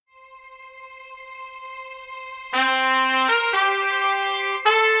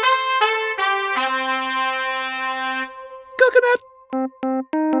looking at?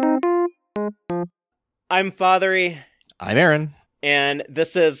 I'm Fathery. I'm Aaron. And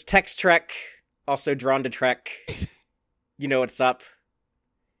this is Text Trek, also Drawn to Trek. You know what's up.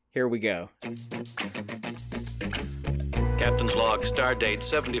 Here we go. Captain's log, stardate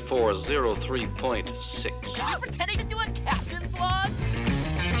 7403.6. Are you pretending to do a captain's log?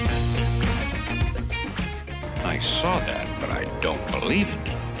 I saw that, but I don't believe it.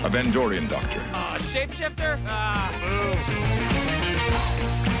 A Vendorian doctor. Shapeshifter? Boo.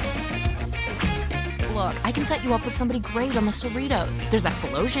 Look, I can set you up with somebody great on the Cerritos. There's that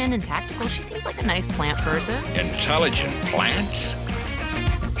Philosian and Tactical. She seems like a nice plant person. Intelligent plants?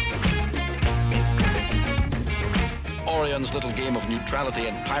 Orion's little game of neutrality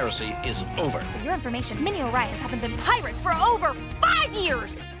and piracy is over. For your information, many Orions haven't been pirates for over 5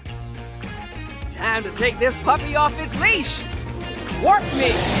 years! Time to take this puppy off its leash! Warp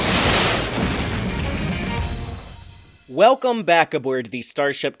me! Welcome back aboard the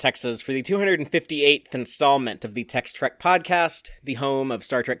Starship Texas for the 258th installment of the Text Trek podcast, the home of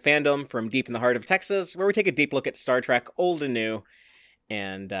Star Trek fandom from deep in the heart of Texas, where we take a deep look at Star Trek, old and new.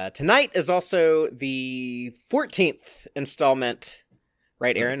 And tonight is also the 14th installment,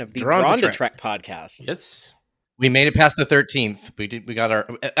 right, Aaron, of the Drawn to Trek podcast. Yes. We made it past the 13th. We got our...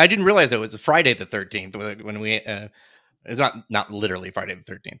 I didn't realize it was Friday the 13th when we... it's not literally Friday the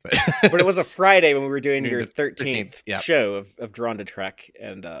 13th, but... but it was a Friday when we were doing your 13th yeah. show of Drawn to Trek.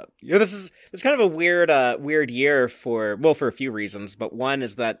 And, this is kind of a weird year for a few reasons. But one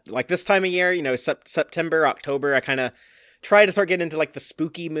is that, like, this time of year, September, October, I kind of try to start getting into, like, the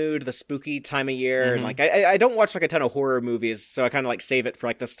spooky mood, the spooky time of year. Mm-hmm. And, like, I don't watch, like, a ton of horror movies, so I kind of, like, save it for,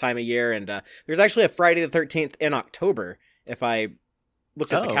 like, this time of year. And there's actually a Friday the 13th in October, if I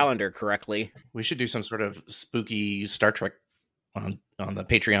looked at the calendar correctly. We should do some sort of spooky Star Trek on the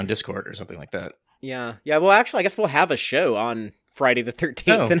Patreon Discord or something like that. Yeah. Well, actually, I guess we'll have a show on Friday the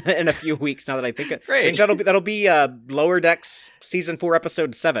 13th in a few weeks. Now that I think it, great. I think that'll be Lower Decks season 4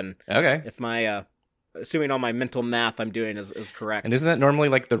 episode 7. Okay. If my assuming all my mental math I'm doing is correct. And isn't that normally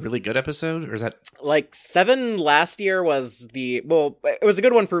like the really good episode, or is that like 7 last year was it was a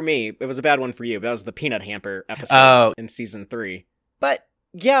good one for me. It was a bad one for you. But that was the Peanut Hamper episode in season 3. But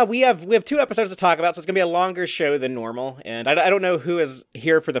yeah, we have 2 episodes to talk about, so it's going to be a longer show than normal. And I don't know who is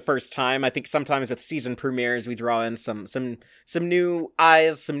here for the first time. I think sometimes with season premieres, we draw in some new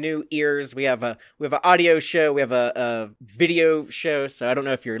eyes, some new ears. We have an audio show, we have a video show, so I don't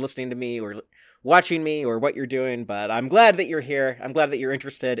know if you're listening to me or watching me or what you're doing, but I'm glad that you're here. I'm glad that you're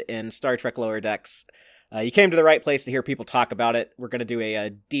interested in Star Trek Lower Decks. You came to the right place to hear people talk about it. We're going to do a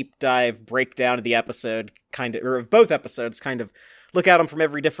deep dive breakdown of the episode, of both episodes, kind of look at them from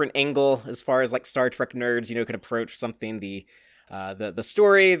every different angle as far as like Star Trek nerds, can approach something, the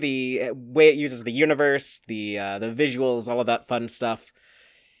story, the way it uses the universe, the visuals, all of that fun stuff.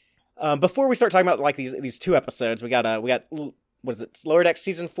 Before we start talking about like these 2 episodes, we got what is it? Lower Decks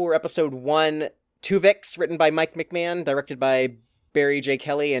season 4 episode 1, Twovix, written by Mike McMahon, directed by Barry J.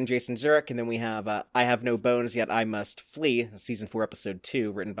 Kelly and Jason Zurek, and then we have I Have No Bones Yet I Must Flee, season 4 episode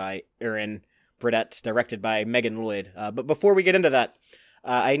 2, written by Aaron Burdett, directed by Megan Lloyd. But before we get into that,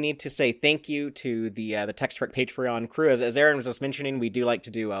 I need to say thank you to the Text Trek Patreon crew. As Aaron was just mentioning, we do like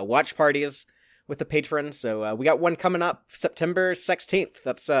to do watch parties with the patrons, so we got one coming up September 16th.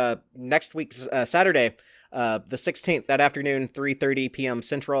 That's next week's Saturday. The 16th, that afternoon, 3:30 p.m.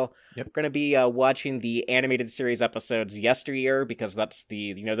 Central. Yep. We're going to be watching the animated series episodes Yesteryear, because that's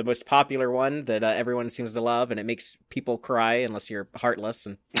the most popular one that everyone seems to love, and it makes people cry unless you're heartless,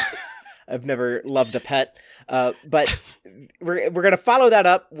 and I've never loved a pet. But we're going to follow that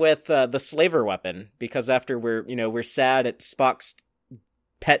up with the Slaver Weapon, because after we're sad at Spock's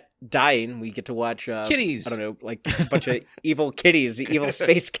pet dying, we get to watch kitties. I don't know, like a bunch of evil kitties, evil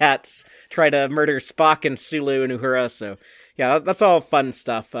space cats try to murder Spock and Sulu and Uhura. So yeah, that's all fun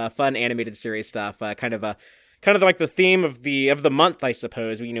stuff, fun animated series stuff. Kind of like the theme of the month, I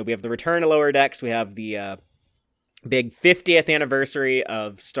suppose. We have the return to Lower Decks. We have the big 50th anniversary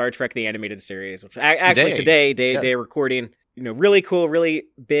of Star Trek the Animated Series, which actually today recording. Really cool, really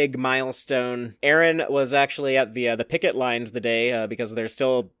big milestone. Aaron was actually at the picket lines today because there's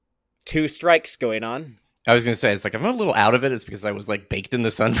still 2 strikes going on. I was going to say, it's like, I'm a little out of it. It's because I was like baked in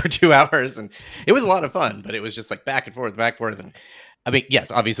the sun for 2 hours, and it was a lot of fun, but it was just like back and forth. And I mean, yes,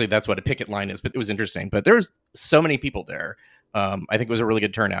 obviously that's what a picket line is, but it was interesting. But there was so many people there. I think it was a really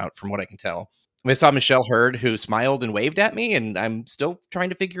good turnout from what I can tell. I saw Michelle Hurd, who smiled and waved at me, and I'm still trying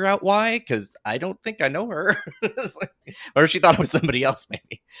to figure out why, because I don't think I know her. Or she thought it was somebody else,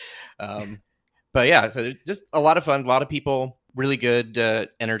 maybe. But yeah, so just a lot of fun, a lot of people, really good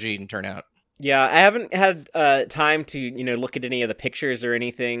energy and turnout. Yeah, I haven't had time to, look at any of the pictures or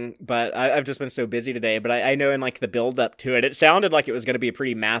anything, but I've just been so busy today. But I know in like the build up to it, it sounded like it was going to be a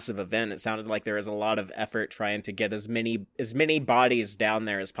pretty massive event. It sounded like there was a lot of effort trying to get as many bodies down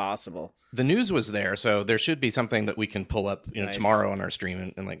there as possible. The news was there, so there should be something that we can pull up, Nice. Tomorrow on our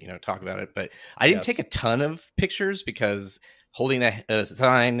stream and like, talk about it. But I didn't take a ton of pictures because holding a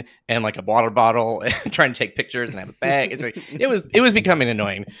sign and like a water bottle and trying to take pictures and have a bag. It was becoming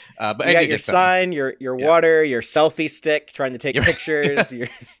annoying. But you got your sign, your water, your selfie stick, trying to take pictures.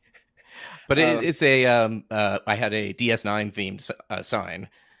 But it's a I had a DS9 themed sign,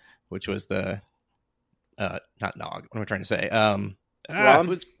 which was the not Nog. What am I trying to say? Rom? It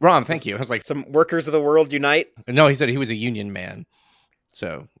was Rom. Thank you. I was like, some workers of the world unite. No, he said he was a union man.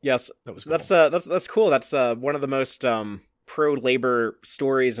 So yes, that that's cool. That's one of the most pro-labor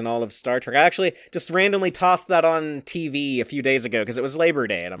stories in all of Star Trek. I actually just randomly tossed that on TV a few days ago because it was Labor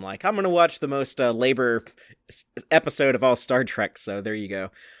Day, and I'm like, I'm going to watch the most labor episode of all Star Trek, so there you go.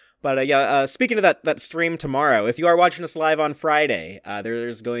 But speaking of that stream tomorrow, if you are watching us live on Friday,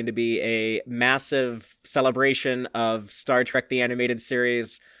 there's going to be a massive celebration of Star Trek the Animated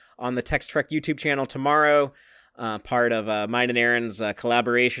Series on the Text Trek YouTube channel tomorrow. Part of mine and Aaron's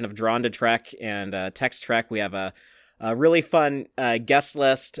collaboration of Drawn to Trek and Text Trek. We have a really fun guest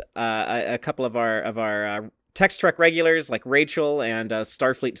list. A couple of our Text Trek regulars like Rachel and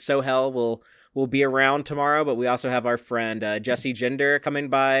Starfleet Sohel will be around tomorrow, but we also have our friend Jesse Gender coming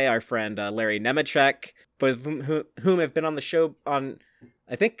by, our friend Larry Nemechek, both whom have been on the show on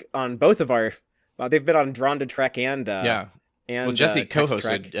both of our. They've been on Drawn to Trek and And, well, Jesse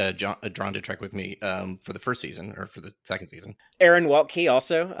co-hosted Drawn to Trek with me for the first season, or for the second season. Aaron Weltke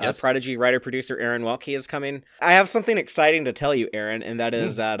also, yes. Prodigy writer-producer Aaron Weltke is coming. I have something exciting to tell you, Aaron, and that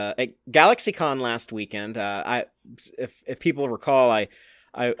is that at GalaxyCon last weekend, if people recall, I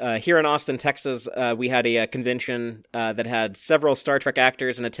here in Austin, Texas, we had a convention that had several Star Trek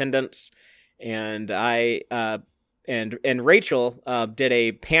actors in attendance, and And Rachel did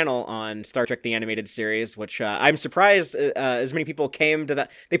a panel on Star Trek the Animated Series, which I'm surprised as many people came to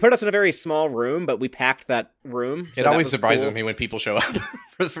that. They put us in a very small room, but we packed that room. So it always surprises me when people show up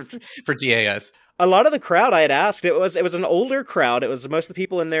for TAS. A lot of the crowd I had asked, it was an older crowd. It was most of the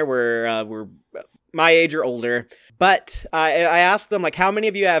people in there were my age or older. But I asked them, like, how many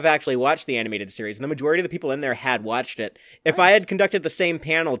of you have actually watched the animated series? And the majority of the people in there had watched it. If I had conducted the same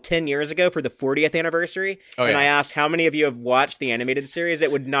panel 10 years ago for the 40th anniversary, and I asked how many of you have watched the animated series,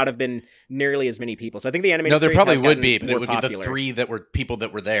 it would not have been nearly as many people. So I think the animated series there probably would be, but it would popular. be the three that were people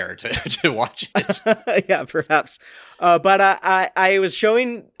that were there to watch it. Yeah, perhaps. But I was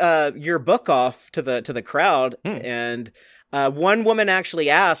showing your book off to the crowd, and one woman actually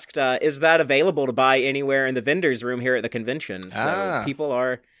asked, is that available to buy anywhere in the vendor's room here at the convention? So people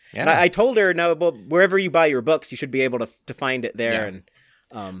are... Yeah. I told her, no, well, wherever you buy your books, you should be able to find it there. Yeah.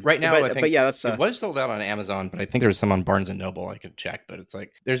 And right now, I think that's it was sold out on Amazon, but I think there's some on Barnes & Noble. I could check, but it's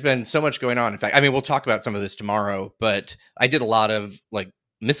like there's been so much going on. In fact, I mean, we'll talk about some of this tomorrow, but I did a lot of like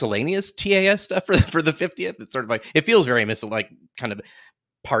miscellaneous TAS stuff for the 50th. It's sort of like, it feels very kind of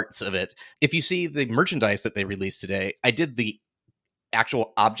parts of it. If you see the merchandise that they released today, I did the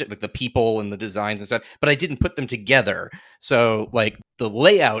actual object, like the people and the designs and stuff, but I didn't put them together. So like the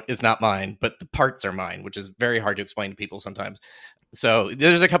layout is not mine, but the parts are mine, which is very hard to explain to people sometimes. So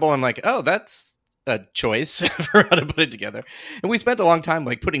there's a couple I'm like, oh, that's a choice for how to put it together. And we spent a long time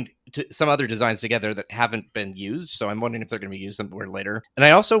like putting some other designs together that haven't been used. So I'm wondering if they're going to be used somewhere later. And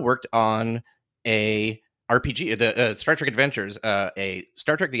I also worked on a RPG, the Star Trek Adventures, a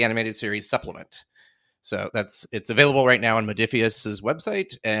Star Trek the Animated Series supplement. So it's available right now on Modifius's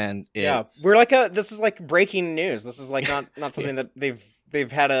website, and we're this is like breaking news. This is like not something that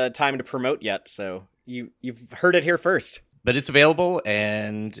they've had a time to promote yet. So you've heard it here first. But it's available,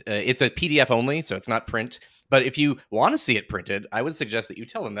 and it's a PDF only, so it's not print. But if you want to see it printed, I would suggest that you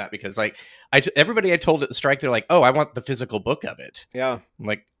tell them that, because like everybody I told at the strike, they're like, "Oh, I want the physical book of it." Yeah, I'm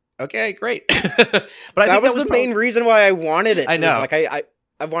like, okay, great. But that was the main reason why I wanted it. I know. Like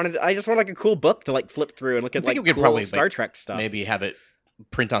I just want like a cool book to like flip through and look at like cool probably, Star Trek stuff. Maybe have it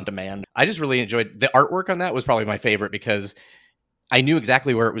print on demand. I just really enjoyed the artwork on that. Was probably my favorite because I knew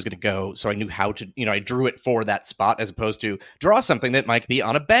exactly where it was going to go, so I knew how to, I drew it for that spot as opposed to draw something that might be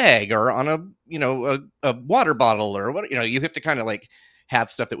on a bag or on a water bottle or what, you have to kind of like have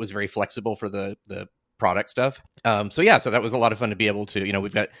stuff that was very flexible for the product stuff. So that was a lot of fun to be able to,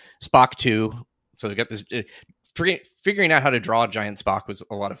 we've got Spock 2, so we've got this, figuring out how to draw a giant Spock was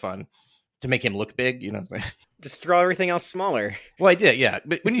a lot of fun. To make him look big, Just draw everything else smaller. Well, I did, yeah.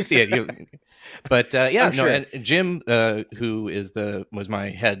 But when you see it, but sure. And Jim, who was my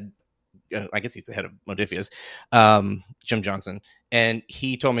head I guess he's the head of Modifius, Jim Johnson. And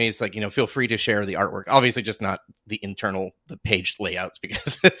he told me, it's like, feel free to share the artwork. Obviously just not the page layouts,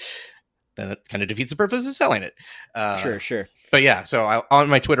 because then it kind of defeats the purpose of selling it. Sure. But yeah, so on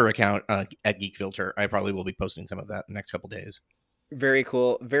my Twitter account at Geek Filter, I probably will be posting some of that in the next couple days. Very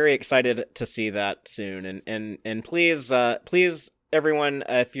cool. Very excited to see that soon. And please, everyone,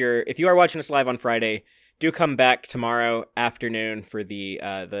 if you are watching this live on Friday, do come back tomorrow afternoon for the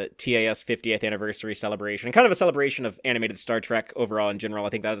TAS 50th anniversary celebration, and kind of a celebration of animated Star Trek overall in general. I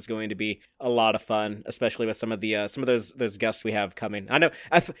think that is going to be a lot of fun, especially with some of those guests we have coming. I know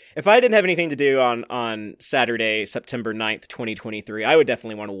if I didn't have anything to do on Saturday, September 9th, 2023, I would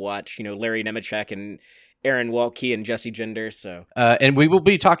definitely want to watch, Larry Nemechek and Aaron Waltke and Jesse Gender. So, and we will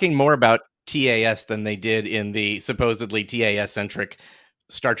be talking more about TAS than they did in the supposedly TAS centric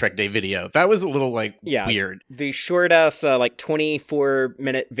Star Trek Day video. That was a little weird. The short ass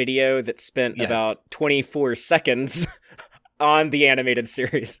 24-minute video that spent about 24 seconds on the animated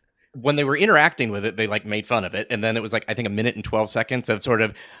series. When they were interacting with it, they made fun of it, and then it was I think 1 minute and 12 seconds of sort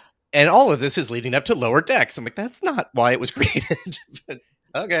of, and all of this is leading up to Lower Decks. I'm like, that's not why it was created. But,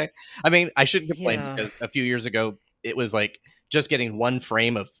 okay. I mean, I shouldn't complain because a few years ago it was just getting one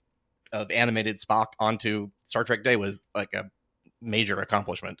frame of animated Spock onto Star Trek Day was a major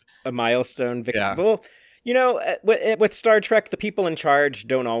accomplishment, a milestone victory. Yeah. Well, with Star Trek, the people in charge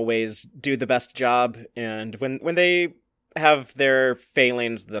don't always do the best job, and when they have their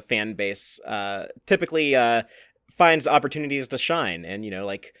failings, the fan base typically finds opportunities to shine, and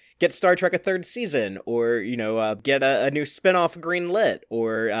get Star Trek a third season, or get a new spinoff greenlit,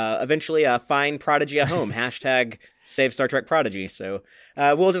 or eventually find Prodigy a home. Hashtag save Star Trek Prodigy. So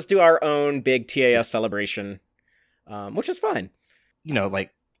we'll just do our own big TAS celebration, which is fine.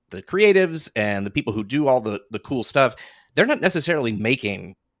 The creatives and the people who do all the cool stuff, they're not necessarily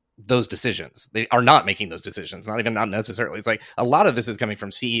making those decisions. They are not making those decisions. Not necessarily. It's a lot of this is coming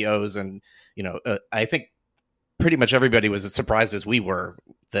from CEOs, and I think pretty much everybody was as surprised as we were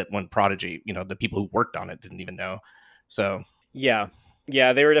that when Prodigy, the people who worked on it didn't even know. So yeah,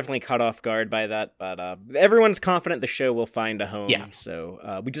 they were definitely caught off guard by that, but everyone's confident the show will find a home. Yeah.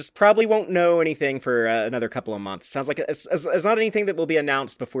 So we just probably won't know anything for another couple of months. Sounds like it's not anything that will be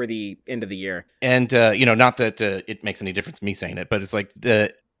announced before the end of the year. And not that it makes any difference me saying it, but it's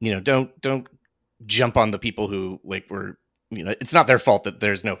don't jump on the people who were, it's not their fault that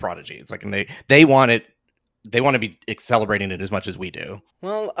there's no Prodigy. It's and they want it. They want to be celebrating it as much as we do.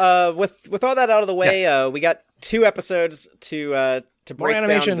 Well, with all that out of the way, we got 2 episodes to break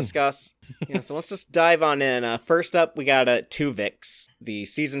down and discuss. So let's just dive on in. First up, we got Twovix, the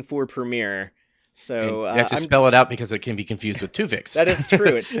season 4 premiere. So you have to spell it out because it can be confused with Twovix. That is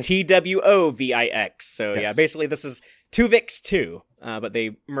true. It's TWOVIX. So yeah, basically this is Twovix 2, but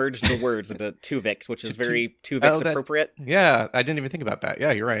they merged the words into Twovix, which is very Twovix appropriate. Yeah, I didn't even think about that.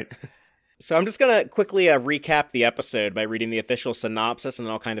 Yeah, you're right. So I'm just going to quickly recap the episode by reading the official synopsis, and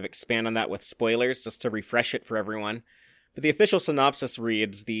then I'll kind of expand on that with spoilers just to refresh it for everyone. But the official synopsis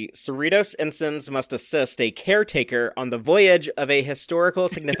reads, the Cerritos ensigns must assist a caretaker on the voyage of a historical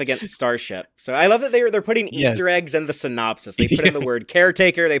significant starship. So I love that they're putting Easter eggs in the synopsis. They put in the word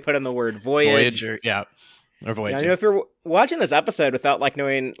caretaker, they put in the word voyage. Voyager, yeah. Or Voyager. I know if you're watching this episode without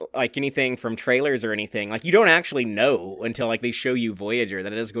knowing anything from trailers or anything, you don't actually know until they show you Voyager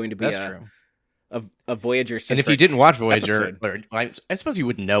that it is going to be a Voyager. And if you didn't watch Voyager, I suppose you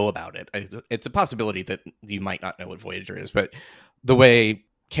would know about it. It's a possibility that you might not know what Voyager is, but the way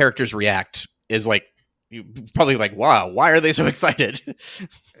characters react is you probably wow, why are they so excited?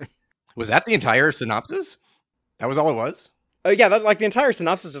 Was that the entire synopsis? That was all it was? Yeah, that's the entire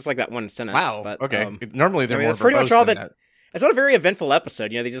synopsis is just that one sentence. Wow. But, okay. Normally they're more that's pretty much all that. It's not a very eventful episode.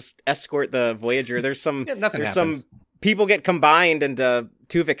 They just escort the Voyager. There's some some people get combined into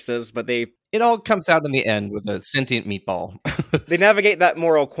Twovixes, but it all comes out in the end with a sentient meatball. They navigate that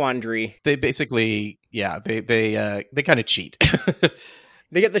moral quandary. They basically, they kind of cheat.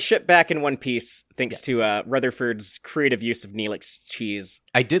 They get the ship back in one piece thanks to Rutherford's creative use of Neelix cheese.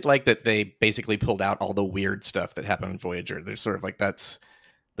 I did like that they basically pulled out all the weird stuff that happened in Voyager. There's sort of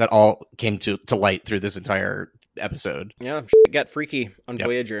that all came to light through this entire episode. Yeah, it got freaky on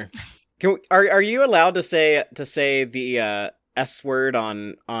Voyager. Are you allowed to say the S word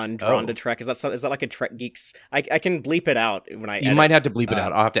on Drawn to Trek? Is that like a Trek Geeks? I can bleep it out when I edit. You might have to bleep it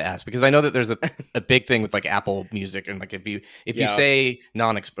out. I'll have to ask because I know that there's a big thing with Apple Music, and if you say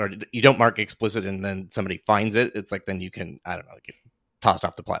you don't mark explicit and then somebody finds it, it's then you can, I don't know, get tossed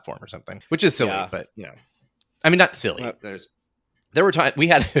off the platform or something, which is silly. But I mean, not silly. There were times we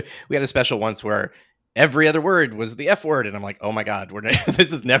had a special once where every other word was the F word, and I'm like, oh my god,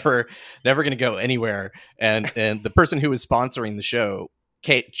 this is never going to go anywhere. And the person who was sponsoring the show,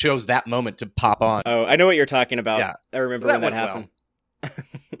 Kate, chose that moment to pop on. Oh, I know what you're talking about. Yeah, I remember when that happened. Well.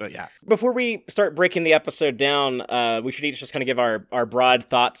 But yeah, before we start breaking the episode down, we should each just kind of give our broad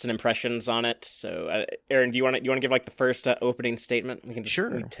thoughts and impressions on it. So, Aaron, do you want to give like the first opening statement? We can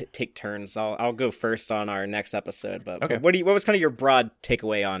just take turns. I'll go first on our next episode. But okay. What was kind of your broad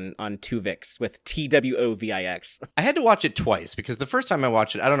takeaway on Twovix with Twovix? I had to watch it twice because the first time I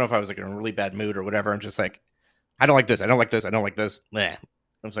watched it, I don't know if I was like in a really bad mood or whatever. I'm just like, I don't like this. I don't like this. I don't like this. Bleh.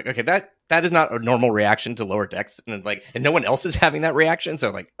 I was like, okay, that is not a normal reaction to Lower Decks, and no one else is having that reaction. So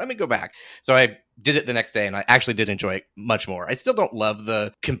like, let me go back. So I did it the next day, and I actually did enjoy it much more. I still don't love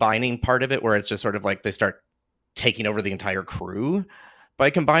the combining part of it, where it's just sort of like they start taking over the entire crew by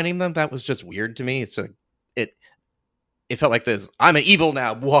combining them. That was just weird to me. So it felt like this. I'm an evil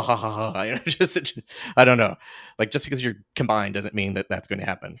now. I don't know. Like just because you're combined doesn't mean that that's going to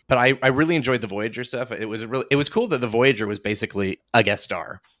happen. But I really enjoyed the Voyager stuff. It was cool that the Voyager was basically a guest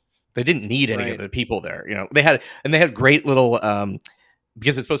star. They didn't need any of the people there. They had great little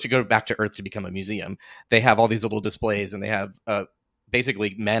because it's supposed to go back to Earth to become a museum. They have all these little displays, and they have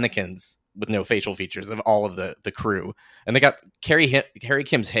basically mannequins with no facial features of all of the crew, and they got Carrie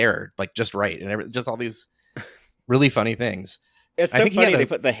Kim's hair like just right, and just all these really funny things. It's so funny they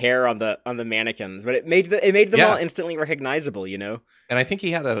put the hair on the mannequins, but it made them all instantly recognizable, And I think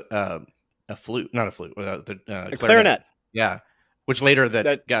he had a flute, not a flute, a clarinet. Yeah, which later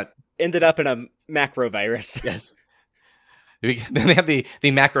that got ended up in a macro virus. Yes. Then they have the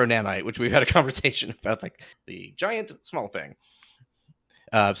macro nanite, which we've had a conversation about, like the giant small thing.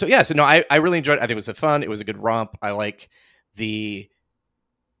 So I really enjoyed it. I think it was fun. It was a good romp. I like the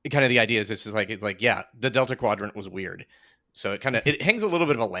idea is the Delta Quadrant was weird. So it hangs a little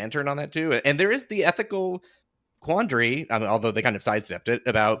bit of a lantern on that too. And there is the ethical quandary, although they kind of sidestepped it,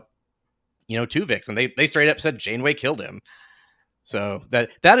 about, Twovix. And they straight up said Janeway killed him. So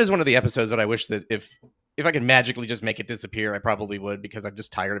that is one of the episodes that I wish that if I could magically just make it disappear, I probably would, because I'm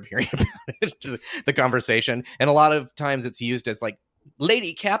just tired of hearing about it, the conversation. And a lot of times it's used as like,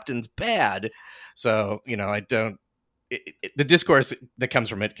 Lady Captain's bad. So, I don't... the discourse that comes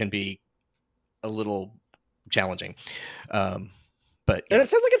from it can be a little challenging. And it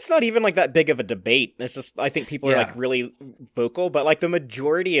sounds like it's not even like that big of a debate. It's just, I think people are like really vocal, but like the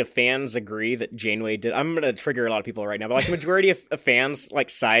majority of fans agree that Janeway did. I'm going to trigger a lot of people right now, but like the majority of fans like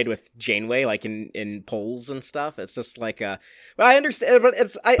side with Janeway, like in polls and stuff. It's just like, but I understand, but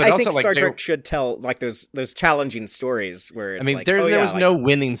I think Star Trek should tell like those challenging stories where it's there was no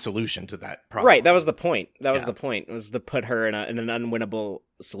winning solution to that problem. Right. That was the point. The point was to put her in an unwinnable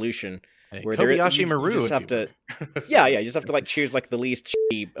solution. Where Kobayashi Maru. You just have to, you just have to like choose like the least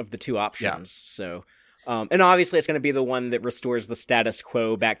shitty of the two options. Yeah. So, and obviously it's going to be the one that restores the status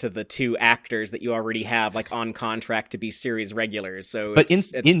quo back to the two actors that you already have like on contract to be series regulars. So, but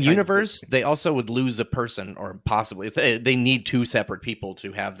in universe, they also would lose a person, or possibly they need two separate people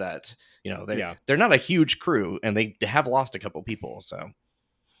to have that. They're not a huge crew, and they have lost a couple people. So,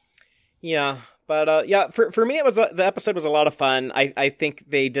 yeah. But for me, it was the episode was a lot of fun. I think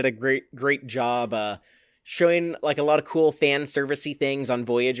they did a great job showing like a lot of cool fan servicey things on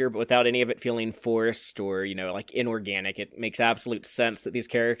Voyager, but without any of it feeling forced or like inorganic. It makes absolute sense that these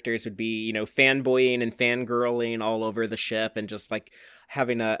characters would be fanboying and fangirling all over the ship and just like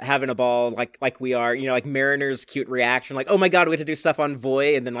having a ball like we are. Like Mariner's cute reaction, like, oh my god, we have to do stuff on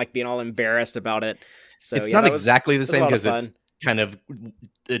Voy, and then like being all embarrassed about it. So it's not exactly the same because it's kind of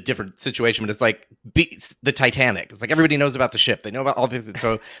a different situation, but it's like the Titanic. It's like everybody knows about the ship. They know about all this.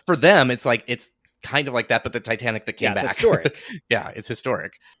 So for them, it's like it's kind of like that, but the Titanic that came back. It's historic. Yeah, it's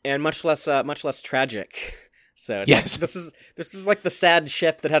historic and much less tragic. So yes, this is like the sad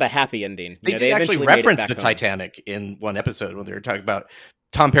ship that had a happy ending. They actually referenced the Titanic in one episode when they were talking about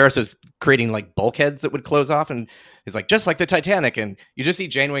Tom Paris was creating like bulkheads that would close off, and he's like, just like the Titanic, and you just see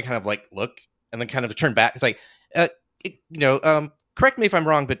Janeway kind of like look and then kind of turn back. It's like, correct me if I'm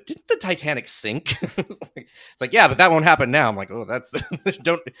wrong, but didn't the Titanic sink? It's like, yeah, but that won't happen now. I'm like, oh, that's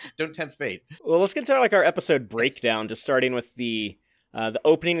don't tempt fate. Well, let's get to our episode breakdown, just starting with the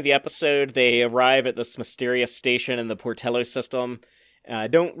opening of the episode. They arrive at this mysterious station in the Portello system.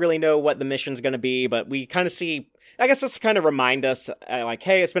 Don't really know what the mission's going to be, but we kind of see, I guess just to kind of remind us, like,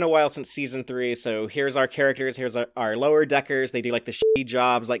 hey, it's been a while since season 3, so here's our characters, here's our lower deckers. They do like the shitty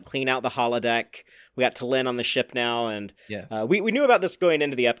jobs, like clean out the holodeck. We got T'Lyn on the ship now, and we knew about this going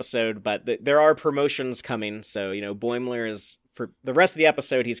into the episode, but there are promotions coming, so, Boimler is for the rest of the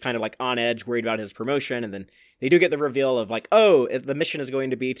episode, he's kind of like on edge, worried about his promotion. And then they do get the reveal of like, oh, the mission is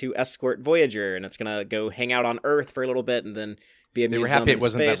going to be to escort Voyager, and it's going to go hang out on Earth for a little bit and then be a museum. They were happy it in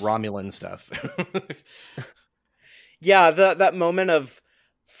wasn't space. that Romulan stuff. Yeah, that moment of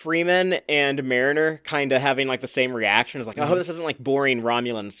Freeman and Mariner kind of having like the same reaction is like, oh, this isn't like boring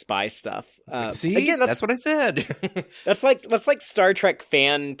Romulan spy stuff. See, again, that's what I said. that's like Star Trek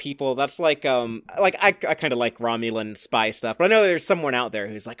fan people. That's like I kind of like Romulan spy stuff, but I know there's someone out there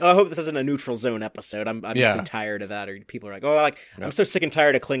who's like, oh, I hope this isn't a neutral zone episode. I'm so tired of that. Or people are like, oh, I'm so sick and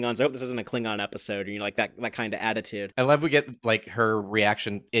tired of Klingons. I hope this isn't a Klingon episode. Or, like that kind of attitude. I love we get like her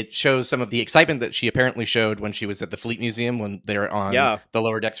reaction. It shows some of the excitement that she apparently showed when she was at the Fleet Museum when they're on the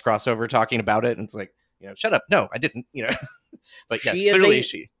Lower Decks crossover talking about it, and it's like, shut up, no, I didn't, but yes, clearly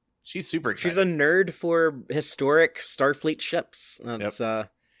she's super excited. She's a nerd for historic Starfleet ships. That's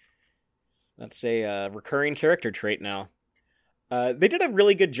a recurring character trait now. They did a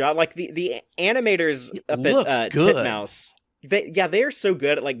really good job. Like the animators up at Titmouse, they are so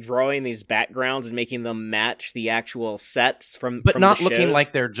good at like drawing these backgrounds and making them match the actual sets from not the looking shows.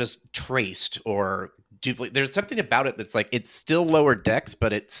 like they're just traced or duplicate. There's something about it that's like it's still Lower Decks,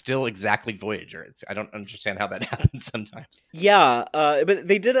 but it's still exactly Voyager. I don't understand how that happens sometimes. Yeah, but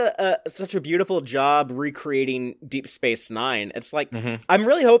they did such a beautiful job recreating Deep Space Nine. It's like I'm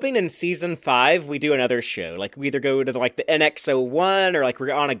really hoping in season 5 we do another show. Like we either go to the NX-01 or like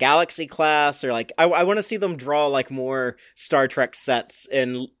we're on a Galaxy class, or like I want to see them draw like more Star Trek sets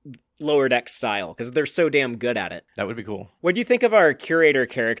in Lower Deck style, because they're so damn good at it. That would be cool. What do you think of our curator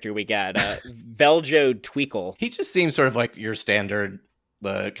character we got, Veljo Tweakle? He just seems sort of like your standard,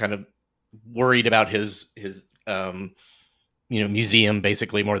 kind of worried about his museum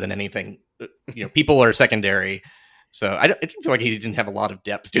basically more than anything. People are secondary. So I didn't feel like he didn't have a lot of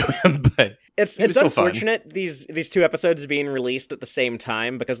depth to him, but it's unfortunate these two episodes being released at the same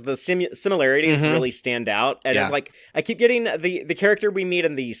time, because the similarities really stand out. And it's like I keep getting the character we meet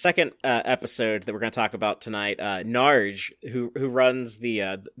in the second episode that we're going to talk about tonight, Narj, who runs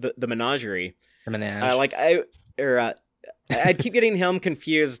the menagerie. The menage. I keep getting him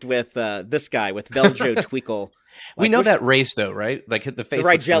confused with this guy, with Veljo Tweakle. We know that race though, right? Like the face. The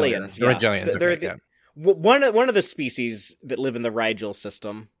Rigelians. The Rigelians. One of the species that live in the Rigel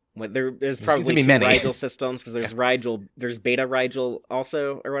system. There's probably two Rigel systems, because there's there's Beta Rigel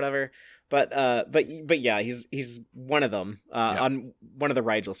also, or whatever. But yeah, he's one of them on one of the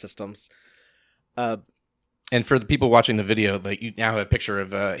Rigel systems. And for the people watching the video, like you now have a picture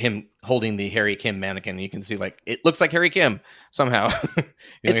of him holding the Harry Kim mannequin. You can see like it looks like Harry Kim somehow.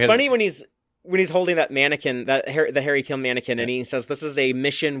 It's funny when he's holding that mannequin, the Harry Kim mannequin, and he says, "This is a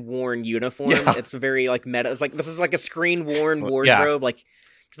mission-worn uniform." Yeah. It's very like meta. It's like this is like a screen-worn wardrobe. Like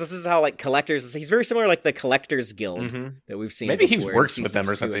this is how like collectors. He's very similar, like the Collectors Guild that we've seen. Maybe he works with them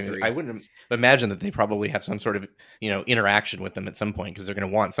or something. I wouldn't imagine that they probably have some sort of interaction with them at some point, because they're going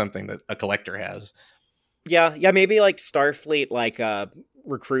to want something that a collector has. Yeah. Maybe like Starfleet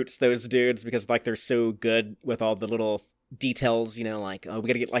recruits those dudes because like they're so good with all the little details, like, oh, we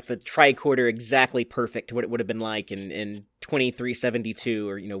gotta get like the tricorder exactly perfect to what it would have been like in 2372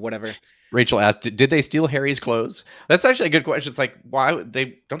 or whatever. Rachel asked, did they steal Harry's clothes? That's actually a good question. It's like, why would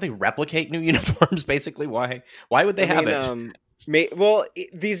don't they replicate new uniforms basically? Why would they have it? Well,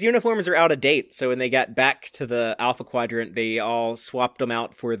 these uniforms are out of date, so when they got back to the Alpha Quadrant, they all swapped them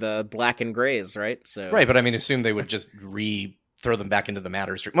out for the black and grays, right? So right, but I mean, assume they would just throw them back into the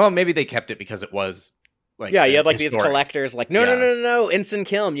matter stream. Well, maybe they kept it because it was like, you had like these collectors like, no, Ensign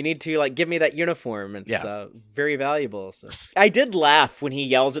Kim, you need to like give me that uniform. It's very valuable. So I did laugh when he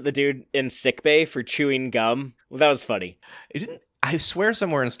yells at the dude in sickbay for chewing gum. Well, that was funny. I swear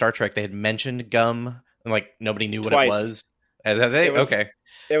somewhere in Star Trek they had mentioned gum and like nobody knew what Twice. it was. Okay.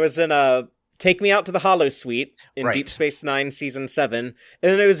 It was in Take Me Out to the Hollow Suite in Deep Space Nine Season 7. And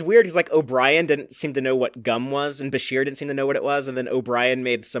then it was weird, because like O'Brien didn't seem to know what gum was, and Bashir didn't seem to know what it was, and then O'Brien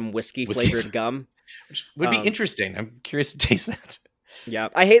made some whiskey-flavored gum. Which would be interesting. I'm curious to taste that. Yeah.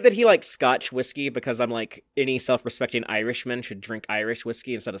 I hate that he likes Scotch whiskey, because I'm like, any self-respecting Irishman should drink Irish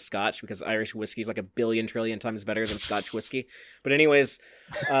whiskey instead of Scotch, because Irish whiskey is like 1 billion trillion times better than Scotch whiskey. But anyways,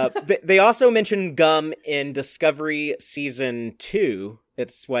 they also mentioned gum in Discovery Season 2.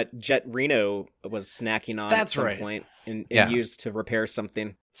 It's what Jet Reno was snacking on at some point and used to repair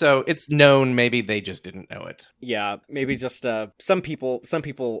something. So it's known, maybe they just didn't know it. Yeah, maybe just some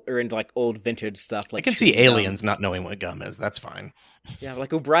people are into like old vintage stuff. Like I can see aliens not knowing what gum is. That's fine. Yeah,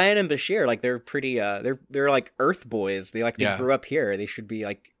 like O'Brien and Bashir, like they're pretty they're like Earth boys. They grew up here. They should be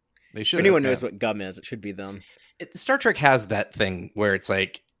like, they should. If anyone knows what gum is, it should be them. Star Trek has that thing where it's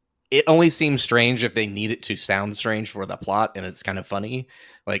like it only seems strange if they need it to sound strange for the plot, and it's kind of funny.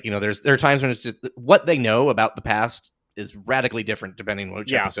 Like, there are times when it's just what they know about the past is radically different depending on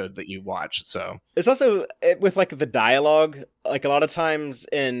which episode that you watch. So it's also with like the dialogue, like a lot of times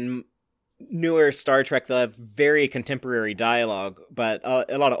in newer Star Trek they'll have very contemporary dialogue, but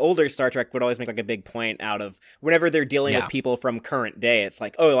a lot of older Star Trek would always make like a big point out of whenever they're dealing with people from current day. It's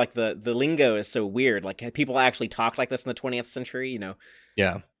like, oh, like the lingo is so weird. Like people actually talk like this in the 20th century,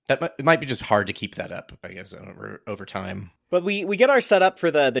 Yeah. It might be just hard to keep that up, I guess, over time. But we get our setup for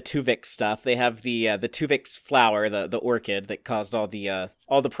the Twovix stuff. They have the Twovix flower, the orchid that caused all the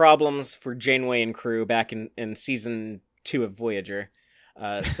problems for Janeway and crew back in season 2 of Voyager.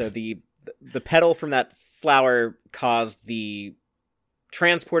 So the petal from that flower caused the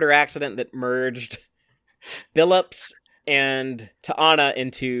transporter accident that merged Billups and T'Ana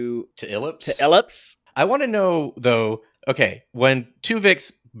into Illips. I want to know though. Okay, when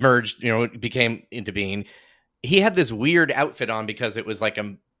Twovix merged, became into being, he had this weird outfit on because it was like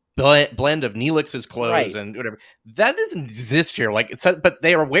a blend of Neelix's clothes and whatever. That doesn't exist here. Like, but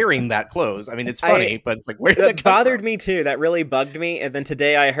they are wearing that clothes. I mean, it's funny, but it's like, where did that come bothered from? Me too. That really bugged me. And then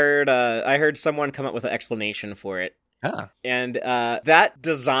today I heard someone come up with an explanation for it. Huh. And that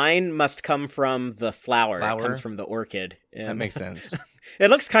design must come from the flower. It comes from the orchid. And that makes sense.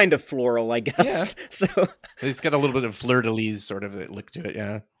 It looks kind of floral, I guess. Yeah. So it's got a little bit of fleur-de-lis sort of look to it,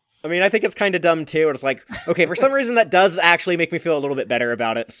 yeah. I mean, I think it's kind of dumb too. It's like, okay, for some reason that does actually make me feel a little bit better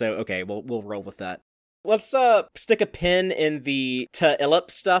about it. So okay, we'll roll with that. Let's stick a pin in the T'Illip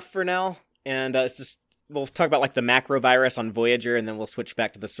stuff for now, and we'll talk about like the macro virus on Voyager, and then we'll switch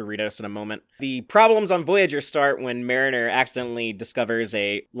back to the Cerritos in a moment. The problems on Voyager start when Mariner accidentally discovers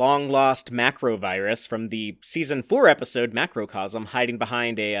a long-lost macro virus from the season 4 episode Macrocosm hiding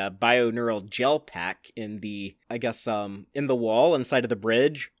behind a bioneural gel pack in the wall inside of the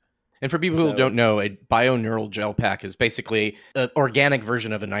bridge. And for people who don't know, a bioneural gel pack is basically an organic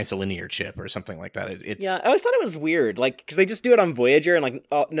version of an isolinear chip or something like that. I always thought it was weird, like, because they just do it on Voyager and like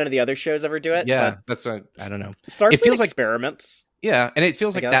none of the other shows ever do it. Yeah, I don't know. Starfleet it feels experiments. Yeah, and it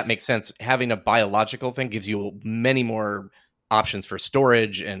feels like that makes sense. Having a biological thing gives you many more options for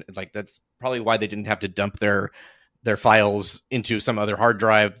storage, and like that's probably why they didn't have to dump their files into some other hard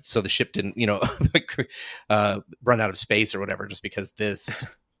drive so the ship didn't, run out of space or whatever, just because this...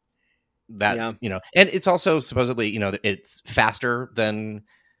 and it's also supposedly, it's faster than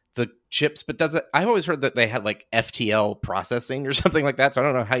the chips, but I've always heard that they had like FTL processing or something like that. So I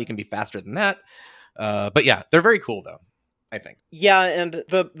don't know how you can be faster than that. But yeah, they're very cool though, I think. Yeah. And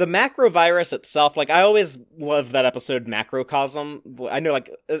the macro virus itself, like I always loved that episode Macrocosm. I know like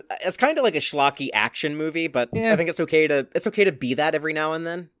it's kind of like a schlocky action movie, but I think it's okay to be that every now and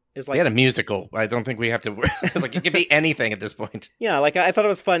then. Is like, we had a musical. I don't think we have to like it could be anything at this point. Yeah, like I thought it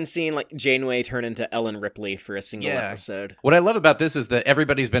was fun seeing like Janeway turn into Ellen Ripley for a single episode. What I love about this is that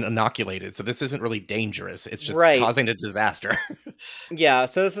everybody's been inoculated, so this isn't really dangerous. It's just causing a disaster. Yeah,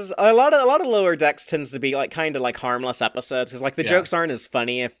 so this is a lot of Lower Decks tends to be like kind of like harmless episodes because like the jokes aren't as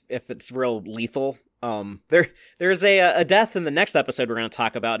funny if it's real lethal. There's a death in the next episode we're going to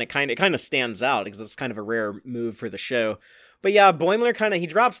talk about, and it kind of stands out because it's kind of a rare move for the show. But yeah, Boimler he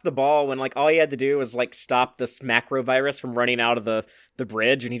drops the ball when like all he had to do was like stop this macro virus from running out of the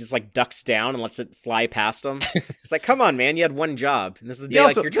bridge, and he just like ducks down and lets it fly past him. It's like, come on, man, you had one job. And this is the day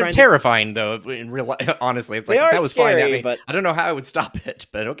also, like you're trying. Terrifying though. In real life, honestly, it's like that was scary, fine at me. But I don't know how I would stop it,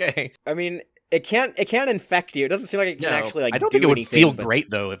 but okay. I mean, it can't infect you. It doesn't seem like it can actually like. I don't think it would feel great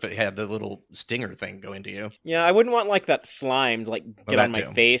though if it had the little stinger thing go into you. Yeah, I wouldn't want like that slime to like get on my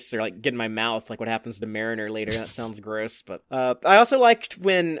face or like get in my mouth, like what happens to Mariner later. That sounds gross. But I also liked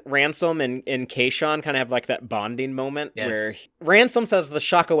when Ransom and Kayshawn kind of have like that bonding moment where Ransom says the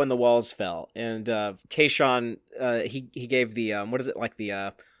shaka when the walls fell, and Kayshawn he gave the what is it like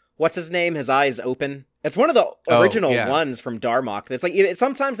the what's his name? His eyes open. It's one of the original ones from Darmok. It's like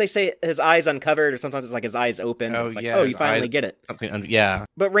sometimes they say his eyes uncovered, or sometimes it's like his eyes open. It's like, you finally get it.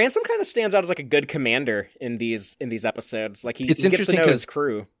 But Ransom kind of stands out as like a good commander in these episodes. Like he gets to know his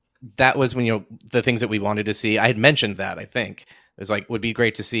crew. That was when the things that we wanted to see. I had mentioned that. I think it was like would be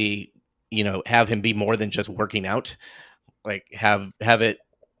great to see have him be more than just working out. Like have it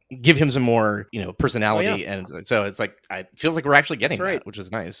give him some more personality, and so it's like it feels like we're actually getting that, which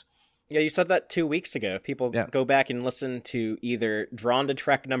is nice. Yeah, you said that 2 weeks ago. If people go back and listen to either Drawn to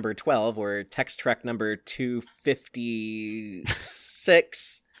Trek number 12 or Text Trek number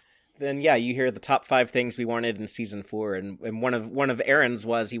 256, then you hear the top 5 things we wanted in season 4, and one of Aaron's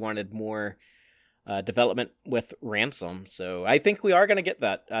was he wanted more development with Ransom. So I think we are going to get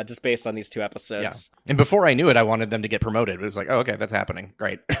that just based on these 2 episodes. Yeah. And before I knew it, I wanted them to get promoted. It was like, oh, okay, that's happening.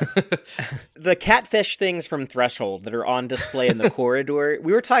 Great. The catfish things from Threshold that are on display in the corridor,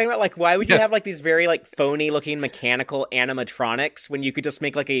 we were talking about, like, why would you have, like, these very, like, phony-looking mechanical animatronics when you could just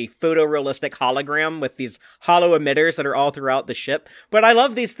make, like, a photorealistic hologram with these hollow emitters that are all throughout the ship? But I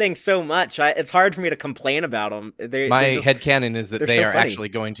love these things so much. It's hard for me to complain about them. My headcanon is that they so are funny. actually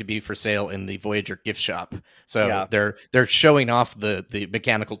going to be for sale in the Voyager gift shop. So they're showing off the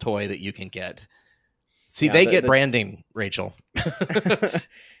mechanical toy that you can get. See, they get branding, Rachel.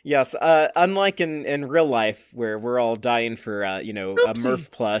 Yes, unlike in real life where we're all dying for a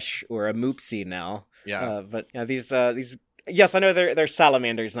Murph plush or a Moopsy now. Yeah. But these yes, I know they're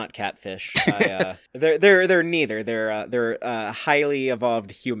salamanders, not catfish. They're neither. They're highly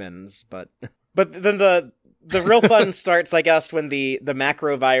evolved humans, but then the real fun starts, I guess, when the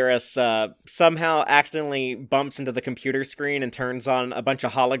macrovirus somehow accidentally bumps into the computer screen and turns on a bunch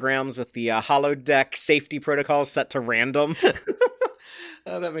of holograms with the holodeck safety protocols set to random.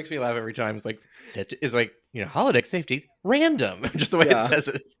 Oh, that makes me laugh every time. It's like holodeck safety random, just the way it says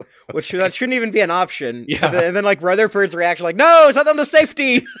it. Which that shouldn't even be an option. Yeah. And then like Rutherford's reaction, like, no, set them to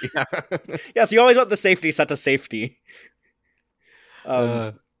safety. Yeah. Yes, you always want the safety set to safety.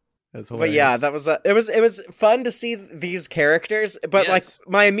 That's hilarious. But yeah, that was it was fun to see these characters. But like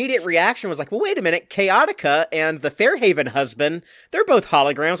my immediate reaction was like, well, wait a minute, Chaotica and the Fairhaven husband, they're both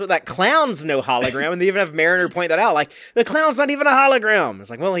holograms, but that clown's no hologram. And they even have Mariner point that out, like, the clown's not even a hologram. It's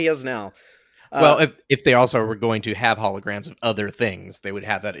like, well, he is now. Well, if they also were going to have holograms of other things, they would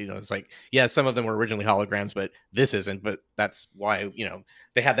have that, it's like, yeah, some of them were originally holograms, but this isn't. But that's why,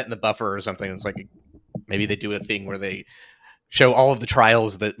 they had that in the buffer or something. It's like, maybe they do a thing where they show all of the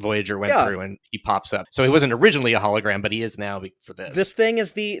trials that Voyager went through, and he pops up. So he wasn't originally a hologram, but he is now for this. This thing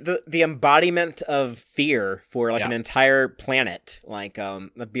is the embodiment of fear for like an entire planet. Like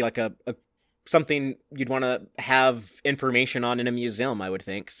that'd be like a something you'd want to have information on in a museum, I would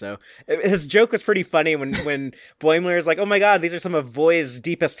think. So his joke was pretty funny when Boimler is like, "Oh my God, these are some of Voy's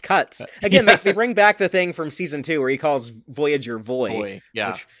deepest cuts." Again, they bring back the thing from season 2 where he calls Voyager Voy.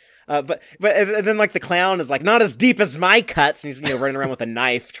 Yeah. Which, but and then like the clown is like, not as deep as my cuts, and he's running around with a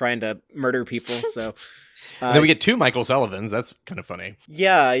knife trying to murder people. So then we get 2 Michael Sullivans. That's kind of funny.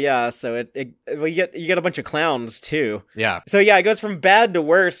 Yeah. So you get a bunch of clowns too. Yeah. So yeah, it goes from bad to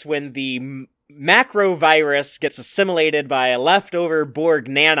worse when the macrovirus gets assimilated by a leftover Borg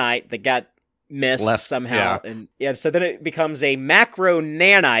nanite that got missed somehow, and so then it becomes a macro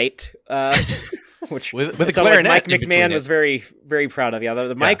nanite. Which with a clarinet, Mike McMahon was very, very proud of. Yeah,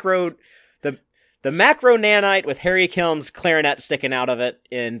 the macro nanite with Harry Kilm's clarinet sticking out of it,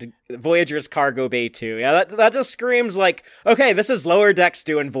 and Voyager's cargo bay too. Yeah, that just screams like, okay, this is Lower Decks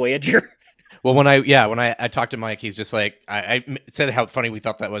doing Voyager. Well, when I talked to Mike, he's just like, I said how funny we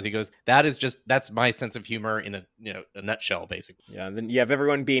thought that was. He goes, that's my sense of humor in a nutshell, basically. Yeah, and then you have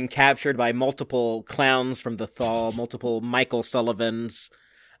everyone being captured by multiple clowns from the Thaw, multiple Michael Sullivans.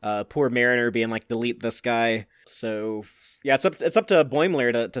 Poor Mariner being like, delete this guy. So yeah, it's up to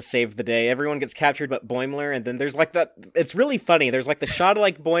Boimler to save the day. Everyone gets captured but Boimler, and then there's like that. It's really funny. There's like the shot of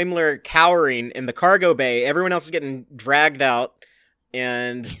like Boimler cowering in the cargo bay. Everyone else is getting dragged out,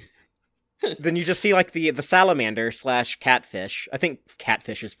 and then you just see like the salamander / catfish. I think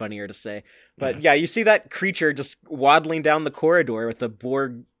catfish is funnier to say, but yeah, you see that creature just waddling down the corridor with the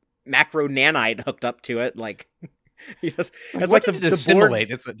Borg macro nanite hooked up to it, like. It's like the assimilate.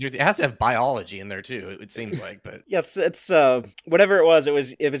 Borg... It has to have biology in there too. It seems like, but yeah, it's whatever it was.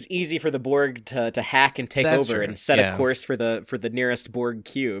 It was easy for the Borg to hack and take over and set a course for the nearest Borg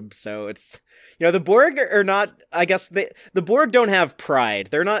cube. So it's the Borg are not. I guess the Borg don't have pride.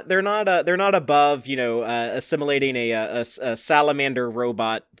 They're not above assimilating a salamander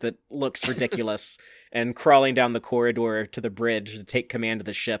robot that looks ridiculous and crawling down the corridor to the bridge to take command of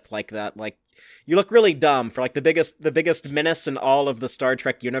the ship like that. Like. You look really dumb for like the biggest menace in all of the Star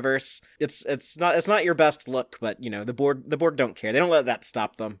Trek universe. It's not your best look, but the Borg don't care. They don't let that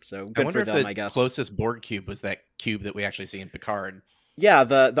stop them. So good for them, I guess. The closest Borg cube was that cube that we actually see in Picard. Yeah,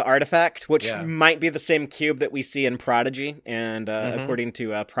 the artifact, which might be the same cube that we see in Prodigy, and according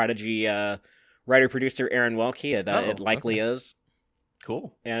to Prodigy writer producer Aaron Welke, it likely is.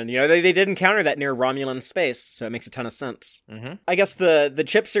 Cool. And, they did encounter that near Romulan space, so it makes a ton of sense. Mm-hmm. I guess the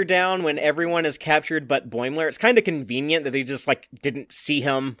chips are down when everyone is captured but Boimler. It's kind of convenient that they just, didn't see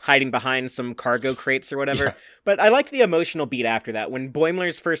him hiding behind some cargo crates or whatever. Yeah. But I liked the emotional beat after that. When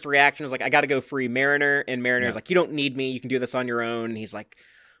Boimler's first reaction was like, I gotta go free Mariner, and Mariner's like, you don't need me, you can do this on your own. And he's like,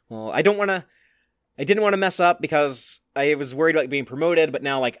 well, I don't want to... I didn't want to mess up because I was worried about being promoted, but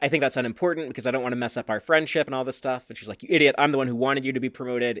now, like, I think that's unimportant because I don't want to mess up our friendship and all this stuff. And she's like, you idiot, I'm the one who wanted you to be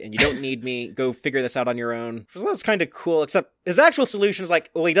promoted, and you don't need me. Go figure this out on your own. So that was kind of cool, except his actual solution is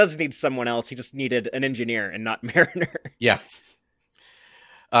like, well, he does need someone else. He just needed an engineer and not Mariner. Yeah.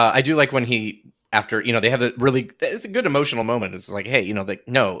 I do like when after, they have it's a good emotional moment. It's like, hey, like,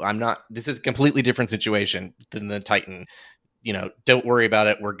 no, I'm not, this is a completely different situation than the Titan. Don't worry about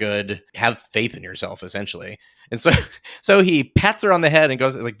it. We're good. Have faith in yourself, essentially. And so he pats her on the head and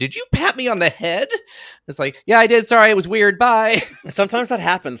goes like, did you pat me on the head? It's like, yeah, I did. Sorry, it was weird. Bye. Sometimes that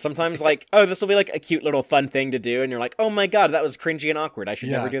happens. Sometimes like, oh, this will be like a cute little fun thing to do. And you're like, oh my God, that was cringy and awkward. I should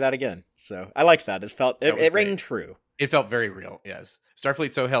never do that again. So I liked that. It rang true. It felt very real. Yes.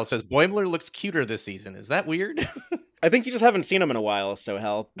 Starfleet Sohel says Boimler looks cuter this season. Is that weird? I think you just haven't seen him in a while,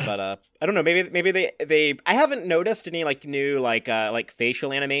 Sohel. But I don't know. Maybe they. I haven't noticed any like new like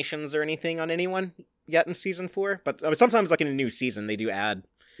facial animations or anything on anyone yet in season 4. But sometimes like in a new season they do add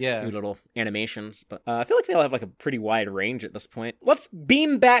new little animations. But I feel like they all have like a pretty wide range at this point. Let's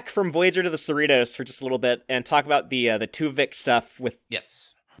beam back from Voyager to the Cerritos for just a little bit and talk about the Twovix stuff with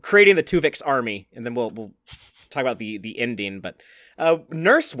creating the Twovix army, and then we'll talk about the ending. But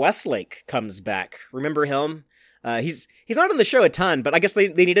Nurse Westlake comes back. Remember him? He's not on the show a ton, but I guess they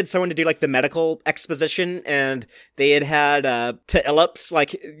needed someone to do like the medical exposition, and they had T'Illips,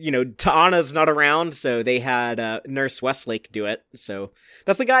 like, T'Ana's not around, so they had Nurse Westlake do it. So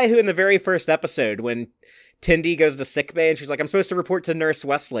that's the guy who in the very first episode, when Tendi goes to sickbay and she's like, I'm supposed to report to Nurse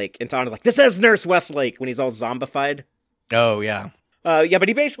Westlake, and T'Ana's like, this is Nurse Westlake, when he's all zombified. Oh, yeah. But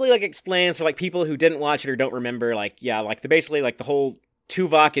he basically like explains for like people who didn't watch it or don't remember, like, yeah, like basically like the whole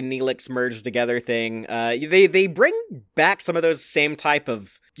Tuvok and Neelix merged together thing. They bring back some of those same type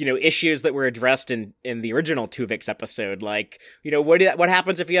of, issues that were addressed in the original Twovix episode. Like, what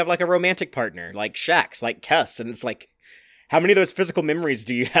happens if you have like a romantic partner, like Shax, like Kes, and it's like, how many of those physical memories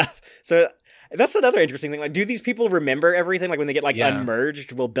do you have? So that's another interesting thing. Like, do these people remember everything? Like when they get like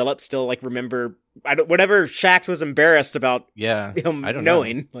unmerged, will Billup still like remember whatever Shax was embarrassed about him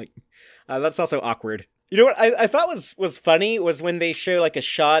knowing? Like, that's also awkward. You know what I thought was funny was when they show like a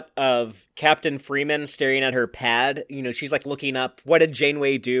shot of Captain Freeman staring at her pad. She's like looking up, what did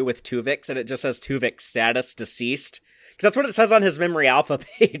Janeway do with Twovix? And it just says Twovix status deceased. Because that's what it says on his Memory Alpha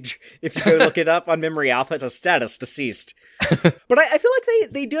page. If you go look it up on Memory Alpha, it says status deceased. But I feel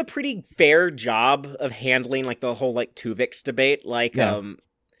like they do a pretty fair job of handling like the whole like Twovix debate. Like,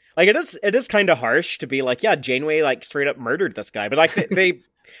 like it is kind of harsh to be like, yeah, Janeway like straight up murdered this guy. But like they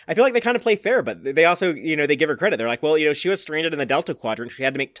I feel like they kind of play fair, but they also, they give her credit. They're like, well, she was stranded in the Delta Quadrant. She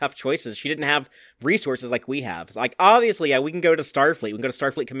had to make tough choices. She didn't have resources like we have. It's like, obviously, yeah, we can go to Starfleet. We can go to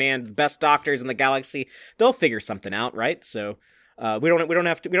Starfleet Command, the best doctors in the galaxy. They'll figure something out, right? So we don't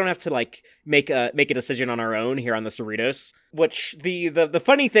have to like make a decision on our own here on the Cerritos. Which the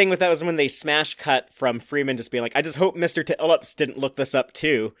funny thing with that was when they smash cut from Freeman just being like, I just hope Mr. T'Illips didn't look this up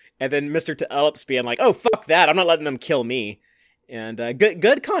too, and then Mr. T'Illips being like, oh fuck that, I'm not letting them kill me. And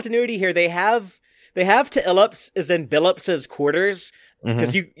good continuity here. They have T'Illips is in Billups's quarters,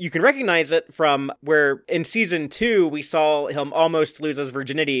 because you can recognize it from where in season 2 we saw him almost lose his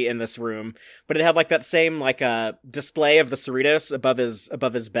virginity in this room, but it had like that same like display of the Cerritos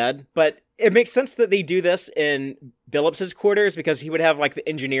above his bed. But it makes sense that they do this in Billups's quarters because he would have like the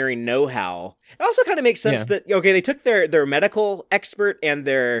engineering know-how. It also kind of makes sense that they took their medical expert and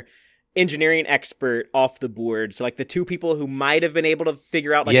their engineering expert off the board. So like the two people who might have been able to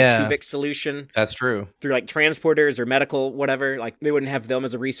figure out like a Twovix solution. That's true. Through like transporters or medical, whatever, like they wouldn't have them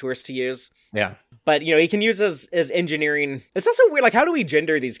as a resource to use. Yeah. But he can use his engineering. It's also weird, like how do we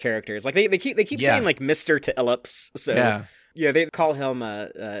gender these characters? Like they keep saying like Mr. T'Illips. So they call him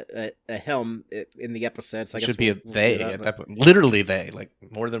a him in the episode. So I guess should be a they at that point. Literally they, like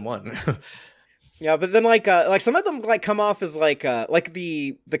more than one. Yeah, but then like some of them like come off as like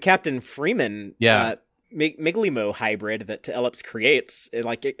the Captain Freeman Miglimo hybrid that T'Illips creates.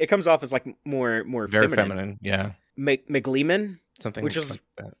 It comes off as like more very feminine. Yeah, Migliman, something which is like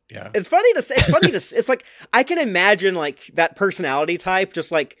that. Yeah. It's funny to say. It's like I can imagine like that personality type,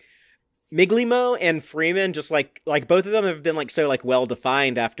 just like Miglimo and Freeman, just like both of them have been like so like well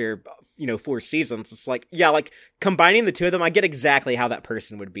defined after 4 seasons. It's like, yeah, like combining the two of them, I get exactly how that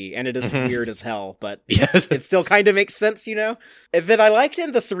person would be, and it is weird as hell, but it still kind of makes sense, And then I liked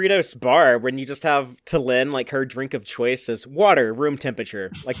in the Cerritos bar when you just have T'Lyn, like her drink of choice is water, room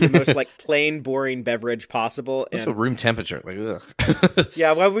temperature, like the most like plain, boring beverage possible. Also room temperature, like ugh.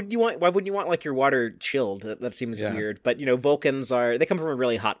 Yeah, why wouldn't you want like your water chilled? That seems weird. But Vulcans they come from a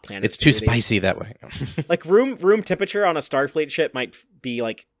really hot planet. It's too spicy that way. Like room temperature on a Starfleet ship might be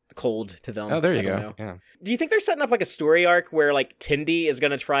like cold to them. Oh, there you I don't go. know. Yeah. Do you think they're setting up like a story arc where like Tindy is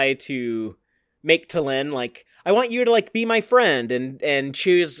going to try to make T'Lyn like, I want you to like be my friend and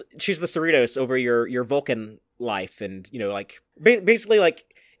choose the Cerritos over your Vulcan life, and you know, like basically like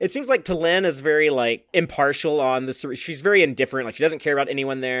it seems like T'Lyn is very like impartial on the she's very indifferent, like she doesn't care about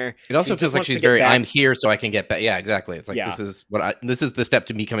anyone there. It also feels like she's very I'm here so I can get back. Yeah, exactly. It's like this is the step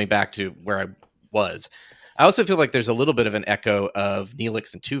to me coming back to where I was. I also feel like there's a little bit of an echo of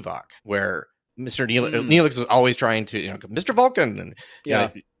Neelix and Tuvok, where Neelix was always trying to, you know, Mr. Vulcan, and you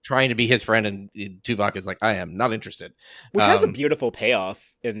know, trying to be his friend, and Tuvok is like, I am not interested. Which has a beautiful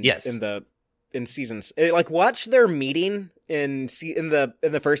payoff in seasons. Like, watch their meeting in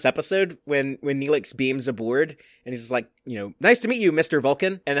the first episode when Neelix beams aboard, and he's just like, you know, nice to meet you, Mr.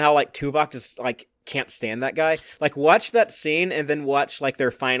 Vulcan, and how like Tuvok just like can't stand that guy. Like, watch that scene and then watch like their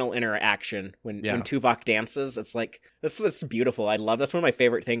final interaction when Tuvok dances. It's like that's beautiful. That's one of my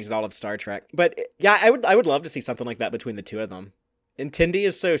favorite things in all of Star Trek. But yeah, I would love to see something like that between the two of them. And Tindy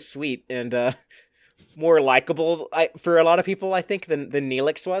is so sweet and more likable for a lot of people, I think, than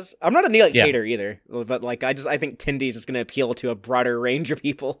Neelix was. I'm not a Neelix hater either, but like I think Tindy's is going to appeal to a broader range of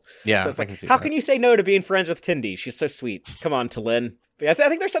people. Yeah, so it's like, how can you say no to being friends with Tindy? She's so sweet. Come on, T'Lyn. But I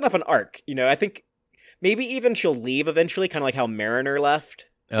think they're setting up an arc. You know, I think maybe even she'll leave eventually, kind of like how Mariner left.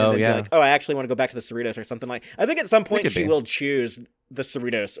 Oh yeah. Like, I actually want to go back to the Cerritos or something like. I think at some point she will choose the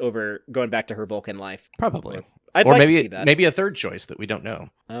Cerritos over going back to her Vulcan life. Probably. I'd or like maybe to see that. Maybe a third choice that we don't know.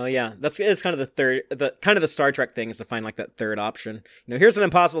 Oh yeah, it's kind of the Star Trek thing is to find like that third option. You know, here's an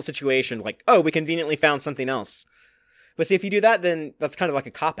impossible situation. Like, oh, we conveniently found something else. But see, if you do that, then that's kind of like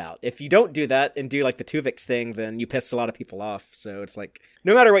a cop out. If you don't do that and do like the Twovix thing, then you piss a lot of people off. So it's like,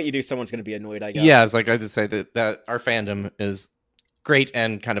 no matter what you do, someone's going to be annoyed, I guess. Yeah, it's like I just say that our fandom is great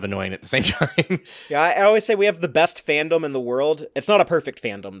and kind of annoying at the same time. Yeah, I always say we have the best fandom in the world. It's not a perfect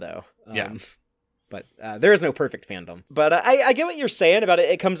fandom, though. But there is no perfect fandom. But I get what you're saying about it.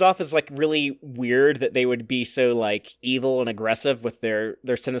 It comes off as like really weird that they would be so like evil and aggressive with their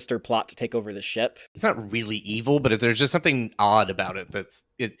sinister plot to take over the ship. It's not really evil, but there's just something odd about it.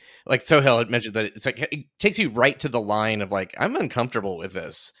 Like Sohail had mentioned that it's like it takes you right to the line of like, I'm uncomfortable with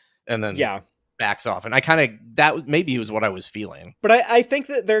this, and then backs off. And I kind of that maybe was what I was feeling. But I think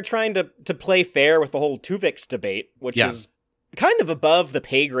that they're trying to play fair with the whole Twovix debate, which is kind of above the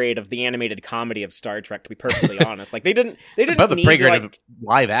pay grade of the animated comedy of Star Trek, to be perfectly honest. Like they didn't above the pay grade of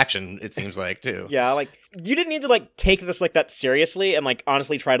live action, it seems like, too. Yeah, like you didn't need to like take this like that seriously and like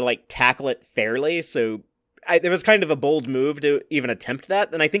honestly try to like tackle it fairly. So it was kind of a bold move to even attempt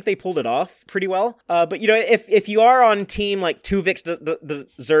that, and I think they pulled it off pretty well. But you know, if you are on team like Twovix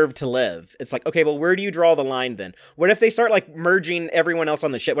deserve to live, it's like, okay, well, where do you draw the line then? What if they start like merging everyone else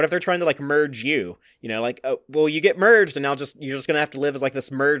on the ship? What if they're trying to like merge you? You know, like, oh, well, you get merged, and now you're just gonna have to live as like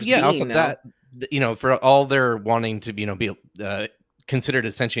this merged being also now. That, you know, for all their wanting to, you know, be considered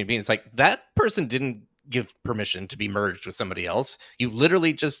a sentient being, it's like that person didn't give permission to be merged with somebody else. You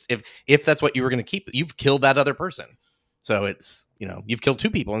literally just, if that's what you were going to keep, you've killed that other person. So it's, you know, you've killed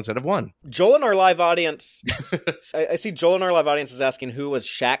two people instead of one. Joel in our live audience, I see Joel in our live audience is asking who was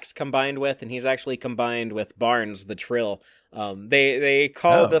Shax combined with, and he's actually combined with Barnes, the Trill. They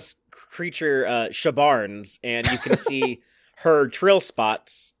call this creature Shabarnes, and you can see her Trill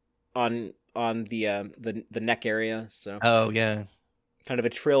spots on the neck area. So kind of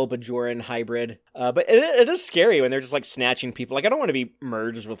a Trill Bajoran hybrid. But it is scary when they're just like snatching people. Like, I don't want to be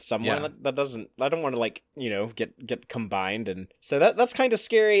merged with someone that doesn't, I don't want to like, you know, get combined. And so that's kind of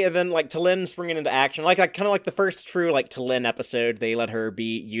scary. And then like T'Lyn springing into action, like kind of like the first true like T'Lyn episode, they let her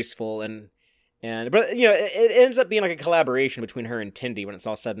be useful but you know, it ends up being like a collaboration between her and Tindy when it's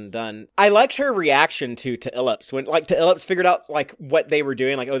all said and done. I liked her reaction to Illips when like Illips figured out like what they were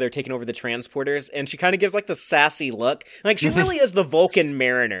doing, like, oh, they're taking over the transporters, and she kind of gives like the sassy look. Like, she really is the Vulcan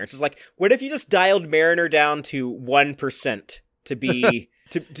Mariner. It's just like, what if you just dialed Mariner down to 1% to be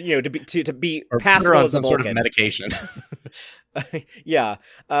to be passable as a Vulcan? Sort of medication. Yeah,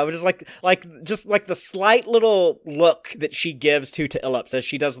 which is like the slight little look that she gives to Illips as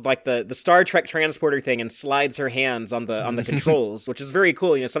she does like the Star Trek transporter thing and slides her hands on the controls, which is very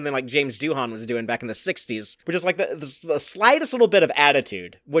cool. You know, something like James Doohan was doing back in the 60s, which is like the slightest little bit of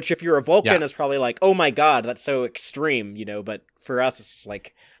attitude, which if you're a Vulcan is probably like, oh my god, that's so extreme, you know, but for us it's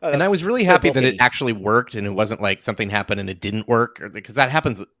like, oh, and I was really happy that it actually worked and it wasn't like something happened and it didn't work, because that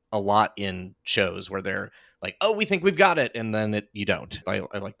happens a lot in shows where they're like, oh, we think we've got it, and then you don't. I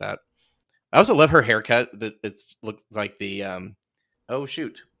like that. I also love her haircut. That it looks like the oh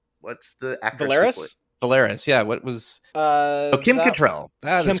shoot, what's the actress? Valeris. Yeah. What was? Kim Cattrall.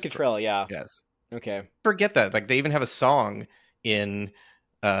 Kim Cattrall. Yeah. Yes. Okay. Forget that. Like, they even have a song in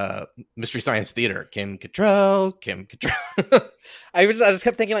Mystery Science Theater. Kim Cattrall. I just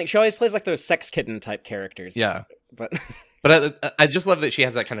kept thinking, like, she always plays like those sex kitten type characters. Yeah. But But I just love that she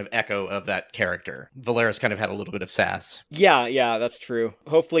has that kind of echo of that character. Valeris kind of had a little bit of sass. yeah, that's true.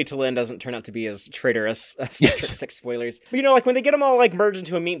 Hopefully Talin doesn't turn out to be as traitorous as Yes. Six spoilers. But you know, like when they get them all like merged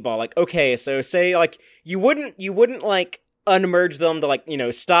into a meatball, like, okay, so say like you wouldn't like unmerge them to like, you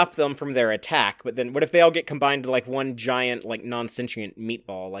know, stop them from their attack, but then what if they all get combined to like one giant like non-sentient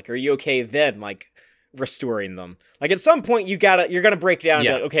meatball? Like, are you okay then like restoring them? Like at some point you're gonna break down.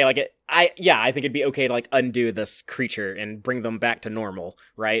 Yeah. To, okay, like I think it'd be okay to like undo this creature and bring them back to normal,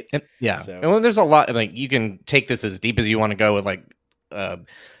 right? And, yeah. So. And well, there's a lot, like, you can take this as deep as you want to go with, like,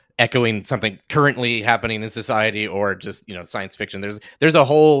 echoing something currently happening in society or just, you know, science fiction. There's a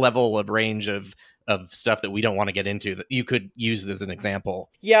whole level of range of stuff that we don't want to get into that you could use as an example.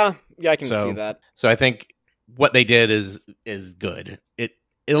 Yeah, I can see that. So I think what they did is good. It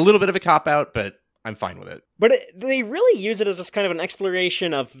a little bit of a cop out, but I'm fine with it. But they really use it as this kind of an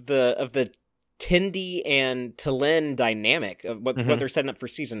exploration of the Tindy and Talin dynamic of what they're setting up for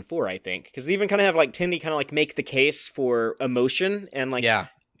season 4, I think. Because they even kind of have like Tindy kind of like make the case for emotion and like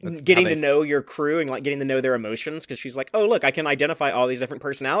getting to know your crew and like getting to know their emotions. Because she's like, oh, look, I can identify all these different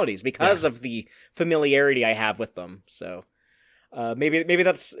personalities because of the familiarity I have with them. So maybe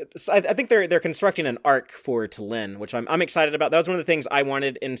that's. I think they're constructing an arc for Talin, which I'm excited about. That was one of the things I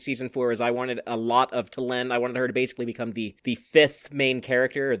wanted in season 4. Is I wanted a lot of Talin. I wanted her to basically become the 5th main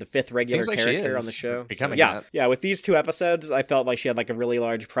character or the 5th regular character on the show. Becoming so, yeah. With these 2 episodes, I felt like she had like a really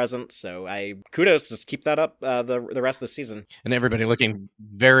large presence. So kudos, just keep that up the rest of the season. And everybody looking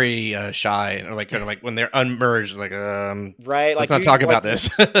very shy, or like kind of like when they're unmerged, like right. Let's not talk about this.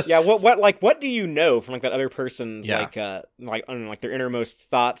 Yeah. What do you know from like that other person's like I don't know, like their innermost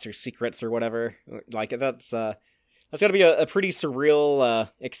thoughts or secrets or whatever? Like that's got to be a pretty surreal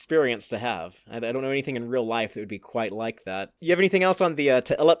experience to have. I don't know anything in real life that would be quite like that. You have anything else on the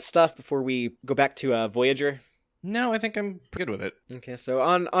Ta'Illip stuff before we go back to Voyager? No, I think I'm good with it. Okay, so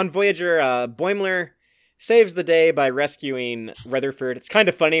on Voyager, Boimler saves the day by rescuing Rutherford. It's kind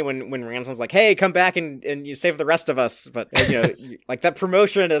of funny when Ransom's like, hey, come back and you save the rest of us. But, you know, like that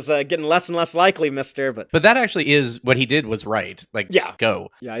promotion is getting less and less likely, mister. But that actually is what he did was right. Like, go.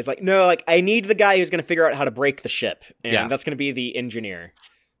 Yeah, he's like, no, like, I need the guy who's going to figure out how to break the ship. And that's going to be the engineer.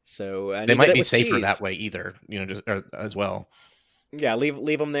 So they might be safer that way either, you know, just as well. Yeah,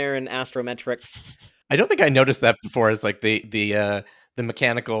 leave them there in astrometrics. I don't think I noticed that before. It's like the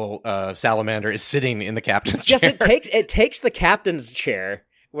mechanical salamander is sitting in the captain's chair. Yes, it takes the captain's chair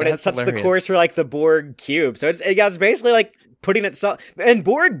when it sets hilarious. the course for like the Borg cube. So it's basically like putting itself. And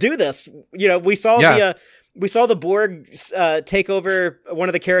Borg do this. You know, we saw the Borg take over one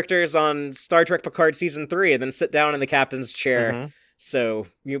of the characters on Star Trek Picard season 3 and then sit down in the captain's chair. Mm-hmm. So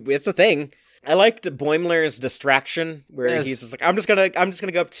it's a thing. I liked Boimler's distraction where he's just like, I'm just gonna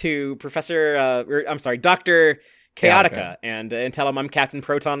go up to Dr. Chaotica and tell him I'm Captain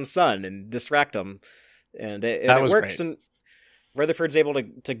Proton's son and distract him. And it works. Great. And Rutherford's able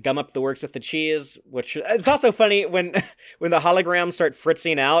to gum up the works with the cheese, which it's also funny when the holograms start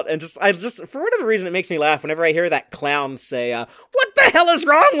fritzing out. And I just for whatever reason, it makes me laugh whenever I hear that clown say, what the hell is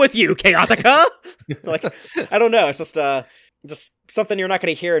wrong with you, Chaotica? Like, I don't know. It's just something you're not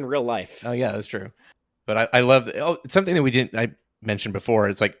going to hear in real life. Oh yeah, that's true. But I love it's something that I mentioned before.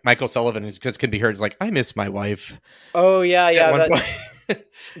 It's like Michael Sullivan just can be heard. It's like, I miss my wife. Oh yeah.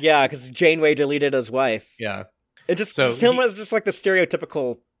 Yeah, because Janeway deleted his wife. Yeah. It just him was just like the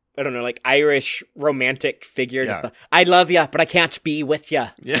stereotypical, I don't know, like Irish romantic figure. Yeah. Just I love you, but I can't be with you.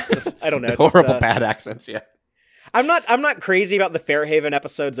 Yeah. I don't know. It's horrible bad accents. Yeah. I'm not crazy about the Fairhaven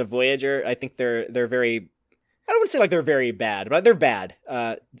episodes of Voyager. I think they're very. I don't want to say like they're very bad, but they're bad.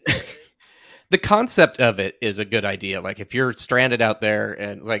 The concept of it is a good idea. Like if you're stranded out there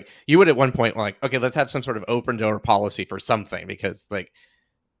and like you would at one point like, okay, let's have some sort of open door policy for something because like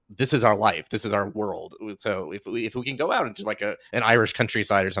this is our life. This is our world. So if we can go out into like an Irish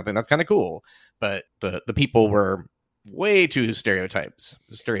countryside or something, that's kind of cool. But the people were way too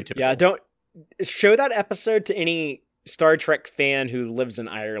stereotypical. Yeah, don't show that episode to any Star Trek fan who lives in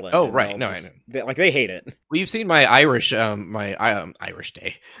Ireland. Oh, right. No, I know. They hate it. Well, you've seen my Irish, Irish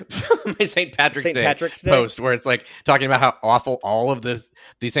Day, my St. Patrick's Day post, where it's like talking about how awful all of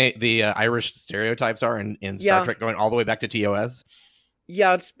the Irish stereotypes are in Star Trek, going all the way back to TOS.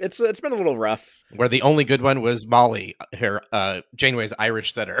 Yeah, it's been a little rough. Where the only good one was Molly, her Janeway's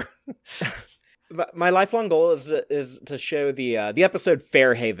Irish setter. My lifelong goal is to show the episode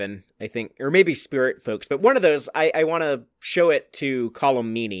Fairhaven, I think, or maybe Spirit Folks, but one of those I want to show it to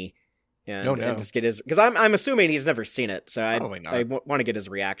Colm Meaney and just get his, because I'm assuming he's never seen it, so I want to get his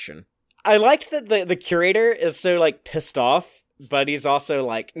reaction. I liked that the curator is so like pissed off, but he's also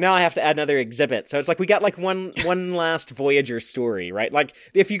like, now I have to add another exhibit. So it's like we got like one last Voyager story, right? Like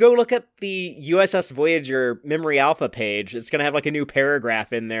if you go look at the USS Voyager Memory Alpha page, it's gonna have like a new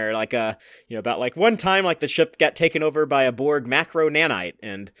paragraph in there, like about like one time like the ship got taken over by a Borg macro nanite,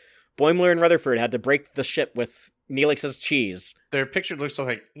 and Boimler and Rutherford had to break the ship with Neelix's cheese. Their picture looks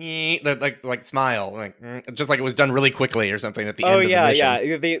like smile, just like it was done really quickly or something at the end of the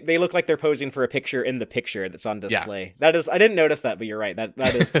mission. Yeah. They look like they're posing for a picture in the picture that's on display. Yeah. That is, I didn't notice that, but you're right.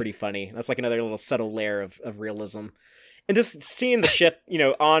 That is pretty funny. That's like another little subtle layer of realism. And just seeing the ship,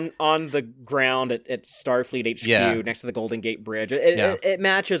 on the ground at Starfleet HQ next to the Golden Gate Bridge, it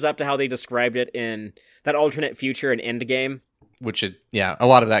matches up to how they described it in that alternate future in Endgame. Which a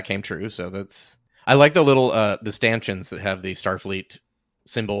lot of that came true. So that's. I like the little the stanchions that have the Starfleet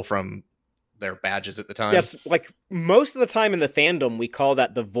symbol from their badges at the time. Yes, like most of the time in the fandom, we call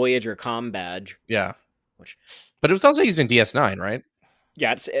that the Voyager comm badge. Yeah, but it was also used in DS9, right?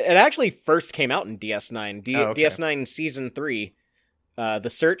 Yeah, it actually first came out in DS9. DS9 Season 3, The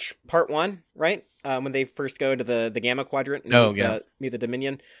Search Part 1, right? When they first go into the Gamma Quadrant and meet the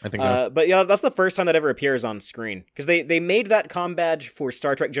Dominion. I think so. But yeah, that's the first time that ever appears on screen. Because they made that comm badge for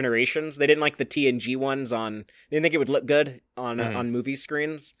Star Trek Generations. They didn't like the TNG ones they didn't think it would look good on movie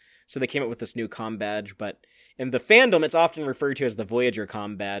screens. So they came up with this new comm badge. But in the fandom, it's often referred to as the Voyager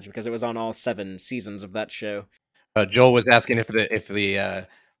comm badge because it was on all 7 seasons of that show. Joel was asking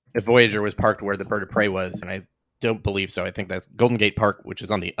if Voyager was parked where the Bird of Prey was, and I don't believe so. I think that's Golden Gate Park, which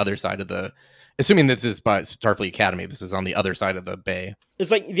is on the other side of the... Assuming this is by Starfleet Academy, this is on the other side of the bay.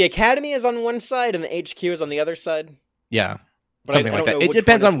 It's like the Academy is on one side and the HQ is on the other side. Yeah, but something like that. It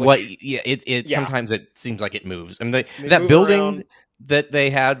depends on what. Yeah, sometimes it seems like it moves. I mean, that building around. That they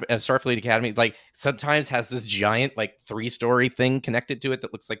had at Starfleet Academy, like sometimes has this giant, like 3-story thing connected to it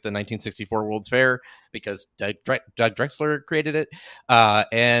that looks like the 1964 World's Fair because Doug Drexler created it,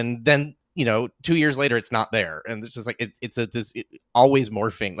 and then. 2 years later, it's not there, and it's just like it's always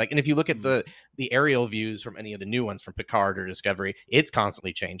morphing. Like, and if you look at the aerial views from any of the new ones from Picard or Discovery, it's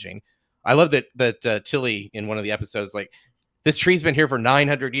constantly changing. I love that Tilly in one of the episodes, like, this tree's been here for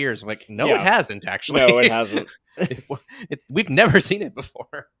 900 years. I'm like, no, it hasn't actually. No, it hasn't. We've never seen it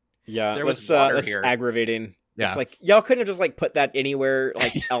before. Yeah, there was water here. Aggravating. Yeah, it's like y'all couldn't have just like put that anywhere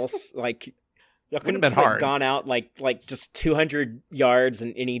else, like. Y'all couldn't have just like, gone out like just 200 yards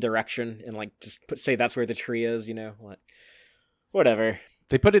in any direction and like just say that's where the tree is, like whatever.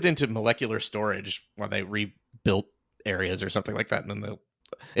 They put it into molecular storage while they rebuilt areas or something like that, and then they'll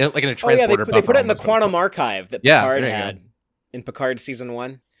like in a transporter. They put it in the quantum archive that Picard had in Picard season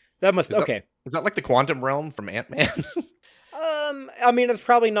 1. That must is that like the quantum realm from Ant-Man? I mean, it's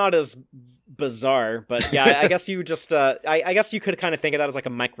probably not as bizarre, but yeah, I guess you just I guess you could kind of think of that as like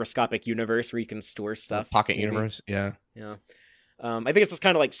a microscopic universe where you can store stuff. Pocket universe, yeah. I think it's just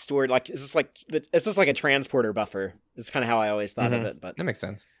kind of like stored, like it's just like a transporter buffer. It's kind of how I always thought of it. But that makes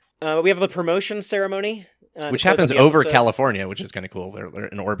sense. We have the promotion ceremony, which happens over California, which is kind of cool. They're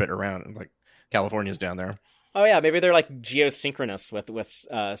in orbit around, like California's down there. Oh yeah, maybe they're like geosynchronous with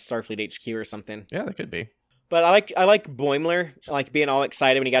Starfleet HQ or something. Yeah, they could be. But I like Boimler, like being all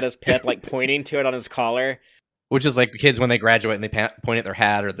excited when he got his pip, like pointing to it on his collar. Which is like kids when they graduate and they point at their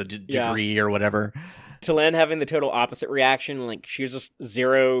hat or the degree or whatever. T'Lyn having the total opposite reaction, like she was just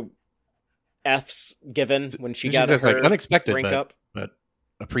 0 Fs given when she got her like unexpected, rank up, but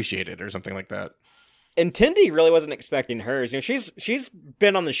appreciated or something like that. And Tendi really wasn't expecting hers. She's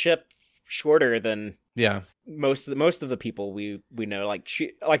been on the ship shorter than most of the people we know.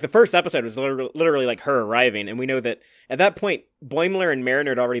 Like the first episode was literally like her arriving, and we know that at that point Boimler and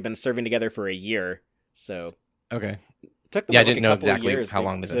Mariner had already been serving together for a year. So okay, took them I didn't know exactly how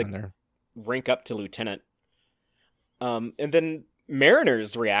long they've been there. Rank up to lieutenant. And then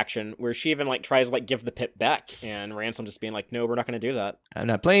Mariner's reaction, where she even like tries to like give the pip back, and Ransom just being like, "No, we're not going to do that. I'm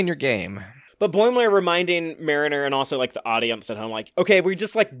not playing your game." But Boimler reminding Mariner and also like the audience at home, like, okay, we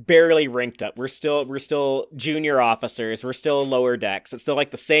just like barely ranked up. We're still junior officers. We're still lower decks. It's still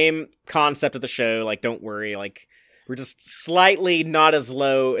like the same concept of the show. Like, don't worry. Like, we're just slightly not as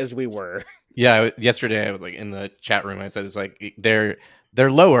low as we were. Yeah. Yesterday I was like in the chat room. I said it's like they're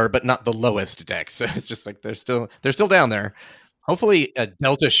lower, but not the lowest decks. So it's just like they're still down there. Hopefully, a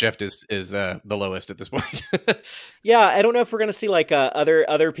Delta shift is the lowest at this point. Yeah, I don't know if we're gonna see like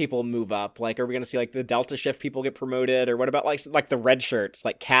other people move up. Like, are we gonna see like the Delta shift people get promoted, or what about like the red shirts,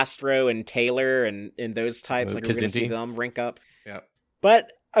 like Castro and Taylor and those types? Like, are we gonna see them rank up? Yeah.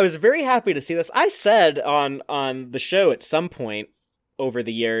 But I was very happy to see this. I said on the show at some point, over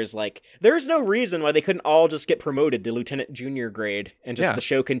the years. Like, there's no reason why they couldn't all just get promoted to Lieutenant Junior grade and just the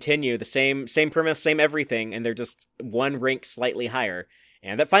show continue the same premise, same everything, and they're just one rank slightly higher.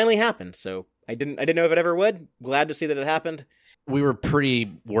 And that finally happened. So I didn't know if it ever would. Glad to see that it happened. We were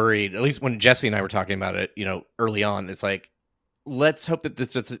pretty worried, at least when Jesse and I were talking about it, early on. It's like, let's hope that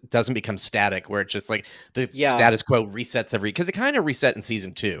this just doesn't become static, where it's just like the status quo resets because it kind of reset in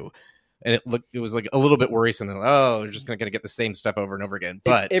season 2. And it was like a little bit worrisome. That, we're just going to get the same stuff over and over again.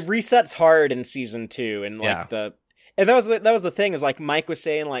 But it resets hard in season 2, and and that was the thing, is like Mike was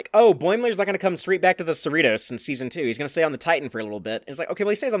saying, like, oh, Boimler's not going to come straight back to the Cerritos in season 2. He's going to stay on the Titan for a little bit. And it's like, okay, well,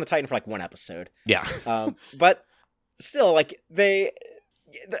 he stays on the Titan for like 1 episode. Yeah. But still, like, the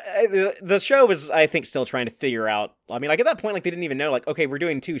show was, I think, still trying to figure out. I mean, like, at that point, like, they didn't even know, like, okay, we're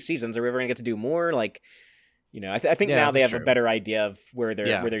doing 2 seasons. Are we ever going to get to do more? Like, I think now they have a better idea of where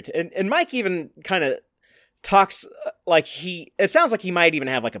they're and Mike even kind of talks like it sounds like he might even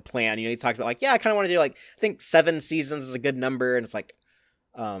have like a plan. He talks about like, I kind of want to do like, I think 7 seasons is a good number. And it's like,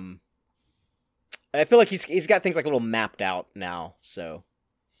 I feel like he's got things like a little mapped out now. So,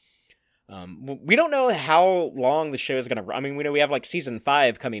 we don't know how long the show is going to run. I mean, we know we have like season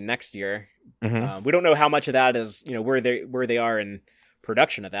 5 coming next year. Mm-hmm. We don't know how much of that is, where they are in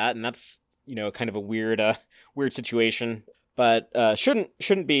production of that. And that's, kind of a weird situation, but,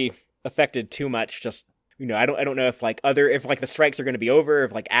 shouldn't be affected too much. Just, I don't know if like the strikes are going to be over,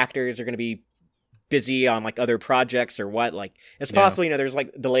 if like actors are going to be busy on like other projects or what. Like, it's possible, there's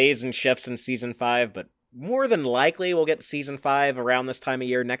like delays and shifts in season 5, but more than likely we'll get season 5 around this time of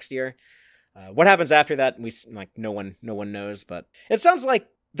year next year. What happens after that, no one knows, but it sounds like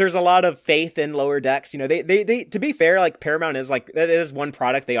there's a lot of faith in Lower Decks. They to be fair, like Paramount is like, that is one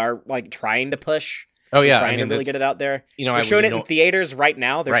product they are like trying to push. Oh yeah. Trying to really get it out there. They're showing it in theaters right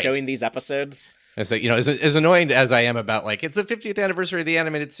now. They're showing these episodes. It's like, as annoying as I am about like, it's the 50th anniversary of the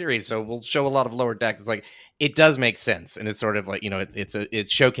animated series, so we'll show a lot of Lower Decks. It's like, it does make sense. And it's sort of like, it's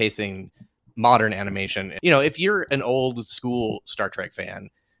showcasing modern animation. If you're an old school Star Trek fan,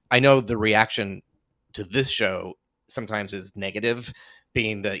 I know the reaction to this show sometimes is negative,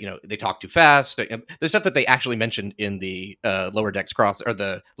 being that, they talk too fast. The stuff that they actually mentioned in the Lower Decks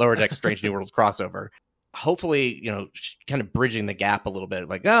the Lower Decks Strange New Worlds crossover. Hopefully, kind of bridging the gap a little bit,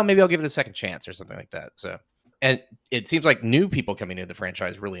 like, maybe I'll give it a second chance or something like that. So, and it seems like new people coming into the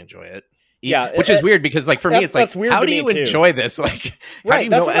franchise really enjoy it. Yeah, which is weird because, like, for me, it's like, how do you enjoy this? Like, how do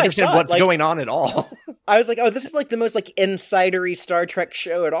you understand what's going on at all? I was like, oh, this is like the most like insidery Star Trek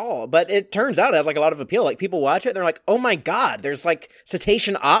show at all. But it turns out it has like a lot of appeal. Like, people watch it, and they're like, oh my god, there's like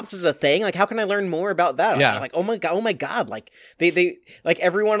cetacean ops is a thing. Like, how can I learn more about that? Yeah. I'm like, oh my god. Like they like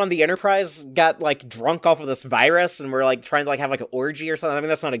everyone on the Enterprise got like drunk off of this virus, and we're like trying to like have like an orgy or something. I mean,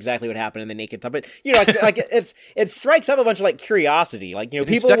 that's not exactly what happened in the Naked Time, but like it strikes up a bunch of like curiosity. Like,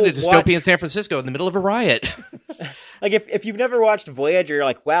 people stuck in a dystopian San Francisco in the middle of a riot. Like, if you've never watched Voyager, you're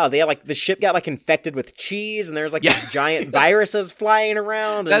like, wow, they had like the ship got like infected with cheese, and there's like these giant viruses flying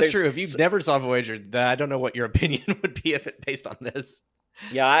around. That's true. If you've never saw Voyager, I don't know what your opinion would be if it based on this.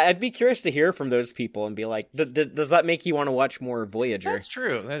 Yeah, I'd be curious to hear from those people and be like, does that make you want to watch more Voyager? That's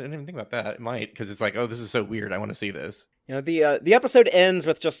true. I didn't even think about that. It might, because it's like, oh, this is so weird. I want to see this. The episode ends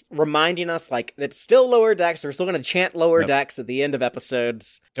with just reminding us, like, it's still Lower Decks. We're still going to chant Lower Decks at the end of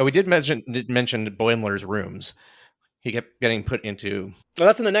episodes. Oh, we did mention Boimler's rooms. He kept getting put into... Oh,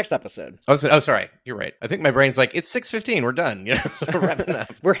 that's in the next episode. Oh, sorry. You're right. I think my brain's like, it's 6:15. We're done. We're wrapping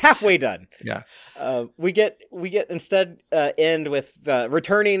up. We're halfway done. Yeah. We get instead end with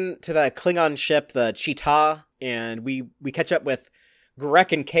returning to the Klingon ship, the Cheetah, and we catch up with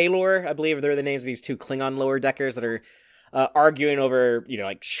Grek and Kaylor. I believe they're the names of these 2 Klingon lower deckers that are arguing over,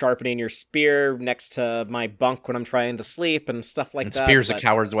 like sharpening your spear next to my bunk when I'm trying to sleep and stuff like that. Spear's a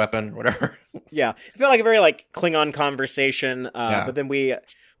coward's weapon, whatever. Yeah. I feel like a very like Klingon conversation. But then we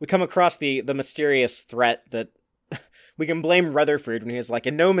come across the mysterious threat that we can blame Rutherford when he's like,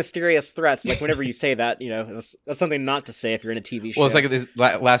 and no mysterious threats. Like, whenever you say that, that's something not to say if you're in a TV show. Well, it's like this,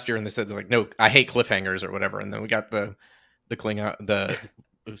 last year, and they said, like, no, I hate cliffhangers or whatever. And then we got the Klingon,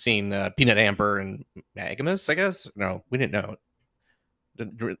 we've seen Peanut Amber and Magamus, I guess. No, we didn't know.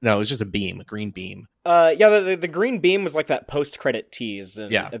 No, it was just a green beam. The green beam was like that post-credit tease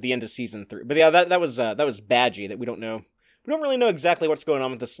at the end of season 3. But yeah, that was Badgie that we don't know. We don't really know exactly what's going on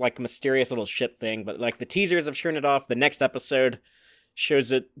with this like mysterious little ship thing, but like the teasers have shown it off. The next episode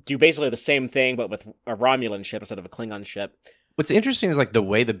shows it do basically the same thing, but with a Romulan ship instead of a Klingon ship. What's interesting is like the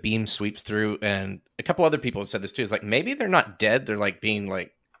way the beam sweeps through, and a couple other people have said this too, is like maybe they're not dead, they're like being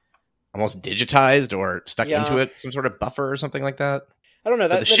like almost digitized or stuck into it, some sort of buffer or something like that. I don't know.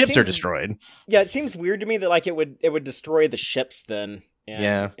 The ships are destroyed. Yeah, it seems weird to me that like it would destroy the ships then.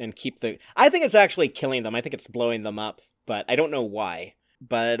 and keep the. I think it's actually killing them. I think it's blowing them up, but I don't know why.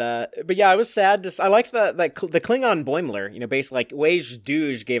 But yeah, I was sad. I liked the Klingon Boimler. You know, basically like Wej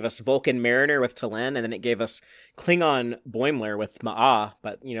Duj gave us Vulcan Mariner with Talen, and then it gave us Klingon Boimler with Ma'a.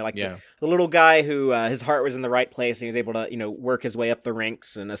 But you know, like the little guy who his heart was in the right place, and he was able to work his way up the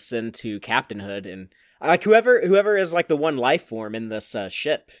ranks and ascend to captainhood. And like whoever is like the one life form in this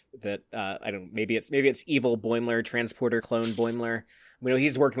ship that I don't maybe it's evil Boimler, transporter clone Boimler. We know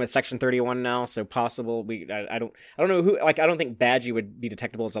he's working with Section 31 now, so possible. I don't know who. Like, I don't think Badgie would be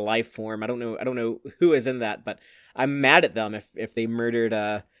detectable as a life form. I don't know who is in that, but I'm mad at them if they murdered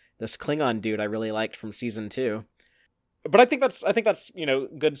this Klingon dude I really liked from season 2. But I think that's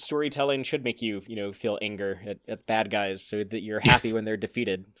good storytelling should make you feel anger at bad guys, so that you're happy when they're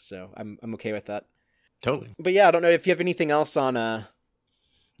defeated. So I'm okay with that. Totally. But yeah, I don't know if you have anything else on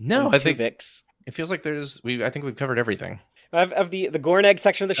No, I think Twovix. It feels like I think we've covered everything. Of the Gorn Egg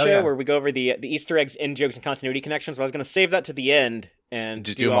section of the show, where we go over the Easter eggs, in jokes, and continuity connections. But I was going to save that to the end and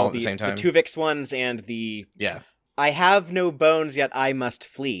just do them all at the same time. The Twovix ones and the I have no bones yet I must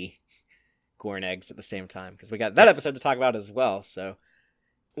flee Gorn Eggs at the same time, because we got that episode to talk about as well. So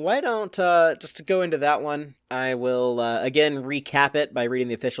why don't just to go into that one, I will again recap it by reading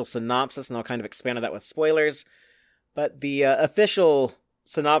the official synopsis, and I'll kind of expand on that with spoilers. But the official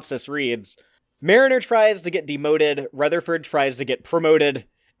synopsis reads: Mariner tries to get demoted, Rutherford tries to get promoted,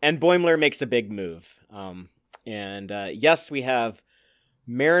 and Boimler makes a big move. Yes, we have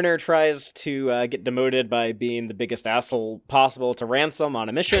Mariner tries to get demoted by being the biggest asshole possible to Ransom on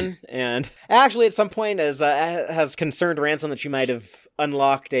a mission, and actually at some point has concerned Ransom that she might have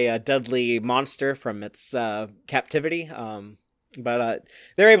unlocked a deadly monster from its captivity. But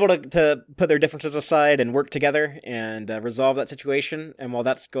they're able to put their differences aside and work together and resolve that situation. And while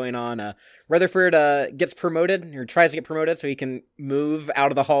that's going on, Rutherford gets promoted, or tries to get promoted, so he can move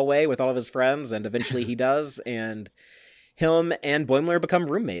out of the hallway with all of his friends, and eventually he does, and him and Boimler become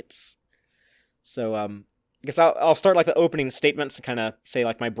roommates. So I guess I'll start like the opening statements and kind of say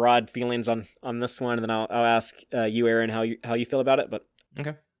like my broad feelings on this one, and then I'll ask you, Aaron, how you feel about it. But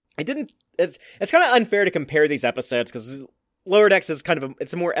okay, it's kind of unfair to compare these episodes, because Lower Decks is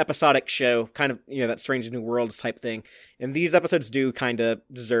it's a more episodic show, kind of, that Strange New Worlds type thing. And these episodes do kind of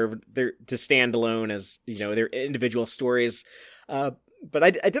deserve to stand alone as, their individual stories. But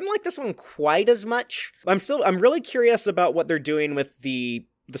I didn't like this one quite as much. I'm really curious about what they're doing with the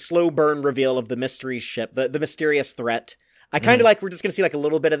slow burn reveal of the mystery ship, the mysterious threat. I kind of like, we're just going to see like a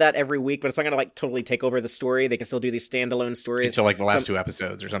little bit of that every week, but it's not going to like totally take over the story. They can still do these standalone stories. Until like the last 2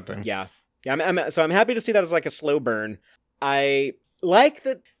 episodes or something. Yeah. So I'm happy to see that as like a slow burn. I like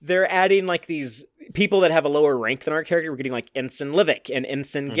that they're adding like these people that have a lower rank than our character. We're getting like Ensign Livik and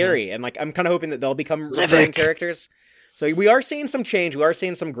Ensign Gary, and like I'm kind of hoping that they'll become recurring characters. So we are seeing some change. We are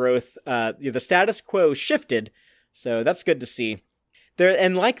seeing some growth. The status quo shifted, so that's good to see. There,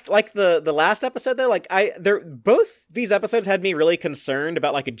 and like the last episode though, both these episodes had me really concerned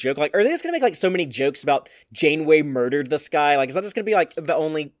about like a joke. Like, are they just gonna make like so many jokes about Janeway murdered this guy? Like, is that just gonna be like the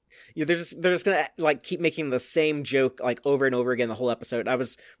only? They're just gonna like keep making the same joke like over and over again the whole episode. I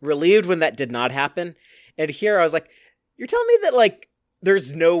was relieved when that did not happen, and here I was like, "You're telling me that like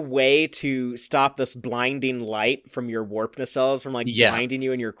there's no way to stop this blinding light from your warp nacelles from like blinding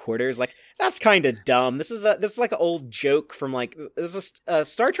you in your quarters? Like, that's kind of dumb. This is like an old joke from like this is a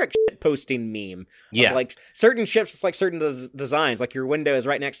Star Trek shit posting meme. Of, like certain ships, it's like certain designs. Like your window is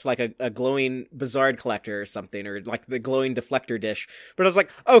right next to like a glowing Bizarre collector or something, or like the glowing deflector dish. But I was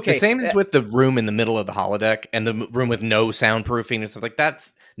like, okay, the same as with the room in the middle of the holodeck and the room with no soundproofing and stuff like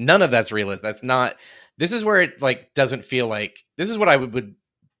that's none of that's realistic. That's not. This is where it like doesn't feel like this is what I would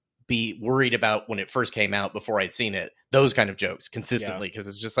be worried about when it first came out before I'd seen it. Those kind of jokes consistently, because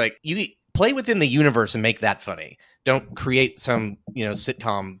it's just like you play within the universe and make that funny. Don't create some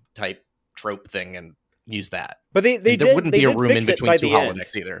sitcom type trope thing and use that. But there wouldn't be a room in between 2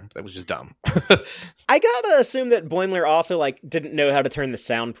 holodecks either. That was just dumb. I gotta assume that Boimler also like didn't know how to turn the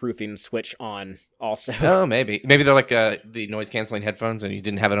soundproofing switch on. Also, oh, maybe they're like the noise canceling headphones, and you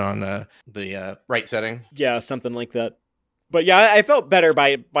didn't have it on the right setting. Yeah, something like that. But yeah, I felt better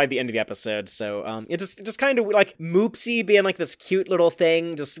by the end of the episode. So it just kind of like Moopsy being like this cute little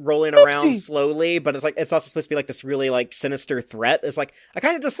thing just rolling around slowly, but it's like it's also supposed to be like this really like sinister threat. It's like I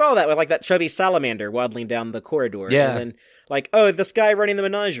kind of just saw that with like that chubby salamander waddling down the corridor. Yeah. And then like, oh, this guy running the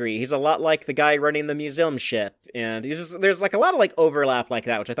menagerie, he's a lot like the guy running the museum ship. And there's like a lot of like overlap like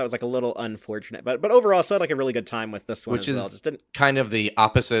that, which I thought was like a little unfortunate. But overall, I still had like a really good time with this one which as well. Is just didn't... kind of the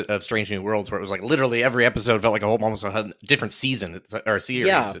opposite of Strange New Worlds, where it was like literally every episode felt like almost a different season or series.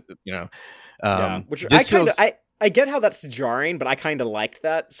 Yeah. Yeah. Which I I get how that's jarring, but I kind of liked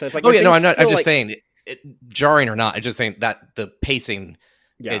that. So it's like, oh yeah, no, I'm not. I'm just like... saying, jarring or not. I'm just saying that the pacing,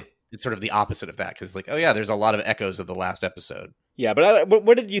 yeah, it's sort of the opposite of that because like, oh yeah, there's a lot of echoes of the last episode. Yeah, but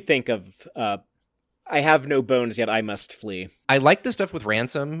what did you think of? I have no bones yet. I must flee. I like the stuff with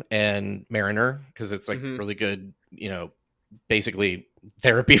Ransom and Mariner because it's like really good. Basically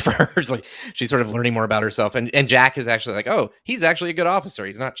therapy for her. It's like she's sort of learning more about herself, and Jack is actually like, oh, he's actually a good officer.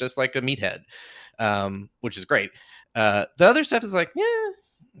 He's not just like a meathead, which is great. The other stuff is like, yeah,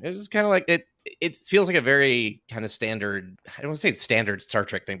 it's just kind of like it. It feels like a very kind of standard. I don't want to say it's standard Star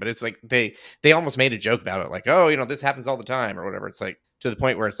Trek thing, but it's like they almost made a joke about it, like, oh, this happens all the time or whatever. It's like to the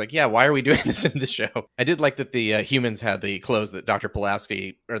point where it's like, yeah, why are we doing this in this show? I did like that the humans had the clothes that Dr.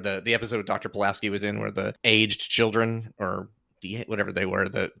 Pulaski, or the episode of Dr. Pulaski was in, where the aged children or whatever they were,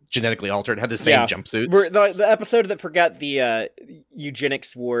 the genetically altered, had the same jumpsuits. The episode that forgot the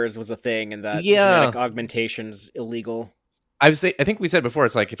eugenics wars was a thing, and that genetic augmentation's illegal. I think we said before,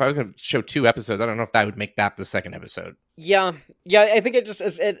 it's like if I was going to show 2 episodes, I don't know if that would make that the second episode. Yeah. I think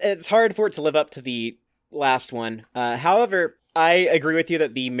it's hard for it to live up to the last one. However, I agree with you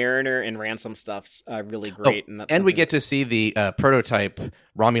that the Mariner and Ransom stuff's really great. And we get to see the prototype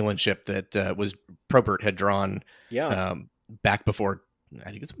Romulan ship that was Probert had drawn back before,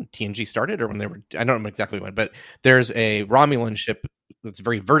 I think it's when TNG started or when they were, I don't know exactly when, but there's a Romulan ship that's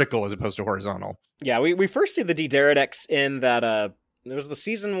very vertical as opposed to horizontal. Yeah, we first see the D-Derridex in that, it was the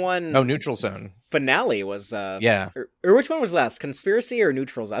season 1... Oh, Neutral Zone. Finale was... yeah. Or which one was last? Conspiracy or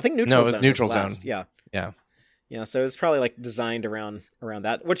Neutral Zone? I think Neutral Zone. No, it was Neutral Zone. Yeah. Yeah. Yeah, so it was probably like designed around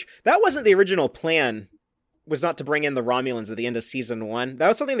that, which that wasn't the original plan, was not to bring in the Romulans at the end of season 1. That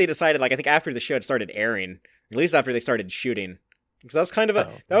was something they decided, like, I think after the show had started airing, at least after they started shooting. Because that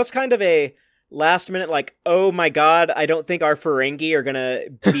was kind of a last minute, like, oh my god, I don't think our Ferengi are gonna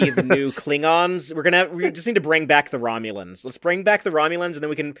be the new Klingons. We just need to bring back the Romulans. Let's bring back the Romulans, and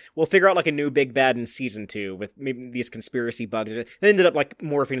then we'll figure out like a new big bad in season 2 with maybe these conspiracy bugs. It ended up like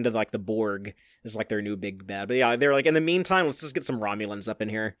morphing into like the Borg is like their new big bad. But yeah, they're like, in the meantime, let's just get some Romulans up in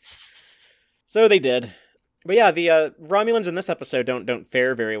here. So they did. But yeah, the Romulans in this episode don't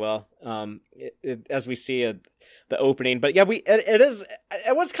fare very well. As we see the opening, but yeah,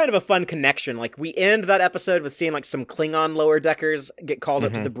 it was kind of a fun connection. Like, we end that episode with seeing like some Klingon lower deckers get called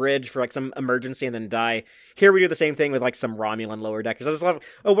up to the bridge for like some emergency and then die. Here we do the same thing with like some Romulan lower deckers. I just love,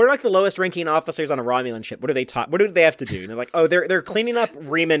 we're like the lowest ranking officers on a Romulan ship. What do they have to do? And they're like, they're cleaning up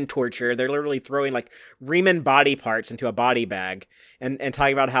Riemann torture. They're literally throwing like Riemann body parts into a body bag and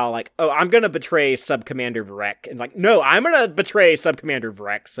talking about how like, oh, I'm gonna betray Sub Commander Vrek, and like, no, I'm gonna betray Sub Commander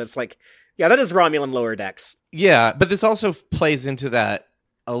Vrek. So it's like, yeah, that is Romulan lower decks. Yeah, but this also plays into that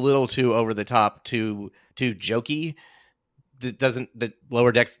a little too over the top, too jokey. That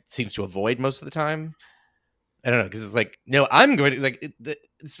Lower Decks seems to avoid most of the time. I don't know, because it's like, no, I'm going to like if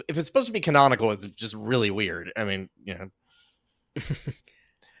it's supposed to be canonical, it's just really weird. I mean,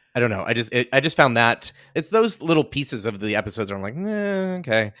 I don't know. I just found that it's those little pieces of the episodes where I'm like,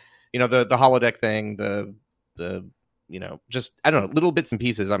 okay, the holodeck thing, the just I don't know, little bits and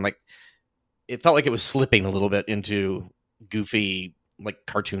pieces. I'm like, it felt like it was slipping a little bit into goofy like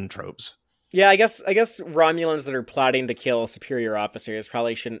cartoon tropes. Yeah, I guess Romulans that are plotting to kill superior officers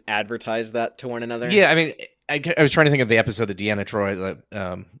probably shouldn't advertise that to one another. Yeah, I mean, I was trying to think of the episode that Deanna Troi,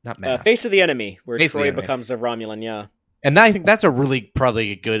 not Mask. Face of the Enemy, where Troi becomes a Romulan, yeah. And I think that's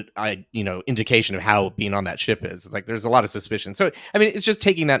probably a good, indication of how being on that ship is. It's like, there's a lot of suspicion. So, I mean, it's just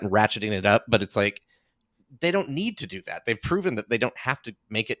taking that and ratcheting it up, but it's like, they don't need to do that. They've proven that they don't have to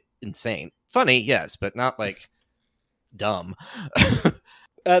make it insane. Funny, yes, but not like dumb.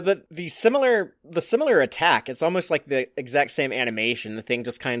 But the similar attack, it's almost like the exact same animation. The thing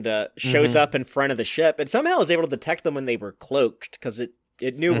just kind of shows up in front of the ship, and somehow is able to detect them when they were cloaked, because it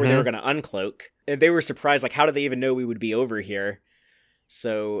knew where they were going to uncloak. And they were surprised, like, how did they even know we would be over here?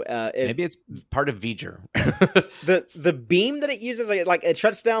 So maybe it's part of V'ger. the beam that it uses, like it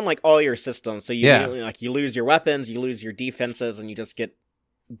shuts down like all your systems. So you lose your weapons, you lose your defenses, and you just get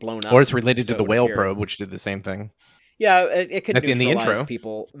blown up. Or it's related to the whale probe, which did the same thing. Yeah, it could That's neutralize in the intro.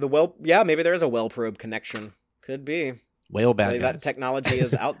 People. Maybe there is a whale probe connection. Could be. Whale bad guys. That technology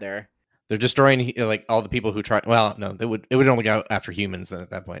is out there. They're destroying like all the people who try. Well, no, it would only go after humans then at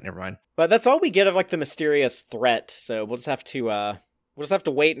that point. Never mind. But that's all we get of like the mysterious threat. So we'll just have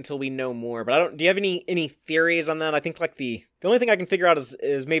to wait until we know more. But do you have any theories on that? I think like the only thing I can figure out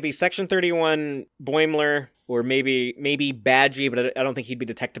is maybe Section 31 Boimler, or maybe Badgie, but I don't think he'd be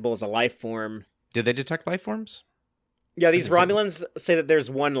detectable as a life form. Did they detect life forms? Yeah, these Romulans say that there's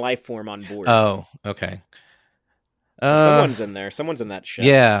one life form on board. Oh, okay. So someone's in there. Someone's in that ship.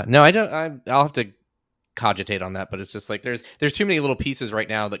 Yeah. No, I don't. I'll have to cogitate on that, but it's just like there's too many little pieces right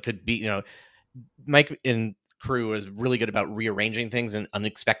now that could be, Mike and crew is really good about rearranging things in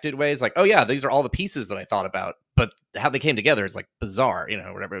unexpected ways. Like, oh yeah, these are all the pieces that I thought about, but how they came together is like bizarre,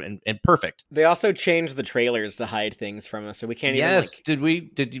 whatever, and perfect. They also changed the trailers to hide things from us, so we can't even. Yes, did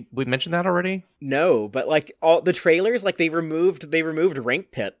we mention that already? No, but like all the trailers, like they removed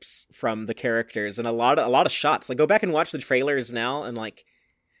rank pips from the characters and a lot of shots. Like go back and watch the trailers now, and like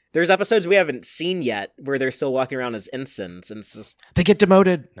there's episodes we haven't seen yet where they're still walking around as ensigns, and it's just they get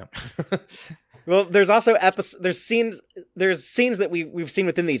demoted. No. Well, there's also there's scenes that we've seen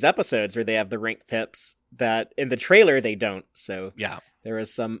within these episodes where they have the rank pips that in the trailer they don't. So yeah, there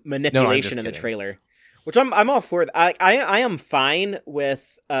is some manipulation in the trailer, which I'm all for. I am fine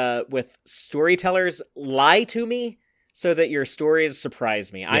with storytellers lie to me so that your stories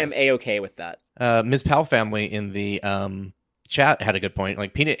surprise me. Yes. I am A-okay with that. Ms. Powell family in the chat had a good point.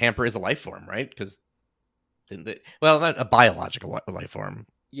 Like peanut hamper is a life form, right? Because not a biological life form.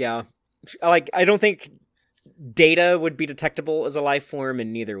 Yeah. Like, I don't think Data would be detectable as a life form,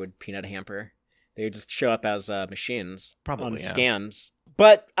 and neither would Peanut Hamper. They would just show up as machines on scans.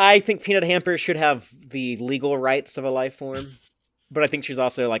 But I think Peanut Hamper should have the legal rights of a life form. But I think she's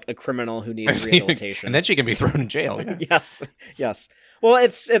also like a criminal who needs rehabilitation. And then she can be thrown in jail. Yeah. Yes. Well,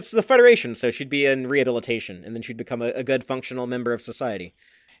 it's the Federation, so she'd be in rehabilitation, and then she'd become a good functional member of society.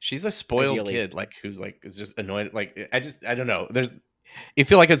 She's a spoiled kid, like who's like is just annoyed. Like I don't know. You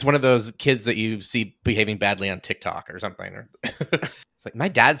feel like it's one of those kids that you see behaving badly on TikTok or something. Or it's like, my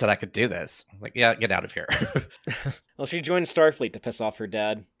dad said I could do this. I'm like, yeah, get out of here. Well, she joined Starfleet to piss off her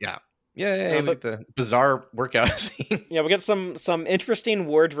dad. Yeah. Yeah, but the bizarre workout scene. Yeah, we get some interesting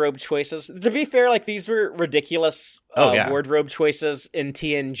wardrobe choices. To be fair, like these were ridiculous wardrobe choices in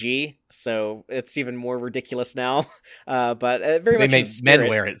TNG, so it's even more ridiculous now. But very much they made men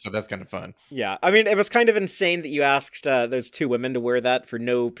wear it, so that's kind of fun. Yeah, I mean, it was kind of insane that you asked those two women to wear that for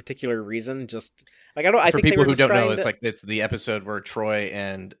no particular reason. Just like I think people who don't know, it's the episode where Troy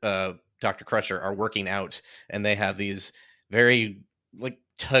and Dr. Crusher are working out, and they have these very like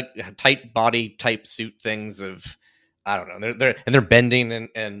tight body type suit things of I don't know. They're bending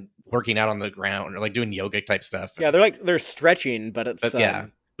and working out on the ground or like doing yoga type stuff. Yeah, they're stretching, but it's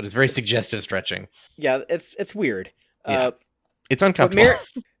but it's very suggestive stretching. Yeah, it's weird. Yeah. It's uncomfortable.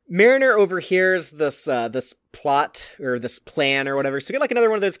 Mariner overhears this plot or this plan or whatever. So we get like another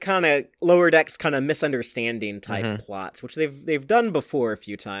one of those kind of lower decks kind of misunderstanding type plots, which they've done before a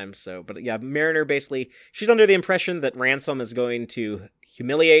few times. So, but yeah, Mariner basically she's under the impression that Ransom is going to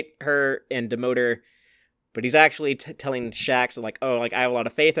humiliate her and demote her, but he's actually telling Shax like, oh, like I have a lot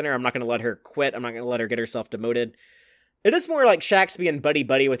of faith in her. I'm not going to let her quit. I'm not going to let her get herself demoted. It is more like Shax being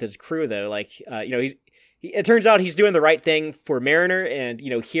buddy with his crew though. Like, it turns out he's doing the right thing for Mariner, and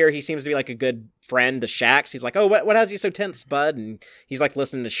here he seems to be like a good friend to Shax. He's like, "Oh, what has you so tense, bud?" And he's like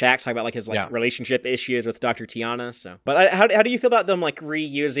listening to Shax talk about like his relationship issues with Dr. Tiana. So, but how do you feel about them like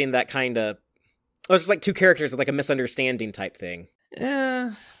reusing that kind of? Oh, it's just like two characters with like a misunderstanding type thing.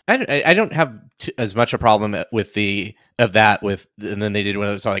 I don't have as much a problem with and then they did one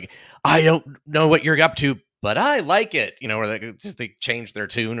of those like, I don't know what you're up to, but I like it, where they changed their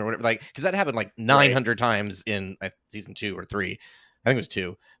tune or whatever, like, because that happened like 900 times in season 2 or 3. I think it was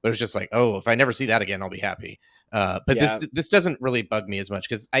 2, but it was just like, oh, if I never see that again, I'll be happy. But this doesn't really bug me as much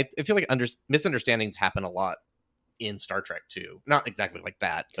because I feel like misunderstandings happen a lot in Star Trek too. Not exactly like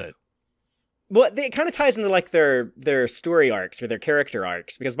that, but. Well, it kind of ties into like their story arcs or their character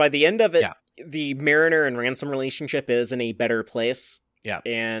arcs, because by the end of it, the Mariner and Ransom relationship is in a better place. Yeah.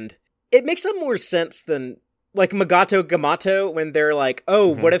 And it makes up more sense than like Magato Gamato when they're like, oh,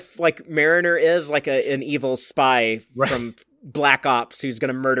 what if like Mariner is like an evil spy from Black Ops who's going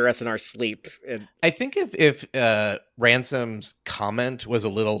to murder us in our sleep? And I think if Ransom's comment was a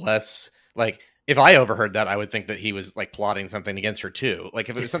little less like, if I overheard that, I would think that he was like plotting something against her too. Like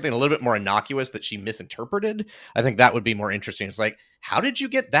if it was something a little bit more innocuous that she misinterpreted, I think that would be more interesting. It's like, how did you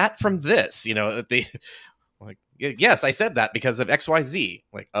get that from this? Like, yes, I said that because of XYZ.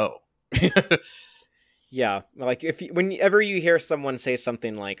 Like, oh. Yeah, like whenever you hear someone say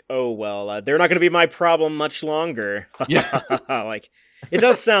something like, "Oh well, they're not going to be my problem much longer," yeah, like it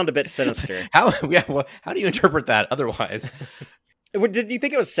does sound a bit sinister. How do you interpret that otherwise? Did you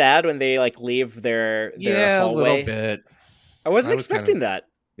think it was sad when they like leave their hallway? A little bit. I wasn't expecting that.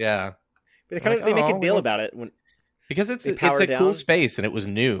 Yeah, but they make a deal about it because it's a cool space and it was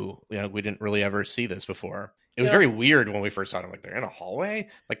new. We didn't really ever see this before. It was very weird when we first saw them. Like they're in a hallway.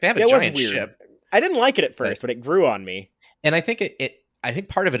 Like they have a giant ship. I didn't like it at first, but it grew on me. And I think I think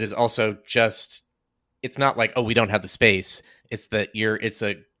part of it is also just it's not like, oh, we don't have the space. It's that it's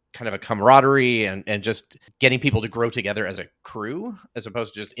a kind of a camaraderie and just getting people to grow together as a crew, as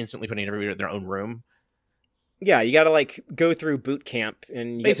opposed to just instantly putting everybody in their own room. Yeah, you got to like go through boot camp,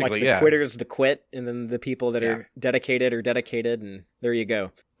 and you Basically, get like the quitters to quit, and then the people that are dedicated, and there you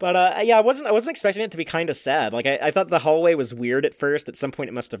go. But I wasn't expecting it to be kind of sad. Like I thought the hallway was weird at first. At some point,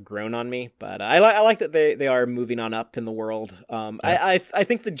 it must have grown on me. But I like that they are moving on up in the world. I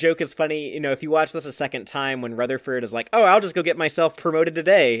think the joke is funny. You know, if you watch this a second time, when Rutherford is like, "Oh, I'll just go get myself promoted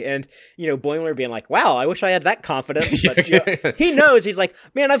today," and you know, Boimler being like, "Wow, I wish I had that confidence." But you know, he knows. He's like,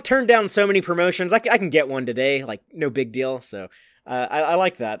 "Man, I've turned down so many promotions. I can get one today. Like, no big deal." So. I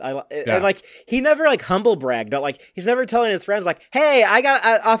like that. And like he never like humble bragged. Like he's never telling his friends like, "Hey,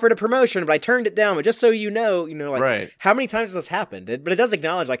 I offered a promotion, but I turned it down." But just so you know, like how many times has this happened? But it does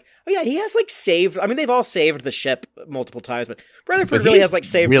acknowledge like, oh yeah, he has like saved. I mean, they've all saved the ship multiple times, but Rutherford really has like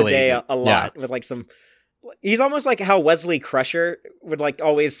saved the day a lot with like some. He's almost like how Wesley Crusher would like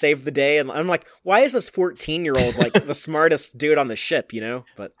always save the day, and I'm like, why is this 14-year-old like the smartest dude on the ship? You know,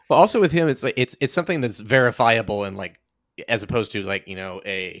 but also with him, it's like it's something that's verifiable and like. As opposed to like, you know,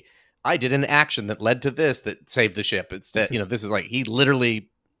 I did an action that led to this that saved the ship. Instead, you know, this is like he literally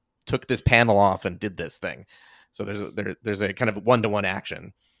took this panel off and did this thing. So there's a kind of one-to-one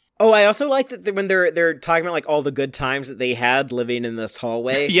action. Oh, I also like that when they're talking about like all the good times that they had living in this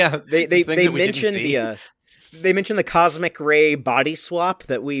hallway. Yeah, they mentioned they mentioned the cosmic ray body swap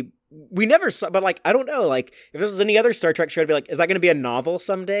that we never saw, but like I don't know, like if this was any other Star Trek show, I'd be like, is that going to be a novel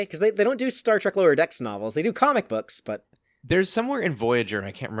someday? Because they don't do Star Trek Lower Decks novels; they do comic books, but. There's somewhere in Voyager, and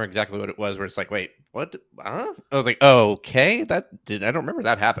I can't remember exactly what it was, where it's like, wait, what? Huh? I was like, oh, okay, I don't remember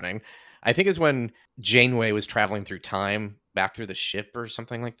that happening. I think it's when Janeway was traveling through time back through the ship or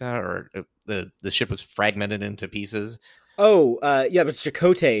something like that, or the ship was fragmented into pieces. Oh, yeah, it was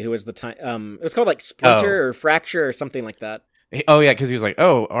Chakotay who was the time. It was called like Splinter or Fracture or something like that. Oh, yeah, because he was like,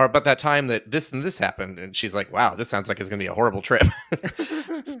 oh, or about that time that this and this happened. And she's like, wow, this sounds like it's going to be a horrible trip.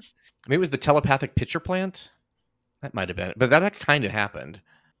 Maybe it was the telepathic picture plant? That might have been, but that kind of happened.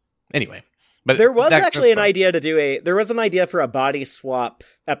 Anyway, but there was actually an idea to do there was an idea for a body swap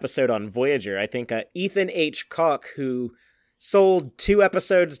episode on Voyager. I think Ethan H. Koch, who sold 2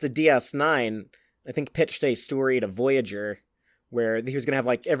 episodes to DS9, I think pitched a story to Voyager where he was going to have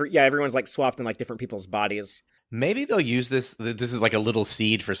like everyone's like swapped in like different people's bodies. Maybe they'll use this is like a little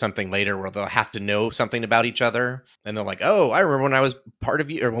seed for something later where they'll have to know something about each other. And they're like, oh, I remember when I was part of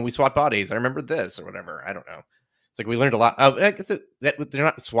you, or when we swapped bodies, I remember this or whatever. I don't know. It's like we learned a lot. I guess they're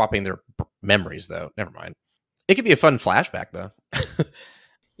not swapping their memories, though. Never mind. It could be a fun flashback, though.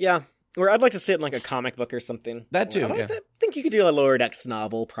 Yeah. Or I'd like to see it in like a comic book or something. That too, I think you could do a Lower Decks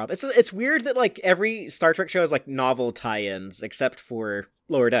novel. It's weird that like every Star Trek show has like novel tie-ins except for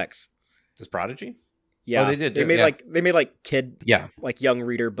Lower Decks. Does Prodigy? Yeah, they did. They made like kid, like young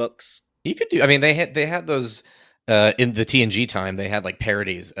reader books. You could do. I mean, they had those in the TNG time. They had like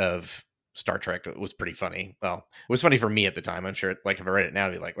parodies of Star Trek. It was pretty funny. Well, it was funny for me at the time. I'm sure, like, if I read it now,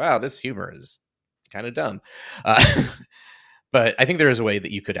 I'd be like, wow, this humor is kind of dumb. But I think there is a way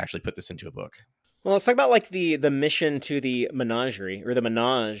that you could actually put this into a book. Well, let's talk about like the mission to the menagerie, or the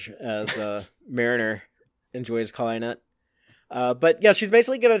menage, as Mariner enjoys calling it. But yeah, she's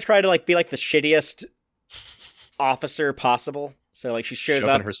basically going to try to like be like the shittiest officer possible. So like she shows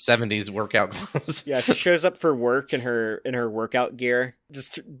up in her 70s workout clothes. Yeah, she shows up for work in her workout gear,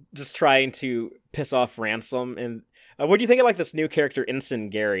 just trying to piss off Ransom. And what do you think of like this new character, Ensign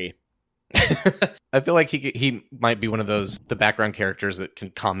Gary? I feel like he might be one of the background characters that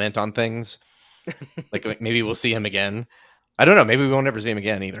can comment on things. Like maybe we'll see him again. I don't know. Maybe we won't ever see him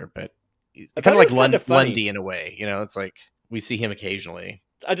again either. But he's kind of like Lundy in a way. You know, it's like we see him occasionally.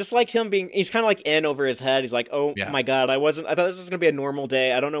 I just like him he's kind of like in over his head. He's like, oh my God, I thought this was going to be a normal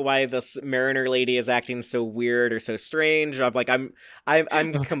day. I don't know why this Mariner lady is acting so weird or so strange. I'm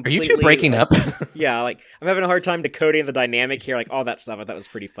completely... Are you two breaking up? Yeah, like I'm having a hard time decoding the dynamic here. Like all that stuff I thought was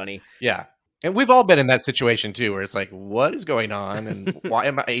pretty funny. Yeah. And we've all been in that situation too, where it's like, what is going on? And why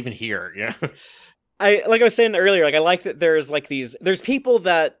am I even here? Yeah. Like I was saying earlier, like I like that there's people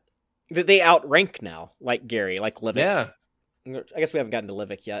that they outrank now, like Gary, like Livik. Yeah. I guess we haven't gotten to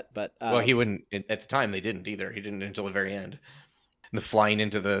Livik yet, but... well, he wouldn't... At the time, they didn't either. He didn't until the very end. And the flying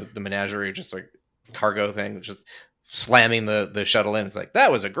into the menagerie, just like cargo thing, just slamming the shuttle in. It's like,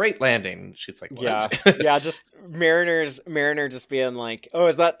 that was a great landing. She's like, what? Yeah, yeah, just Mariner just being like, oh,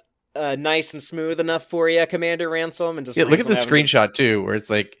 is that nice and smooth enough for you, Commander Ransom? And just look at the screenshot, too, where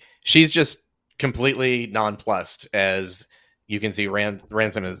it's like, she's just completely nonplussed as... You can see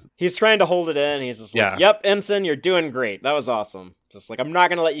Ransom is... He's trying to hold it in. He's just like, yep, Ensign, you're doing great. That was awesome. Just like, I'm not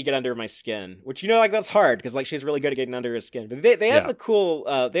gonna let you get under my skin, which, like, that's hard because, like, she's really good at getting under his skin. But they have a cool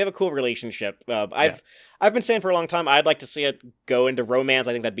relationship. I've been saying for a long time I'd like to see it go into romance.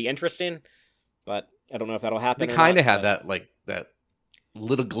 I think that'd be interesting, but I don't know if that'll happen. They kind of had that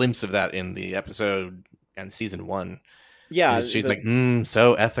little glimpse of that in the episode and season 1. Yeah, she's like,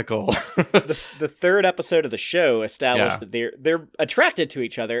 so ethical. the third episode of the show established that they're attracted to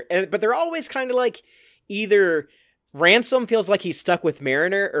each other, but they're always kind of like, either Ransom feels like he's stuck with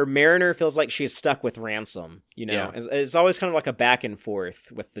Mariner, or Mariner feels like she's stuck with Ransom. It's always kind of like a back and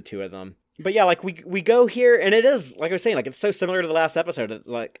forth with the two of them. But yeah, like we go here, and it is, like I was saying, like, it's so similar to the last episode. It's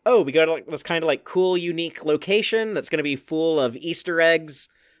like, oh, we go to, like, this kind of like cool, unique location that's going to be full of Easter eggs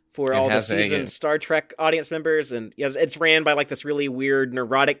for all the seasoned Star Trek audience members. And yes, it's ran by, like, this really weird,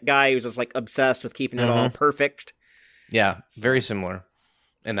 neurotic guy who's just, like, obsessed with keeping it all perfect. Yeah, very similar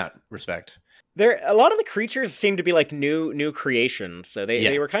in that respect. A lot of the creatures seem to be, like, new creations, so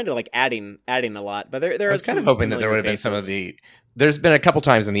they were kind of, like, adding a lot. But I was kind of hoping that there would have been some of the. There's been a couple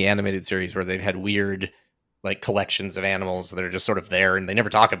times in the animated series where they've had weird, like, collections of animals that are just sort of there and they never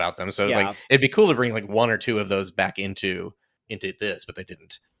talk about them. So like, it'd be cool to bring, like, 1 or 2 of those back into this, but they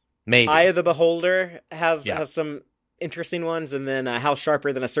didn't. Maybe Eye of the Beholder has some interesting ones, and then How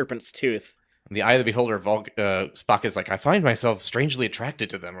Sharper Than a Serpent's Tooth. The Eye of the Beholder, Spock is like, I find myself strangely attracted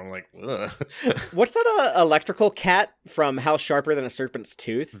to them. I'm like, ugh. What's that electrical cat from How Sharper Than a Serpent's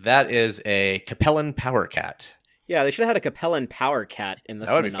Tooth? That is a Capellan power cat. Yeah, they should have had a Capellan power cat in this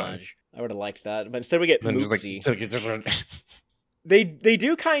menage. I would have liked that. But instead we get Moopsy. They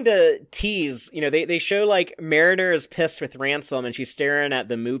do kind of tease, they show, like, Mariner is pissed with Ransom and she's staring at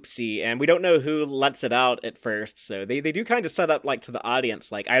the Moopsy, and we don't know who lets it out at first. So they do kind of set up, like, to the audience,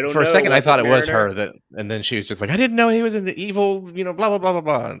 like, I don't know. For a second I thought it was her, and then she was just like, I didn't know he was in the evil, blah, blah, blah, blah,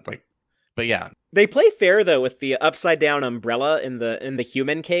 blah. Like, but yeah. They play fair, though, with the upside down umbrella in the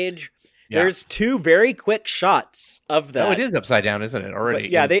human cage. Yeah. There's 2 very quick shots of that. Oh, it is upside down, isn't it? Already.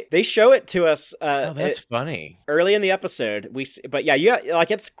 But yeah, they show it to us. That's funny. Early in the episode, but like,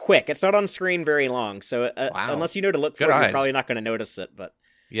 it's quick. It's not on screen very long, so unless you know to look for it, you're probably not going to notice it. But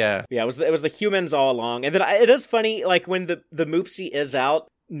yeah, it was the humans all along, and then it is funny, like, when the Moopsy is out.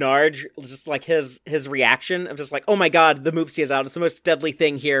 Narj, just like his reaction of just like, oh my god, the Moopsy is out. It's the most deadly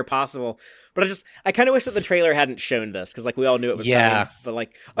thing here possible. But I kind of wish that the trailer hadn't shown this, because, like, we all knew it was coming. But,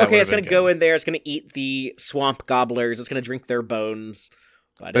 like, okay, it's going to go in there. It's going to eat the swamp gobblers. It's going to drink their bones.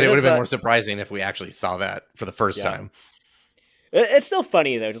 But it would have been more surprising if we actually saw that for the first time. It's still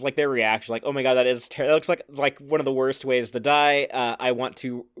funny, though, just like their reaction, like, oh my god, that is terrible. That looks like one of the worst ways to die. I want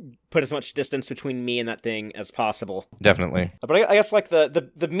to put as much distance between me and that thing as possible. Definitely. But I guess, like,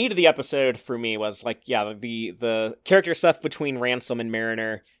 the meat of the episode for me was, like, the character stuff between Ransom and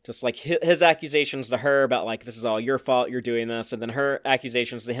Mariner, just, like, his accusations to her about, like, this is all your fault, you're doing this, and then her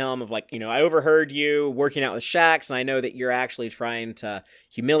accusations to him of, like, I overheard you working out with Shax, and I know that you're actually trying to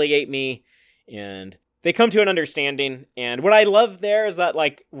humiliate me, and they come to an understanding, and what I love there is that,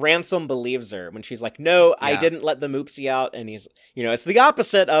 like, Ransom believes her when she's like, no, I didn't let the Moopsy out, and he's, it's the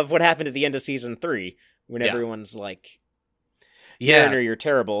opposite of what happened at the end of season 3, when everyone's like, Mariner, you're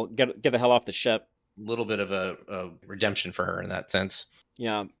terrible, get the hell off the ship. A little bit of a redemption for her in that sense.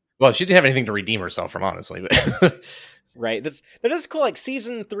 Yeah. Well, she didn't have anything to redeem herself from, honestly, but... Right. That is cool. Like,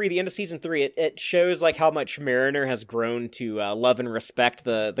 season 3, the end of season 3, it shows, like, how much Mariner has grown to love and respect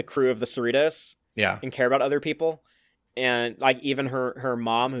the crew of the Cerritos. Yeah. And care about other people. And, like, even her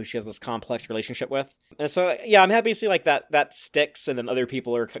mom, who she has this complex relationship with. And so, yeah, I'm happy to see, like, that sticks, and then other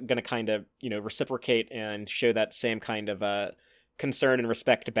people are going to kind of, reciprocate and show that same kind of concern and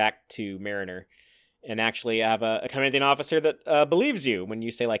respect back to Mariner. And actually have a commanding officer that believes you when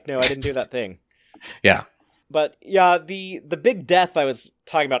you say, like, no, I didn't do that thing. Yeah. But yeah, the big death I was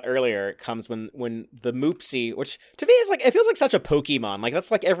talking about earlier comes when the Moopsy, which to me is like, it feels like such a Pokemon. Like, that's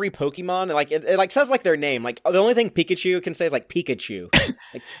like every Pokemon. Like, it like says like their name. Like, the only thing Pikachu can say is like Pikachu.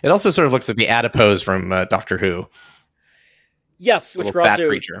 Like, it also sort of looks like the adipose from Doctor Who. Yes, which are also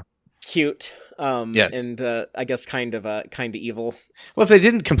creature. Cute. Yes. And I guess kind of evil. Well, if they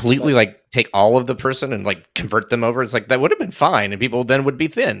didn't completely like take all of the person and like convert them over, it's like that would have been fine, and people then would be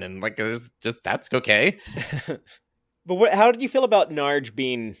thin, and like it's just that's okay. But how did you feel about Narj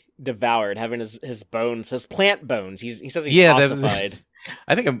being devoured, having his bones, his plant bones? He says he's ossified.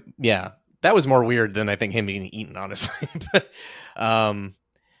 I think that was more weird than I think him being eaten, honestly. But I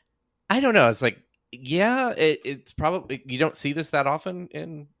don't know. It's like it's probably you don't see this that often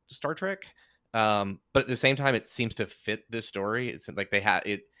in Star Trek. But at the same time, it seems to fit this story. It's like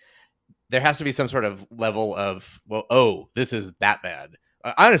there has to be some sort of level of, well, this is that bad.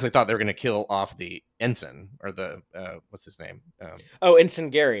 I honestly thought they were going to kill off the ensign or the what's his name? Ensign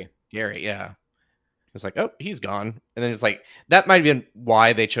Gary. Gary, yeah. It's like, oh, he's gone, and then it's like that might have been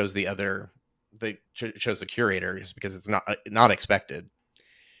why they chose the other. They chose the curator, just because it's not expected.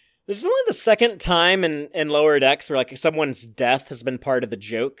 This is only the second time in Lower Decks where like someone's death has been part of the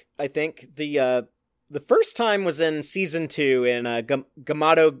joke. I think the first time was in season 2 in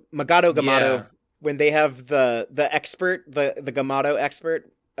Magado Yeah. when they have the expert, the Gamado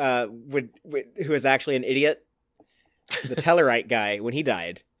expert, who is actually an idiot, the Tellarite guy when he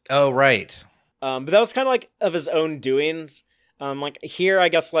died. Oh, right. But that was kind of like of his own doings. Like here, I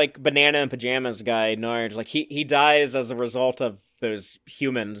guess like Banana and Pajamas guy, Narge, like he dies as a result of those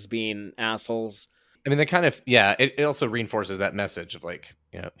humans being assholes. I mean, they kind of, yeah, it also reinforces that message of like,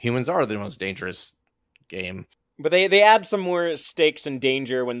 humans are the most dangerous game. But they add some more stakes and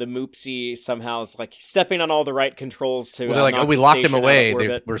danger when the Moopsy somehow is like stepping on all the right controls to. Well, they're like, knock we the locked him station away. out of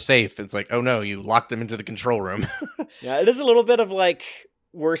orbit. We're safe. It's like, oh no, you locked them into the control room. Yeah, it is a little bit of like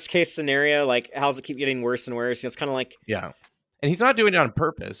worst case scenario. Like, how's it keep getting worse and worse? It's kind of like, yeah. And he's not doing it on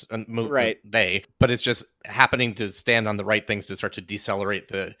purpose, right? But it's just happening to stand on the right things to start to decelerate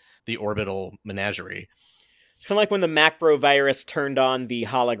the orbital menagerie. It's kind of like when the macro virus turned on the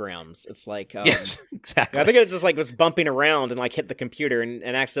holograms. It's like, yes, exactly. I think it just like was bumping around and like hit the computer and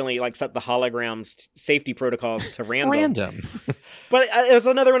accidentally like set the holograms safety protocols to random. But it was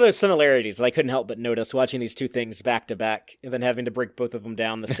another one of those similarities that I couldn't help but notice watching these two things back to back and then having to break both of them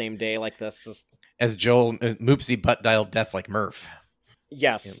down the same day like this. Just... As Joel Moopsy butt dialed death like Murph.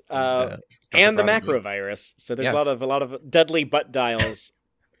 Yes, and the macro virus. So there's a lot of deadly butt dials.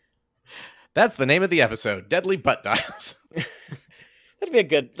 That's the name of the episode, Deadly Butt Dials. That'd be a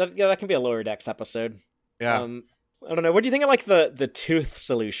good. That can be a Lower Decks episode. Yeah. I don't know. What do you think of like the tooth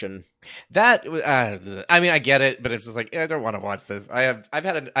solution? That I mean, I get it, but it's just like I don't want to watch this.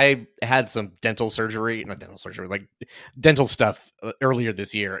 I had some dental surgery, not dental surgery, like dental stuff earlier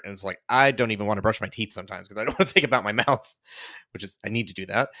this year, and it's like I don't even want to brush my teeth sometimes because I don't want to think about my mouth, which is I need to do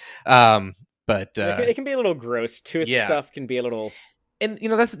that. But it can be a little gross. Tooth stuff can be a little. And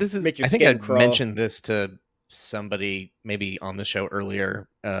this is make your I think skin I crawl. mentioned this to somebody maybe on the show earlier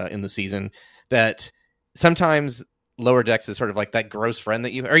in the season that sometimes Lower Decks is sort of like that gross friend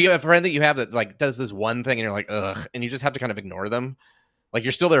that you have a friend that you have that like does this one thing and you're like ugh, and you just have to kind of ignore them. Like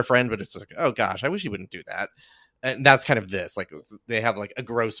you're still their friend, but it's just like, oh gosh, I wish you wouldn't do that. And that's kind of this. Like they have like a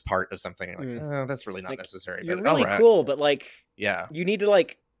gross part of something. And you're like, oh, that's really not necessary. You're but, really cool, but like you need to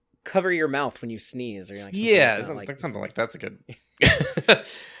like cover your mouth when you sneeze or like something like that's a good.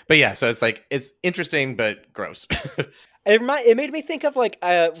 But yeah, so it's like it's interesting but gross. It made me think of like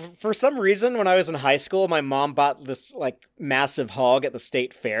for some reason when I was in high school, my mom bought this like massive hog at the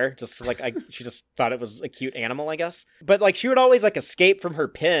state fair just because like she just thought it was a cute animal, I guess. But like she would always like escape from her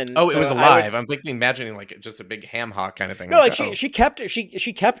pen. Oh, so it was alive. I'm imagining like just a big ham hock kind of thing. No, like she kept her.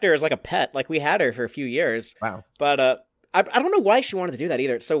 She kept her as like a pet. Like we had her for a few years. Wow. But I don't know why she wanted to do that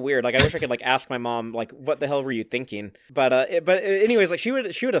either. It's so weird. Like I wish I could like ask my mom like what the hell were you thinking? But anyways, like she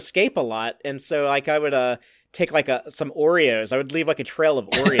would escape a lot, and so like I would take like some Oreos. I would leave like a trail of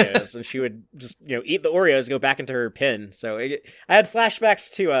Oreos, and she would just eat the Oreos, and go back into her pen. So I had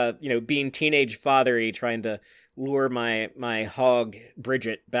flashbacks to being teenage fathery, trying to lure my hog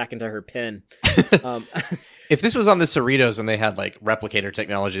Bridget back into her pen. If this was on the Cerritos and they had like replicator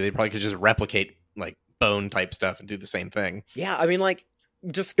technology, they probably could just replicate like bone type stuff and do the same thing. Yeah, I mean, like,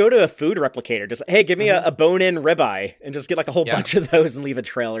 just go to a food replicator. Just, hey, give me a bone-in ribeye, and just get like a whole bunch of those and leave a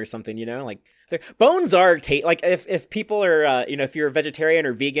trail or something. Like bones are like if people are if you're a vegetarian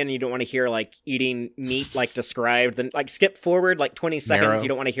or vegan, and you don't want to hear like eating meat like described, then like skip forward like 20 seconds. Marrow. You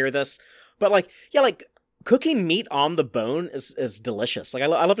don't want to hear this, but like cooking meat on the bone is delicious. Like I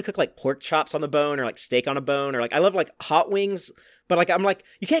love to cook like pork chops on the bone or like steak on a bone, or like I love like hot wings. But like I'm like,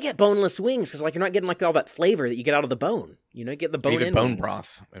 you can't get boneless wings because like you're not getting like all that flavor that you get out of the bone. You get the bone. Even in bone wings.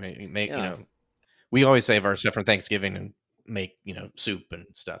 broth. I mean, you make we always save our stuff for Thanksgiving and make soup and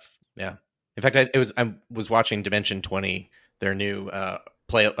stuff. Yeah. In fact, I was watching Dimension 20, their new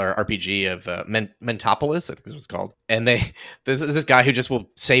play or RPG of Mentopolis, I think this was called, and this guy who just will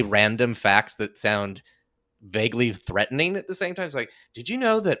say random facts that sound vaguely threatening at the same time. It's like, did you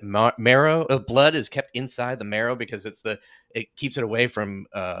know that blood is kept inside the marrow because it keeps it away from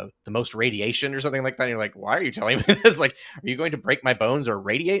the most radiation or something like that? And you're like, why are you telling me this? Like, are you going to break my bones or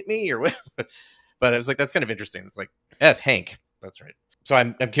radiate me or what? But it was like, that's kind of interesting. It's like, yes, Hank, that's right. So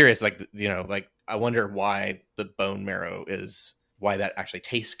I'm curious, like, like I wonder why the bone marrow why that actually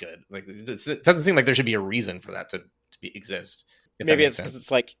tastes good. Like it doesn't seem like there should be a reason for that to exist. Maybe it's because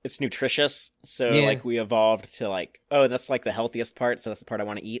it's like it's nutritious, so like we evolved to like, oh, that's like the healthiest part, so that's the part I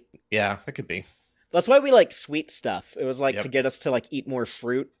want to eat. Yeah, that could be. That's why we like sweet stuff. It was like to get us to like eat more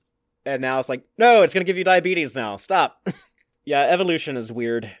fruit, and now it's like, no, it's gonna give you diabetes now. Stop. Yeah, evolution is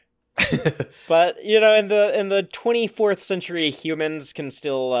weird. But you know, in the 24th century, humans can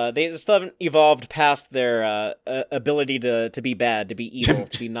still they still haven't evolved past their ability to be bad, to be evil,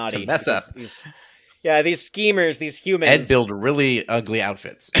 to be naughty, to mess up. These schemers, these humans, and build really ugly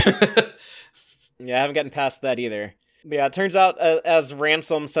outfits. Yeah, I haven't gotten past that either. But yeah, it turns out, as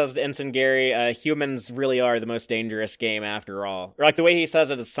Ransom says to Ensign Gary, humans really are the most dangerous game after all. Or like the way he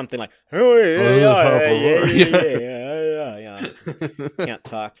says it is something like, yeah. Can't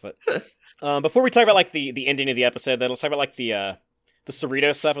talk, but before we talk about like the ending of the episode, then let's talk about like the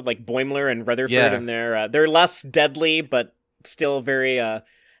Cerritos stuff with like Boimler and Rutherford, and they're less deadly, but still very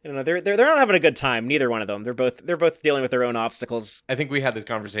I don't know. They're not having a good time. Neither one of them. They're both dealing with their own obstacles. I think we had this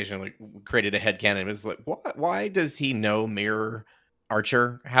conversation, like created a headcanon. It was like, why does he know Mirror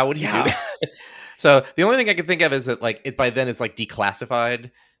Archer? How would he do that? So the only thing I can think of is that like by then it's like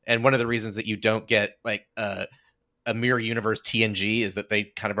declassified, and one of the reasons that you don't get like a Mirror Universe TNG is that they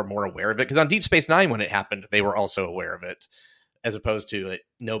kind of are more aware of it. Because on Deep Space Nine, when it happened, they were also aware of it, as opposed to like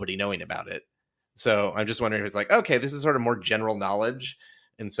nobody knowing about it. So I'm just wondering if it's like, okay, this is sort of more general knowledge.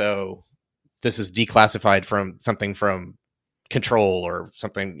 And so this is declassified from something from Control or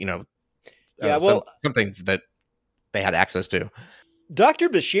something, you know, something that they had access to. Dr.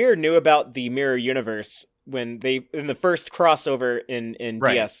 Bashir knew about the Mirror Universe when in the first crossover in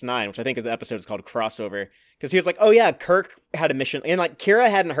DS9, which I think is the episode is called Crossover, because he was like, oh yeah, Kirk had a mission, and like Kira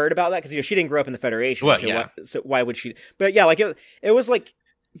hadn't heard about that because she didn't grow up in the Federation. Well, so why would she? But yeah, like it was like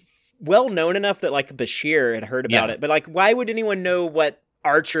well known enough that like Bashir had heard about it, but like why would anyone know what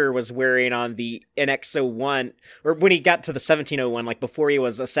Archer was wearing on the NX-01, or when he got to the 1701, like before he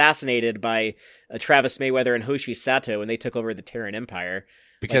was assassinated by Travis Mayweather and Hoshi Sato when they took over the Terran Empire?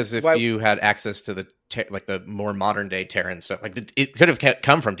 Because like, if you had access to the more modern day Terran stuff, like it could have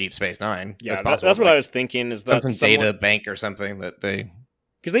come from Deep Space Nine. Yeah, that's what I was thinking. Is that something data bank or something that they.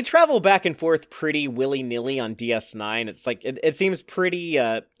 Because they travel back and forth pretty willy-nilly on DS9. It's like, it seems pretty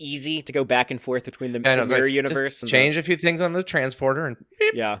easy to go back and forth between the Mirror Universe. And change a few things on the transporter and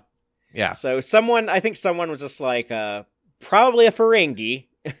beep. Yeah. So I think someone was just like, probably a Ferengi,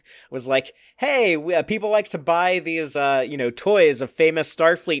 was like, hey, people like to buy these, toys of famous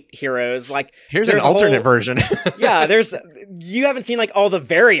Starfleet heroes. Like, here's an alternate version. You haven't seen like all the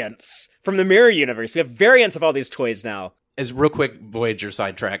variants from the Mirror Universe. We have variants of all these toys now. As real quick Voyager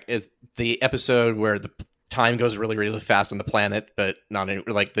sidetrack is the episode where the time goes really, really fast on the planet, but not in,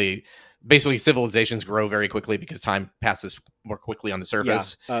 like basically civilizations grow very quickly because time passes more quickly on the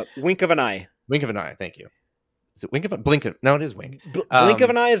surface. Wink of an eye. Wink of an eye. Thank you. Is it wink of a blink? No, it is wink. Blink of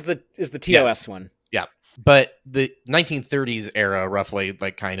an eye is the TOS one. Yeah, but the 1930s era, roughly,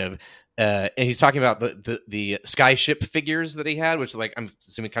 like kind of. And he's talking about the skyship figures that he had, which is like, I'm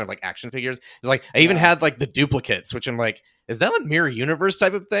assuming kind of like action figures. It's like, I even had like the duplicates, which I'm like, is that a Mirror Universe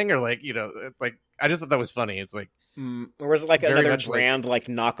type of thing? Or like, like, I just thought that was funny. It's like, or was it like another brand, like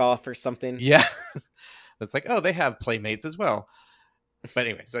knockoff or something? Yeah. It's like, oh, they have Playmates as well. But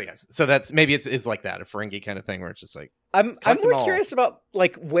anyway, so yes. So that's, maybe it's like that, a Ferengi kind of thing where it's just like, I'm more curious about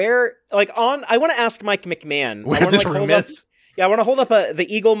like where, like I want to ask Mike McMahon. Where this room is? Yeah, I want to hold up the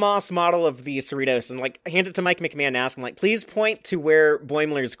Eagle Moss model of the Cerritos and like hand it to Mike McMahon and ask him like, please point to where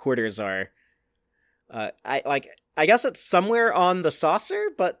Boimler's quarters are. I guess it's somewhere on the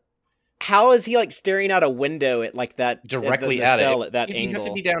saucer, but how is he like staring out a window at like that directly at angle? that angle? You have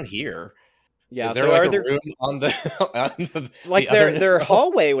to be down here. Yeah, is there so like a room on the like their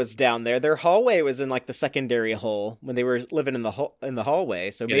hallway was down there. Their hallway was in like the secondary hole when they were living in the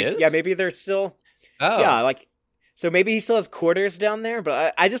hallway. So maybe they're still So maybe he still has quarters down there,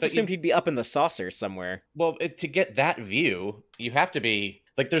 but I just assumed he'd be up in the saucer somewhere. Well, to get that view, you have to be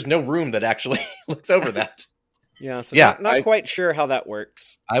like, there's no room that actually looks over that. Not quite sure how that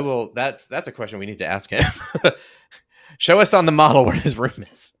works. I will. That's a question we need to ask him. Show us on the model where his room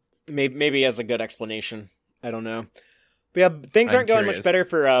is. Maybe he has a good explanation. I don't know. But yeah, things aren't going much better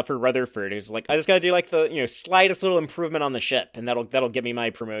for Rutherford. Who's like, I just got to do like the slightest little improvement on the ship, and that'll get me my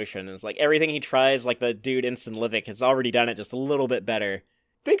promotion. And it's like everything he tries, like the dude Instant Livik has already done it just a little bit better.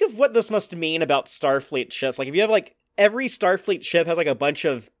 Think of what this must mean about Starfleet ships. Like if you have like every Starfleet ship has like a bunch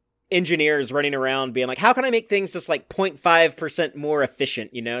of engineers running around being like, how can I make things just like 0.5% more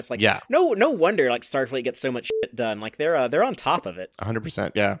efficient? It's like, no wonder like Starfleet gets so much shit done. Like they're on top of it.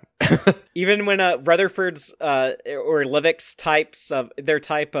 100%. Yeah. Even when Rutherford's or Livik's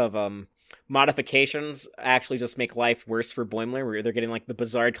type of modifications actually just make life worse for Boimler, where they're getting like the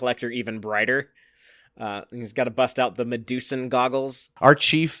Bizarre Collector even brighter. He's got to bust out the Medusan goggles. Our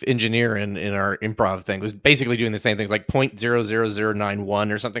chief engineer in our improv thing was basically doing the same things, like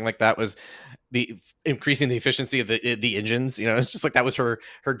 0.00091 or something like that was the increasing the efficiency of the engines. You know, it's just like that was her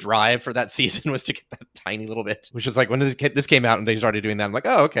drive for that season, was to get that tiny little bit, which is like when this came out and they started doing that, I'm like,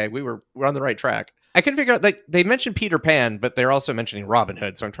 oh, okay, we're on the right track. I couldn't figure out, like, they mentioned Peter Pan, but they're also mentioning Robin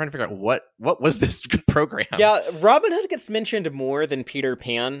Hood, so I'm trying to figure out what was this program. Yeah, Robin Hood gets mentioned more than Peter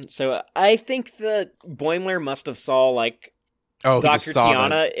Pan, so I think that Boimler must have saw, like, Dr.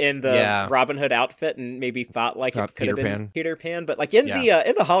 Tiana in the Robin Hood outfit and maybe thought like it could have been Peter Pan, but like in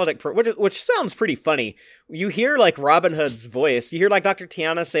the holodeck, which sounds pretty funny. You hear like Robin Hood's voice. You hear like Dr.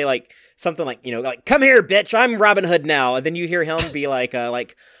 Tiana say like something like, you know, like, "Come here, bitch, I'm Robin Hood now," and then you hear him be like,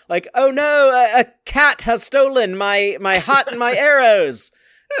 "Oh no, a cat has stolen my hat and my arrows."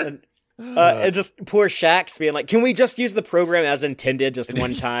 And just poor Shax being like, "Can we just use the program as intended just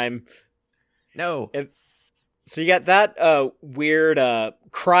one time?" No. So you got that weird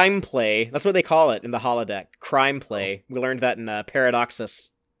crime play. That's what they call it in the holodeck. Crime play. We learned that in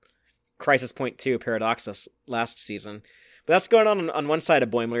Paradoxus, Crisis Point 2, Paradoxus last season. But that's going on one side of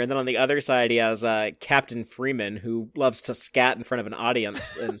Boimler, and then on the other side he has Captain Freeman, who loves to scat in front of an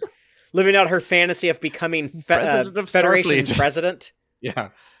audience and living out her fantasy of becoming Federation president. Yeah,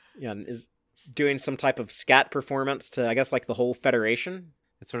 and is doing some type of scat performance to, I guess, like the whole Federation.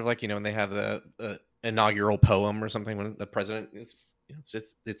 It's sort of like, you know, when they have the inaugural poem or something when the president is, you know,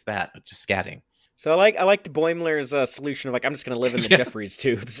 it's that, but just scatting. So I liked Boimler's solution of like, I'm just going to live in the Jeffries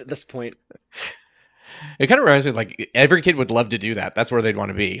tubes at this point. It kind of reminds me, like, every kid would love to do that. That's where they'd want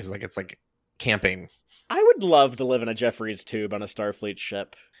to be. It's like camping. I would love to live in a Jeffries tube on a Starfleet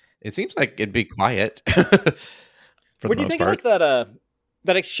ship. It seems like it'd be quiet. What do you think of like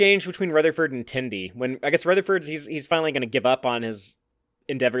that exchange between Rutherford and Tendi? When I guess Rutherford's he's finally going to give up on his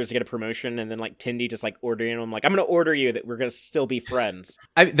endeavors to get a promotion, and then like Tendi just like ordering him, like, "I'm going to order you that we're going to still be friends."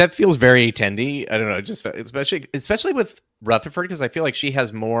 That feels very Tendi. I don't know, just especially with Rutherford, because I feel like she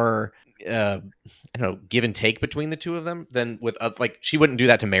has more I don't know, give and take between the two of them than with like she wouldn't do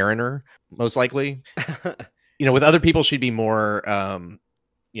that to Mariner, most likely. You know, with other people she'd be more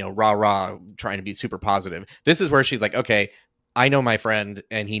you know, rah trying to be super positive. This is where she's like, okay, I know my friend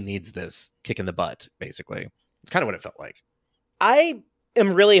and he needs this kick in the butt, basically. It's kind of what it felt like. I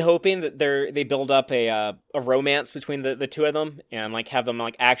am really hoping that they build up a romance between the two of them and like have them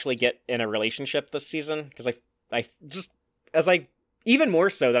like actually get in a relationship this season, because I just even more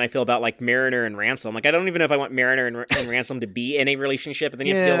so than I feel about like Mariner and Ransom. Like, I don't even know if I want Mariner and Ransom to be in a relationship, and then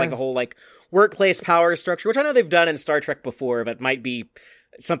you have to deal like the whole like workplace power structure, which I know they've done in Star Trek before, but might be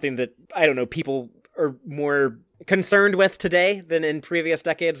something that, I don't know, people are more concerned with today than in previous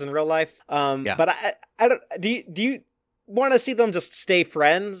decades in real life. But I don't. Do you want to see them just stay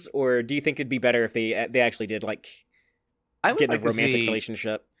friends, or do you think it'd be better if they actually did like get in a romantic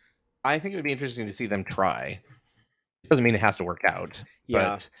relationship? I think it would be interesting to see them try. It doesn't mean it has to work out.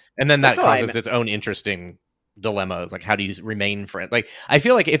 Yeah. And then that causes its own interesting dilemmas. Like, how do you remain friends? Like, I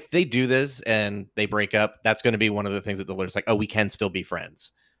feel like if they do this and they break up, that's going to be one of the things that they'll learn. It's like, oh, we can still be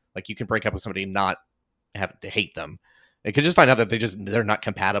friends. Like, you can break up with somebody and not have to hate them. They could just find out that they're not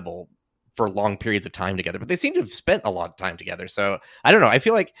compatible for long periods of time together, but they seem to have spent a lot of time together. So I don't know. I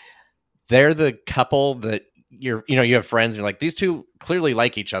feel like they're the couple that you have friends and you're like, these two clearly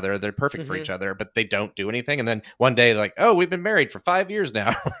like each other. They're perfect for each other, but they don't do anything. And then one day they're like, oh, we've been married for 5 years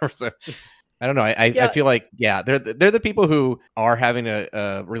now. So I don't know. I feel like, they're the people who are having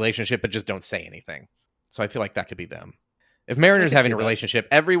a relationship, but just don't say anything. So I feel like that could be them. If Mariner's having a relationship,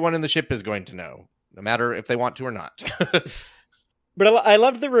 everyone in the ship is going to know, no matter if they want to or not. But I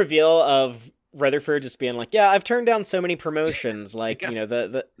loved the reveal of Rutherford just being like, I've turned down so many promotions. Like, you know,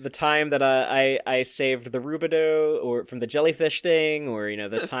 the time that I saved the Rubidoux or from the jellyfish thing, or, you know,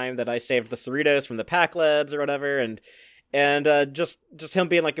 the time that I saved the Cerritos from the Packleds or whatever. And just him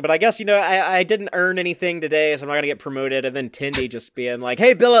being like, but I guess, you know, I didn't earn anything today, so I'm not going to get promoted. And then Tendi just being like,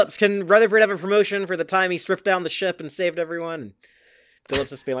 hey, Billups, can Rutherford have a promotion for the time he stripped down the ship and saved everyone? And Billups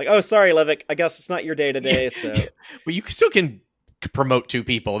just being like, oh, sorry, Levick, I guess it's not your day today. So, well, you still can promote two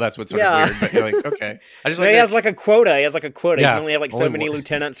people. That's what's sort of weird. But you're like, okay. I just he has like a quota. He can only have like so many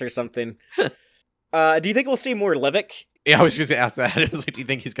lieutenants or something. Do you think we'll see more Levick? Yeah, I was just going to ask that. I was like, do you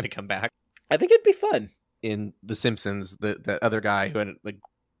think he's going to come back? I think it'd be fun. In The Simpsons, the other guy who had like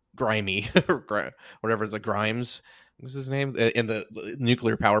Grimy or whatever is, like Grimes, what's his name, in the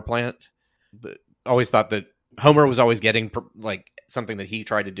nuclear power plant, but always thought that Homer was always getting like something that he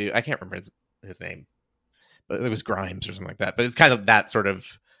tried to do. I can't remember his name, but it was Grimes or something like that. But it's kind of that sort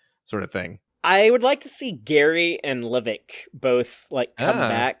of sort of thing. I would like to see Gary and Livik both like come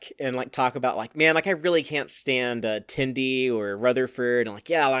back and like talk about like, man, like I really can't stand Tindy or Rutherford, and like,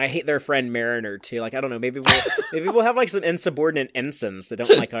 yeah, like, I hate their friend Mariner too. Like, I don't know, maybe we'll have like some insubordinate ensigns that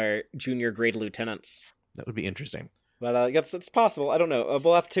don't like our junior grade lieutenants. That would be interesting. But I guess it's possible. I don't know.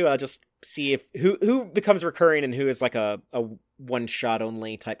 We'll have to just see if who becomes recurring and who is like a one shot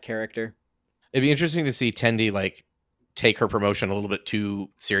only type character. It'd be interesting to see Tendi like take her promotion a little bit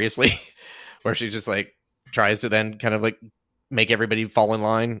too seriously. Where she just like tries to then kind of like make everybody fall in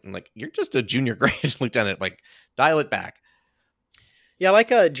line and like, you're just a junior grade lieutenant, like dial it back. Yeah, I like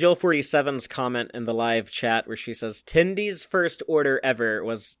Jill 47's comment in the live chat where she says Tindy's first order ever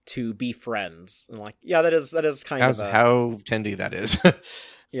was to be friends. And like, yeah, that is kind of how Tendi that is.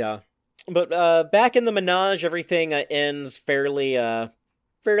 Yeah. But back in the menage, everything ends fairly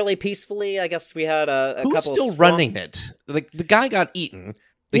peacefully. I guess we had a couple. Who's still running it? Like the guy got eaten.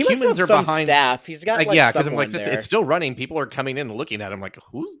 The he humans must have are some behind staff. He's got like yeah, because I'm like, it's still running. People are coming in and looking at him like,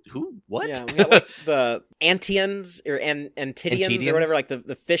 who, what? Yeah, we got like the Antians or Antidians or whatever, like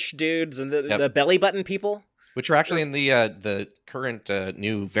the fish dudes and the belly button people, which are actually in the current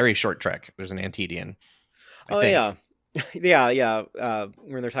new very short trek. There's an Antidian. Yeah. When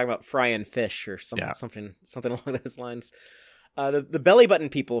they're talking about frying fish or something along those lines. The belly button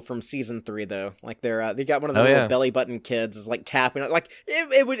people from season 3 though, like they got one of the little belly button kids is like tapping, like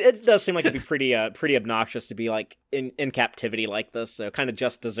it does seem like it'd be pretty obnoxious to be like in captivity like this. So kind of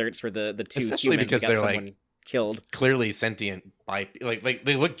just desserts for the two especially humans because that got they're someone like killed. Clearly sentient by like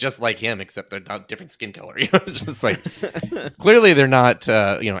they look just like him except they're not different skin color. You know, it's just like clearly they're not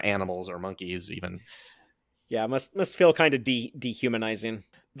animals or monkeys even. Yeah, must feel kind of dehumanizing.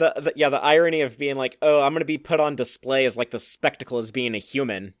 The irony of being like, oh, I'm going to be put on display as like the spectacle as being a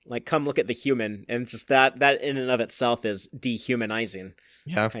human. Like, come look at the human. And just that in and of itself is dehumanizing.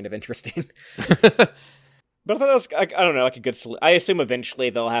 Yeah. Kind of interesting. But I thought that was, I don't know, like a good solution. I assume eventually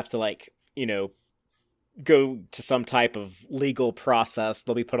they'll have to like, go to some type of legal process.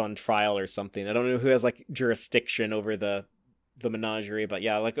 They'll be put on trial or something. I don't know who has like jurisdiction over the menagerie, but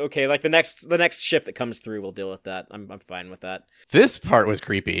yeah, like okay, like the next ship that comes through will deal with that. I'm fine with that. This part was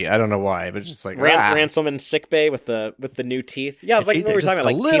creepy. I don't know why, but it's just like Ransom in sickbay with the new teeth. Yeah, it's like what we were talking about,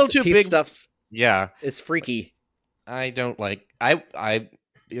 like a little too teeth big stuffs. Yeah, it's freaky. I don't like. I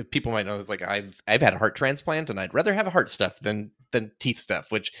people might know this. Like I've had a heart transplant, and I'd rather have a heart stuff than teeth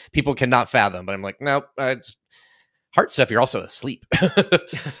stuff, which people cannot fathom. But I'm like, no, it's heart stuff. You're also asleep.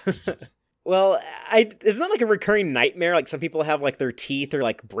 Well, isn't that like a recurring nightmare? Like some people have like their teeth are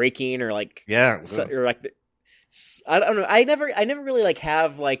like breaking or like or like I don't know. I never really like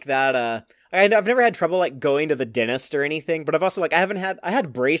have like that. I've never had trouble like going to the dentist or anything. But I've also like I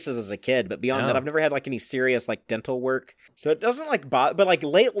had braces as a kid, but beyond that, I've never had like any serious like dental work. So it doesn't like bother. But like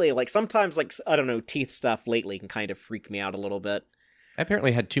lately, like sometimes like I don't know, teeth stuff lately can kind of freak me out a little bit. I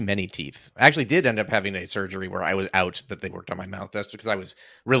apparently had too many teeth. I actually did end up having a surgery where I was out that they worked on my mouth. That's because I was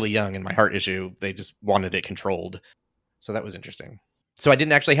really young and my heart issue, they just wanted it controlled. So that was interesting. So I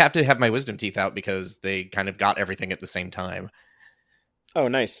didn't actually have to have my wisdom teeth out because they kind of got everything at the same time. Oh,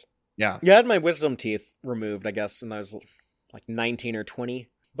 nice. Yeah. Yeah, I had my wisdom teeth removed, I guess, when I was like 19 or 20.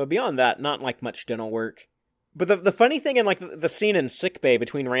 But beyond that, not like much dental work. But the funny thing in like the scene in sickbay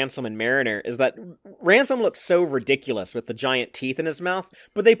between Ransom and Mariner is that Ransom looks so ridiculous with the giant teeth in his mouth,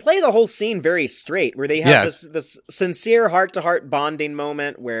 but they play the whole scene very straight, where they have this sincere heart-to-heart bonding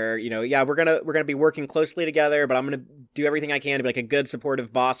moment where, we're gonna be working closely together, but I'm gonna do everything I can to be like a good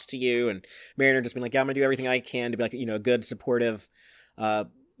supportive boss to you, and Mariner just being like, yeah, I'm gonna do everything I can to be like, a good supportive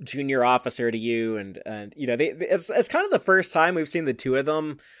junior officer to you, and it's kind of the first time we've seen the two of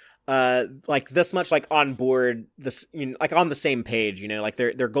them like this much like on board, this like on the same page, like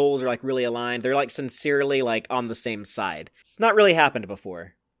their goals are like really aligned. They're like sincerely like on the same side. It's not really happened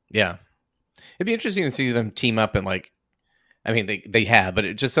before. Yeah, it'd be interesting to see them team up and like, I mean they have, but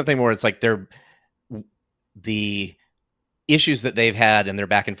it's just something where it's like the issues that they've had and their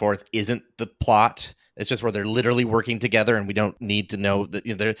back and forth isn't the plot. It's just where they're literally working together, and we don't need to know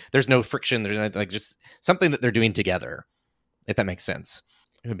that there's no friction. There's like just something that they're doing together, if that makes sense.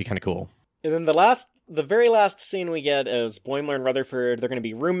 It would be kind of cool. And then the very last scene we get is Boimler and Rutherford. They're going to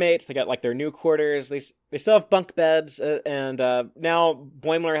be roommates. They got like their new quarters. They still have bunk beds, and now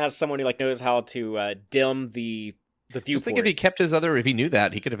Boimler has someone who like knows how to dim the viewport. Just think if he knew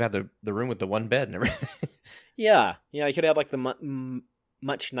that, he could have had the room with the one bed and everything. Yeah, he could have like the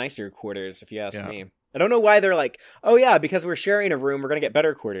much nicer quarters, if you ask me. I don't know why they're like, oh yeah, because we're sharing a room, we're going to get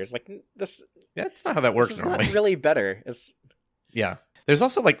better quarters. Like this. That's not how that works It's normally. not really better. Yeah. There's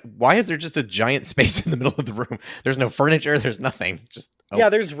also like, why is there just a giant space in the middle of the room? There's no furniture. There's nothing. Just Yeah,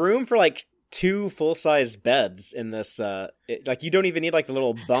 there's room for like 2 full-size beds in this. Like you don't even need like the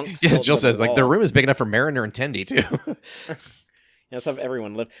little bunks. Yeah, Jill said like the room is big enough for Mariner and Tendi too. Yeah, let's have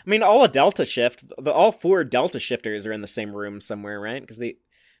everyone live. I mean, all a Delta shift. All 4 Delta shifters are in the same room somewhere, right? Because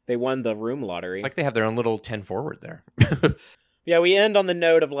they won the room lottery. It's like they have their own little 10 forward there. Yeah, we end on the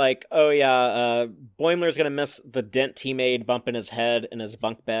note of like, oh yeah, Boimler's gonna miss the dent he made bumping his head in his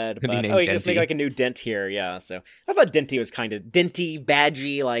bunk bed. But he just made like a new dent here. Yeah, so I thought Denty was kind of Denty,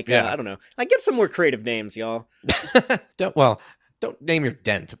 Badgy, like I don't know. Like get some more creative names, y'all. Don't name your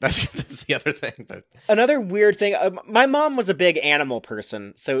dent. That's the other thing. But another weird thing. My mom was a big animal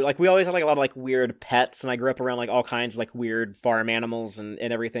person, so like we always had like a lot of like weird pets, and I grew up around like all kinds of like weird farm animals and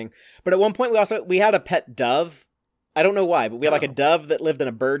everything. But at one point we had a pet dove. I don't know why, but we had like a dove that lived in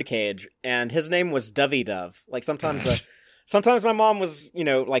a bird cage, and his name was Dovey Dove. Like sometimes my mom was,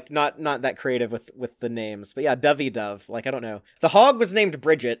 like not that creative with the names, but yeah, Dovey Dove. Like I don't know. The hog was named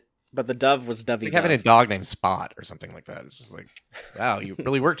Bridget, but the dove was Dovey Dove. Having a dog named Spot or something like that. It's just like, wow, you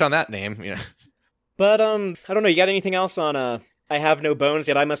really worked on that name. Yeah. But I don't know. You got anything else on I have no bones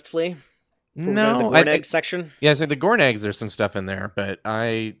yet I must flee? No, the Gorneg section. Yeah, so the Gornegs, there's some stuff in there, but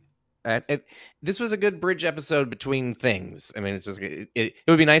this was a good bridge episode between things. I mean, it's just it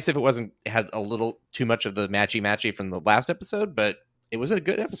would be nice if it had a little too much of the matchy from the last episode, but it was a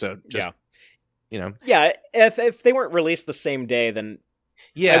good episode. Yeah, if they weren't released the same day, then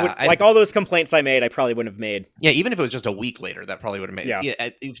like all those complaints I made, I probably wouldn't have made. Yeah, even if it was just a week later, that probably would have made. Yeah,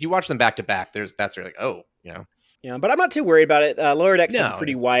 if you watch them back to back, that's like, oh, Yeah, but I'm not too worried about it. Lower Decks is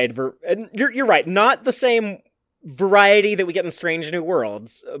pretty wide. And you're right, not the same variety that we get in Strange New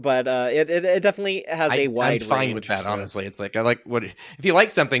Worlds, but it definitely has a wide range. I'm fine with that, honestly. It's like, I like if you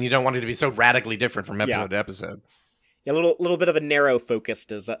like something, you don't want it to be so radically different from episode to episode. Yeah, a little bit of a narrow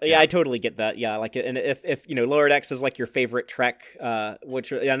focused is I totally get that. Yeah, like, and if Lower Decks is like your favorite Trek,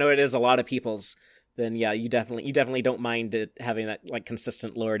 which I know it is a lot of people's, then yeah, you definitely don't mind it having that like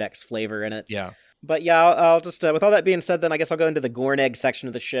consistent Lower Decks flavor in it. Yeah. But yeah, I'll just, with all that being said, then I guess I'll go into the Gorneg section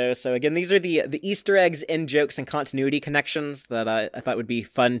of the show. So again, these are the Easter eggs, in jokes, and continuity connections that I thought would be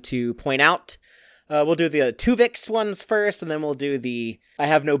fun to point out. We'll do the Twovix ones first, and then we'll do the I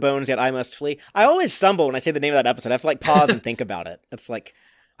have no bones yet I must flee. I always stumble when I say the name of that episode. I have to like pause and think about it. It's like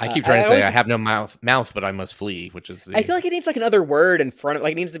I keep trying to say I have no mouth, but I must flee, which is I feel like it needs like another word in front of,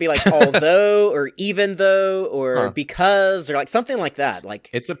 like it needs to be like although or even though or because or like something like that. Like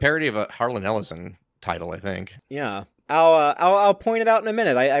it's a parody of a Harlan Ellison title, I think. Yeah, I'll point it out in a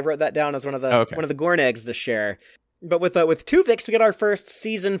minute. I wrote that down as one of the Gornegs to share. But with Twovix, we get our first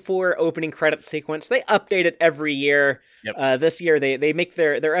season 4 opening credit sequence. They update it every year. Yep. This year, they make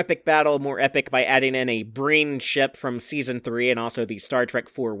their epic battle more epic by adding in a Breen ship from season 3 and also the Star Trek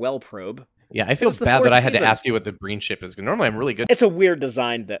 4 well probe. Yeah, I feel bad that I had to ask you what the Breen ship is. Normally, I'm really good. It's a weird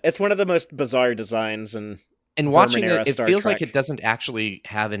design. It's one of the most bizarre designs and watching it, it feels like it doesn't actually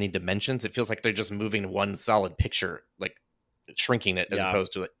have any dimensions. It feels like they're just moving one solid picture, like shrinking it as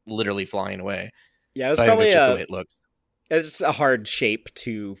opposed to like literally flying away. Yeah, it was probably just the way it looks. It's a hard shape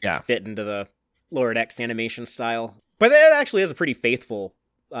to fit into the Lower Decks animation style, but it actually is a pretty faithful.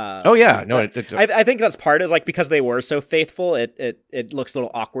 I think that's part is like because they were so faithful, it looks a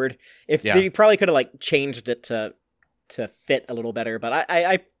little awkward. If they probably could have like changed it to fit a little better, but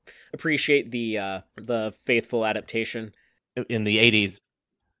I appreciate the faithful adaptation. In the 80s,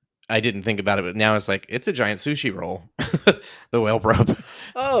 I didn't think about it, but now it's like it's a giant sushi roll, the whale probe.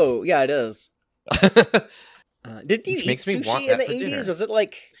 Oh yeah, it is. Did you eat sushi in the 80s? Was it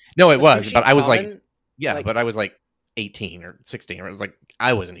like no? It was, but I was but I was like 18 or 16. Or it was like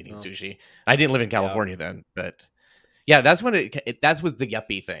I wasn't eating sushi. I didn't live in California then, but yeah, that's when that was the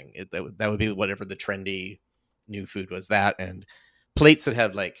yuppie thing. That would be whatever the trendy new food was. That and plates that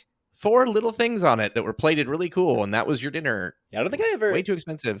had like 4 little things on it that were plated really cool, and that was your dinner. Yeah, I don't think I ever way too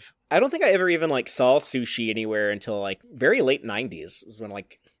expensive. I don't think I ever even like saw sushi anywhere until like very late 90s. Was when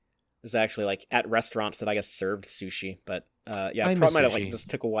like. Is actually like at restaurants that I guess served sushi, but probably might have like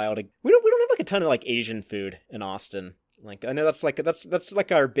just took a while to. We don't have like a ton of like Asian food in Austin. Like I know that's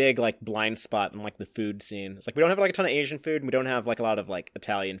like our big like blind spot in like the food scene. It's like we don't have like a ton of Asian food. And we don't have like a lot of like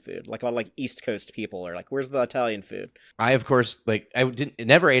Italian food. Like a lot of like East Coast people are like, where's the Italian food? I of course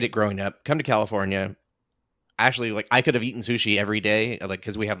never ate it growing up. Come to California. Actually, like I could have eaten sushi every day, like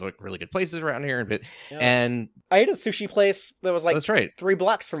because we have like really good places around here. And I ate a sushi place that was like that's right. 3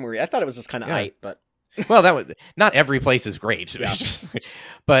 blocks from where I thought it was just kind of but well, that was not every place is great,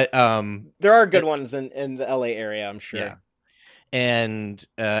 but there are good ones in the LA area, I'm sure. Yeah. And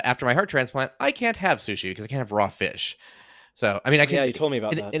after my heart transplant, I can't have sushi because I can't have raw fish. So, I mean, you told me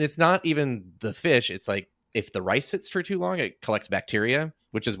about that. And it's not even the fish. It's like if the rice sits for too long, it collects bacteria,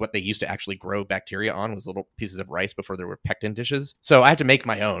 which is what they used to actually grow bacteria on, was little pieces of rice before there were pectin dishes. So I had to make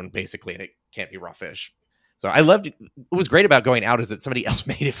my own, basically, and it can't be raw fish. So I loved it. What was great about going out is that somebody else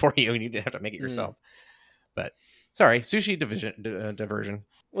made it for you and you didn't have to make it yourself. But sorry, sushi diversion.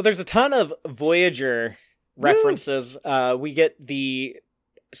 Well, there's a ton of Voyager references. We get the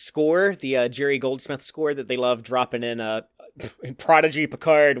score, the Jerry Goldsmith score that they love dropping in Prodigy,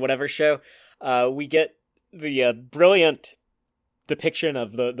 Picard, whatever show. We get the brilliant depiction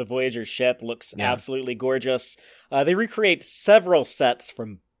of the Voyager ship. Looks absolutely gorgeous. They recreate several sets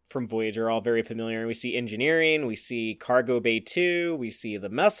from Voyager, all very familiar. We see engineering, we see Cargo Bay 2, we see the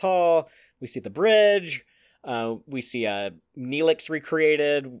mess hall, we see the bridge, we see Neelix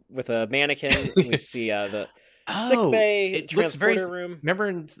recreated with a mannequin, we see the sick bay, transporter room. Remember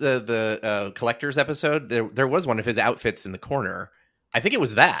in the Collector's episode, there was one of his outfits in the corner. I think it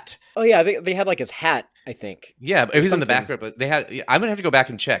was that. Oh yeah, they had like his hat, I think. Yeah, it was in the background, but they had. I'm gonna have to go back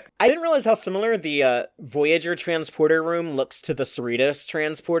and check. I didn't realize how similar the Voyager transporter room looks to the Cerritos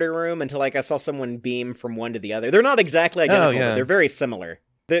transporter room until I saw someone beam from one to the other. They're not exactly identical, but they're very similar.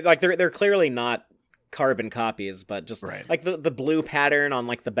 They're clearly not carbon copies, but just like the blue pattern on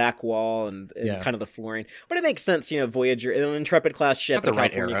like the back wall and kind of the flooring. But it makes sense, Voyager, an Intrepid class ship, a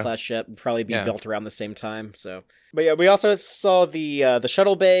California class ship would probably be built around the same time. So, but yeah, we also saw the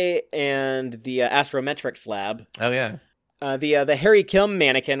shuttle bay and the astrometrics lab. Oh yeah, the Harry Kim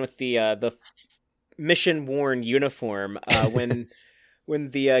mannequin with the mission worn uniform. When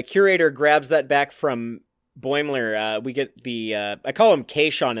the curator grabs that back from Boimler, we get the I call them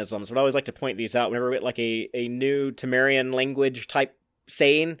Kayshanisms, but I always like to point these out whenever we get like a new Temerian language type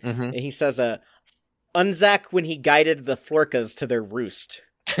saying. And he says Unzak when he guided the Florkas to their roost.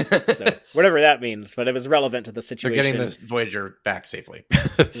 So whatever that means, but it was relevant to the situation. They're getting this Voyager back safely.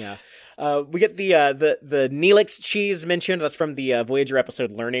 Yeah. We get the Neelix cheese mentioned. That's from the Voyager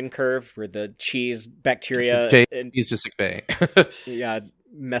episode Learning Curve, where the cheese bacteria he's just sick bay.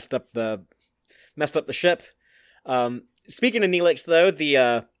 messed up the ship. Speaking of Neelix, though,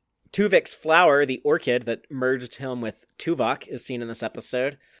 the Twovix flower, the orchid that merged him with Tuvok, is seen in this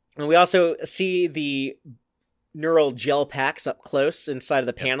episode. And we also see the neural gel packs up close inside of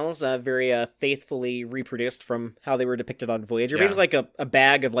the panels, very faithfully reproduced from how they were depicted on Voyager. Basically like a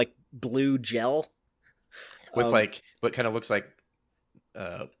bag of like blue gel. With like what kind of looks like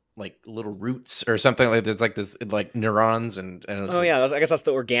little roots or something. Like there's like this like neurons and I guess that's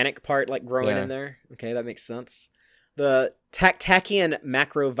the organic part like growing in there. Okay, that makes sense. The Tactacian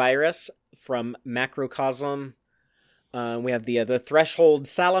macrovirus from Macrocosm. We have the threshold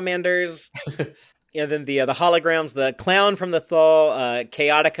salamanders. And then the holograms, the clown from the Thal,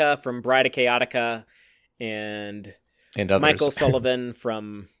 Chaotica from Bride of Chaotica, and Michael Sullivan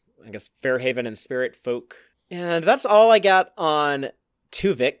from, I guess, Fairhaven and Spirit Folk. And that's all I got on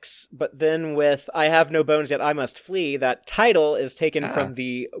Twovix. But then with I Have No Bones Yet I Must Flee, that title is taken from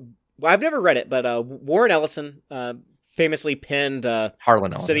well, I've never read it, but Warren Ellison famously penned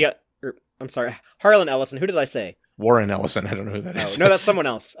Harlan Ellison. Harlan Ellison. Who did I say? Warren Ellison. I don't know who that is. No, that's someone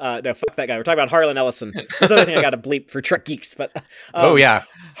else. No, fuck that guy. We're talking about Harlan Ellison. That's another thing I got to bleep for Trek Geeks. But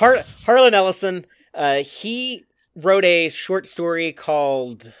Harlan Ellison. He wrote a short story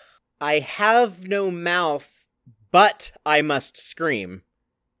called "I Have No Mouth, But I Must Scream,"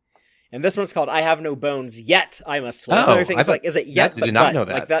 and this one's called "I Have No Bones Yet I Must Flee." Another thing is like, is it yet? I did not know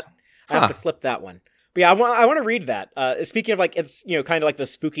that. Like that, I have to flip that one. But yeah, I want to read that. Speaking of like, it's kind of like the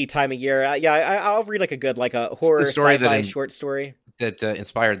spooky time of year. I'll read like a good like a horror sci-fi short story that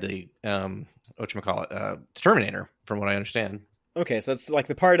inspired the Terminator, from what I understand. Okay, so it's like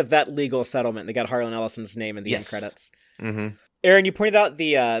the part of that legal settlement. They got Harlan Ellison's name in the end credits. Mm-hmm. Aaron, you pointed out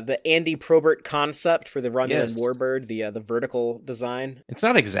the Andy Probert concept for the Romulan warbird, the vertical design. It's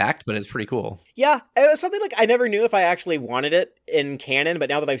not exact, but it's pretty cool. Yeah, it was something like I never knew if I actually wanted it in canon, but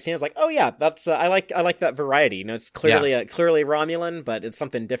now that I've seen it, it's like, oh yeah, that's I like that variety. It's clearly clearly Romulan, but it's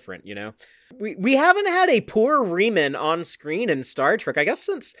something different. We haven't had a poor Reman on screen in Star Trek, I guess,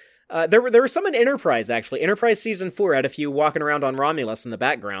 since there were some in Enterprise actually. Enterprise season 4 had a few walking around on Romulus in the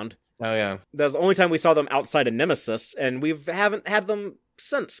background. Oh, yeah. That was the only time we saw them outside of Nemesis, and we haven't had them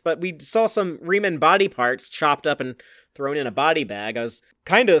since. But we saw some Reman body parts chopped up and thrown in a body bag. I was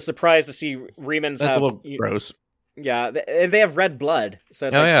kind of surprised to see Remans That's a little gross. Yeah, they have red blood, so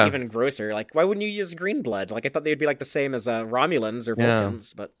it's even grosser. Like, why wouldn't you use green blood? Like, I thought they would be like the same as Romulans or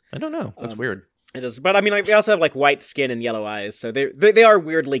Vulcans, but I don't know. That's weird. It is, but I mean, like, they also have like white skin and yellow eyes, so they are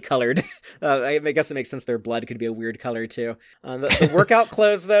weirdly colored. I guess it makes sense their blood could be a weird color too. The workout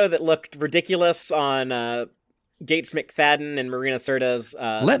clothes though that looked ridiculous on Gates McFadden and Marina Sirtis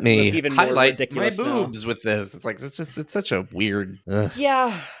let me look even highlight more ridiculous my now. boobs with this. It's like it's such a weird. Ugh.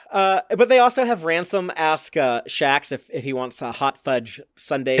 Yeah, but they also have Ransom ask Shax if he wants hot fudge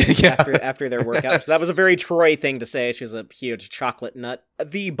sundaes after their workout. So that was a very Troy thing to say. She's a huge chocolate nut.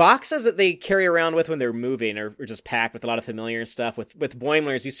 The boxes that they carry around with when they're moving are just packed with a lot of familiar stuff. With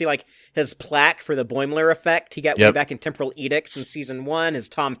Boimler's, you see like his plaque for the Boimler effect he got way back in Temporal Edicts in season 1, his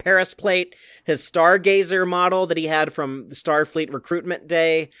Tom Paris plate, his Stargazer model that he had from the Starfleet recruitment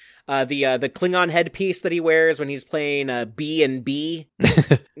day, the Klingon headpiece that he wears when he's playing B&B.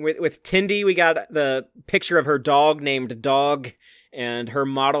 with Tindy, we got the picture of her dog named Dog and her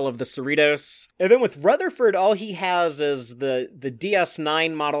model of the Cerritos. And then with Rutherford, all he has is the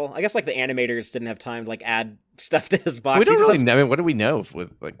DS9 model. I guess like the animators didn't have time to like add stuff to his box. We don't really know. I mean, what do we know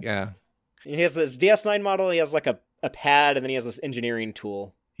with like, yeah. He has this DS9 model. He has like a pad, and then he has this engineering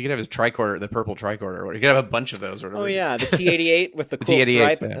tool. He could have his tricorder, the purple tricorder. Or he could have a bunch of those. Or whatever. Oh yeah, the T88 with the cool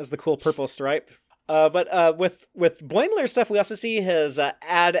stripe as the cool purple stripe. But with Boimler stuff, we also see his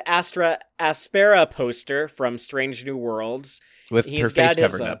Ad Astra Aspera poster from Strange New Worlds. With her face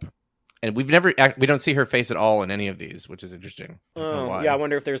covered up. And we don't see her face at all in any of these, which is interesting. Oh, yeah, I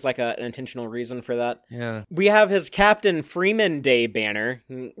wonder if there's like an intentional reason for that. Yeah. We have his Captain Freeman Day banner.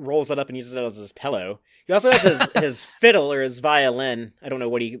 He rolls it up and uses it as his pillow. He also has his fiddle or his violin. I don't know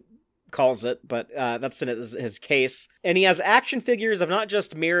what he calls it, but that's in his case. And he has action figures of not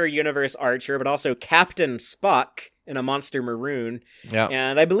just Mirror Universe Archer, but also Captain Spock in a monster maroon. Yeah.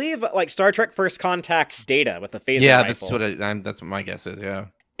 And I believe like Star Trek First Contact Data with a phaser rifle. That's what my guess is, yeah.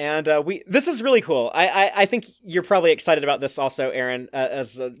 And this is really cool. I think you're probably excited about this also, Aaron,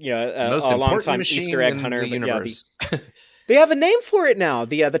 as a long-time Easter egg hunter. But they have a name for it now.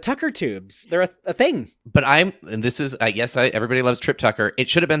 The Tucker tubes. They're a thing. But everybody loves Trip Tucker.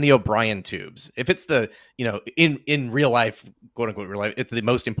 It should have been the O'Brien tubes. If it's the in real life, quote unquote real life, it's the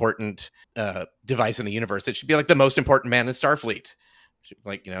most important device in the universe. It should be like the most important man in Starfleet. Should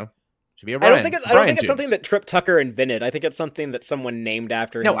be O'Brien. I don't think it's something that Trip Tucker invented. I think it's something that someone named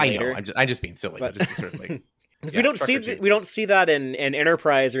after him later. I know. I'm just being silly, but it's sort of like because we don't see that in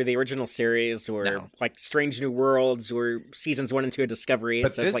Enterprise or the original series or like Strange New Worlds or seasons 1 and 2 of Discovery.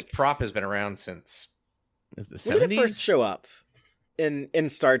 But so this like, prop has been around since the 70s. When did it first show up in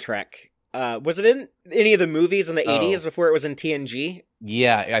Star Trek? Was it in any of the movies in the 80s before it was in TNG?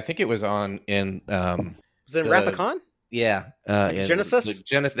 Yeah, I think it was on in. Was it in Wrath of Khan? Yeah, Genesis.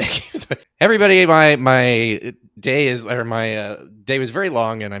 Everybody, my day was very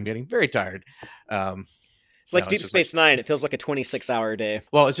long, and I'm getting very tired. It's like Deep Space Nine. It feels like a 26-hour day.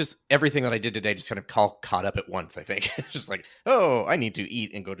 Well, it's just everything that I did today just kind of caught up at once. I think it's just like, I need to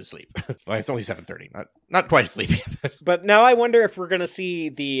eat and go to sleep. Well, it's only 7:30, not quite sleepy. But now I wonder if we're going to see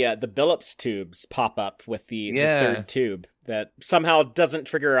the Billups tubes pop up with the third tube that somehow doesn't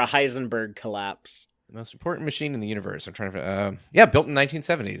trigger a Heisenberg collapse. The most important machine in the universe. I'm trying to... built in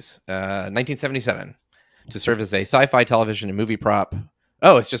 1970s. 1977. To serve as a sci-fi television and movie prop.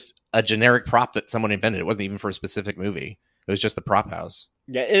 Oh, it's just a generic prop that someone invented. It wasn't even for a specific movie. It was just the prop house.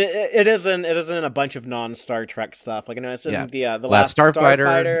 Yeah, it isn't a bunch of non-Star Trek stuff. Like, it's in the Last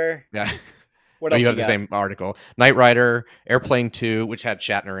Starfighter. Yeah. What else you have the same article. Knight Rider, Airplane 2, which had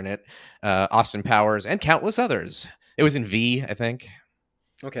Shatner in it, Austin Powers, and countless others. It was in V, I think.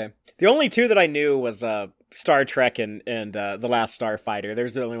 Okay. The only two that I knew was Star Trek and The Last Starfighter.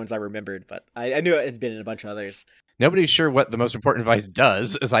 Those are the only ones I remembered, but I knew it had been in a bunch of others. Nobody's sure what the most important device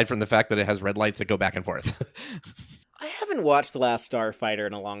does, aside from the fact that it has red lights that go back and forth. I haven't watched The Last Starfighter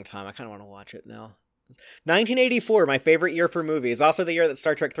in a long time. I kind of want to watch it now. 1984, my favorite year for movies. Also the year that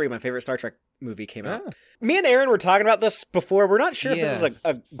Star Trek 3, my favorite Star Trek movie, came out. Me and Aaron were talking about this before. We're not sure if this is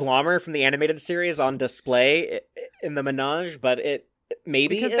a glommer from the animated series on display in the Menage, but it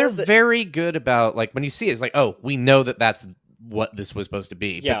maybe because they're very good about, like, when you see it, it's like, we know that that's what this was supposed to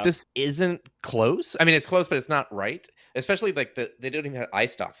be. Yeah. But this isn't close. I mean, it's close, but it's not right. Especially like they don't even have eye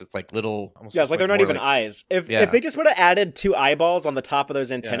stalks. It's like little. It's like they're not even eyes. If they just would have added 2 eyeballs on the top of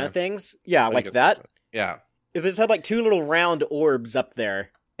those antenna things, like that. Yeah. If this had like 2 little round orbs up there,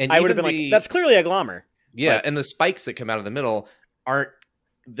 and I would have been like, that's clearly a glommer. Yeah, and the spikes that come out of the middle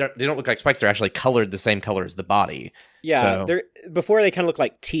they don't look like spikes. They're actually colored the same color as the body. Yeah, before they kind of look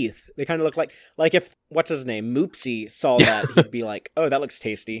like teeth. They kind of look like if what's his name, Moopsy, saw that, he'd be like, "Oh, that looks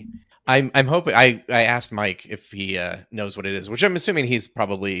tasty." I'm hoping. I asked Mike if he knows what it is, which I'm assuming he's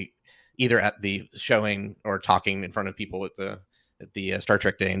probably either at the showing or talking in front of people at the Star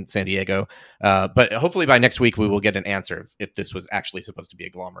Trek Day in San Diego. But hopefully by next week we will get an answer if this was actually supposed to be a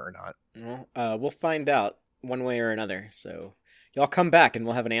glommer or not. We'll find out one way or another. So y'all come back and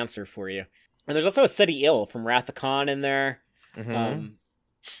we'll have an answer for you. And there's also a City Ill from Wrath of Khan in there. Mhm.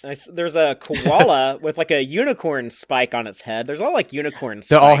 There's a koala with like a unicorn spike on its head. There's all like unicorn spikes.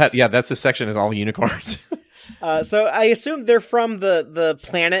 They all have, that's the section is all unicorns. So I assume they're from the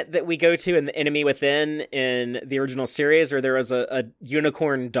planet that we go to in The Enemy Within in the original series, where there was a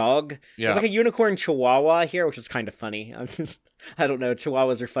unicorn dog. Yeah. There's like a unicorn chihuahua here, which is kind of funny. I don't know,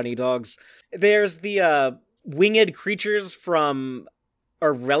 chihuahuas are funny dogs. There's the winged creatures from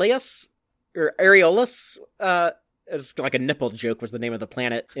Aurelius, or Areolus. It's like a nipple joke was the name of the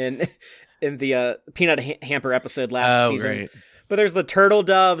planet in the Peanut Hamper episode last season. Right. But there's the turtle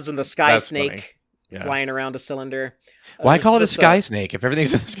doves and the sky That's snake. funny. Yeah. Flying around a cylinder. Why call it a sky snake if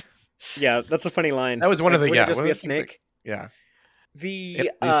everything's in the sky? Yeah, that's a funny line. That was one of the, wouldn't it just one be of a the things snake. Yeah.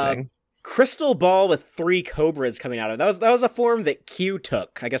 The Thing. crystal ball with 3 cobras coming out of it. That was a form that Q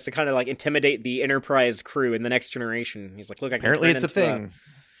took, I guess, to kind of like intimidate the Enterprise crew in the Next Generation. He's like, look, I can Apparently turn it's a into thing.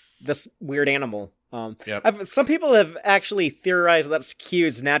 This weird animal. Yep. Some people have actually theorized that's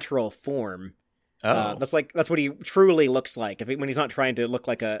Q's natural form. That's what he truly looks like when he's not trying to look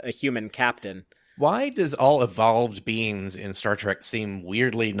like a human captain. Why does all evolved beings in Star Trek seem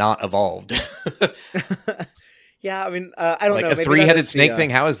weirdly not evolved? Yeah, I mean, I don't know. Like a Maybe three-headed snake thing?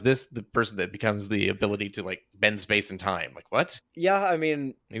 How is this the person that becomes the ability to like bend space and time? Like what? Yeah, I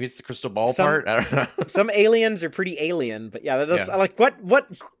mean, maybe it's the crystal ball part. I don't know. Some aliens are pretty alien, but yeah, that's like what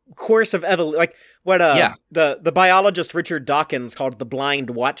course of evolution? Like what? The biologist Richard Dawkins called the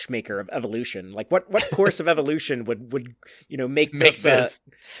blind watchmaker of evolution. Like what course of evolution would make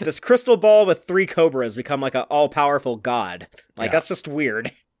this crystal ball with 3 cobras become like an all-powerful god? Like that's just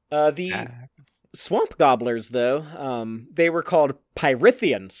weird. Swamp gobblers, though, they were called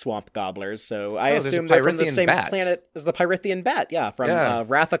Pyrithian swamp gobblers, so I assume they're from the same planet as the Pyrithian bat, from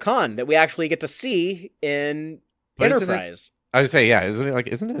Wrath of Khan, that we actually get to see in Enterprise. I would say,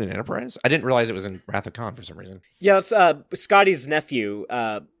 isn't it in Enterprise? I didn't realize it was in Wrath of Khan for some reason. Yeah, it's Scotty's nephew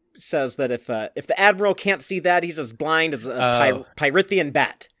says that if the Admiral can't see that, he's as blind as a Pyrithian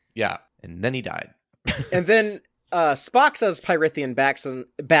bat. Yeah, and then he died. And then Spock says Pyrithian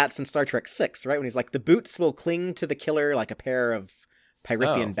bats in Star Trek 6, right? When he's like, the boots will cling to the killer like a pair of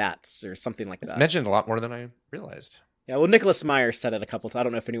Pyrithian bats or something like that. It's mentioned a lot more than I realized. Yeah, well, Nicholas Meyer said it a couple times. I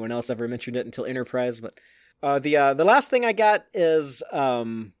don't know if anyone else ever mentioned it until Enterprise, but the last thing I got is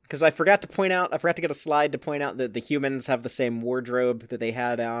because I forgot to get a slide to point out that the humans have the same wardrobe that they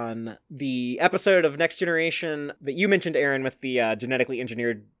had on the episode of Next Generation that you mentioned, Aaron, with the genetically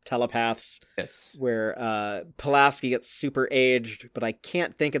engineered telepaths. Yes. Where Pulaski gets super aged, but I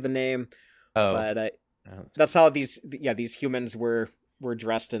can't think of the name. Oh. But that's how these humans were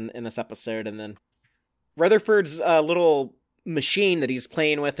dressed in this episode. And then Rutherford's little machine that he's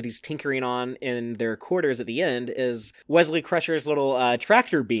playing with, that he's tinkering on in their quarters at the end, is Wesley Crusher's little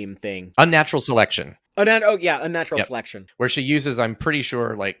tractor beam thing. Unnatural selection. Unnatural selection. Where she uses, I'm pretty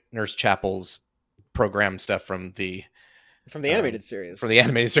sure, like Nurse Chapel's program stuff from the animated series. From the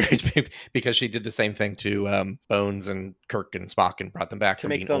animated series, because she did the same thing to Bones and Kirk and Spock and brought them back to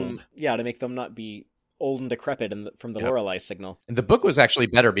make them old. Yeah, to make them not be old and decrepit from the Lorelei signal. And the book was actually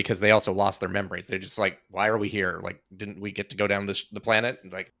better because they also lost their memories. They're just like, why are we here? Like, didn't we get to go down the planet?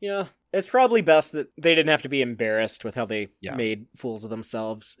 Like, yeah, it's probably best that they didn't have to be embarrassed with how they made fools of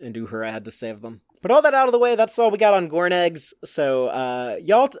themselves, and Uhura had to save them. But all that out of the way, that's all we got on Gorn Eggs. So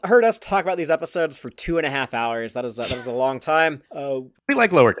y'all heard us talk about these episodes for 2.5 hours. That is a long time. We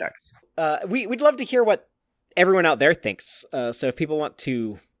like Lower Decks. We'd love to hear what everyone out there thinks. So if people want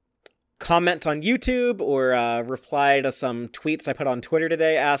to comment on YouTube or reply to some tweets I put on Twitter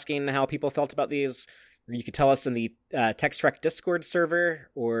today asking how people felt about these, or you could tell us in the Text Trek Discord server,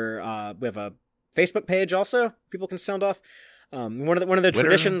 or we have a Facebook page also people can sound off. One of the Twitter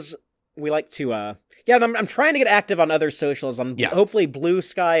traditions we like to I'm trying to get active on other socials. Hopefully Blue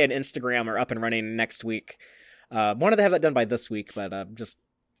Sky and Instagram are up and running next week. Wanted to have that done by this week, but just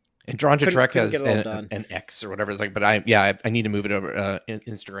and Drawn to Trek has an X or whatever. It's like, but I need to move it over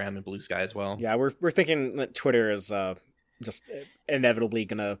Instagram and Blue Sky as well. Yeah, we're thinking that Twitter is just inevitably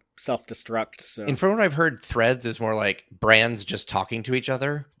gonna self-destruct. So. And from what I've heard, Threads is more like brands just talking to each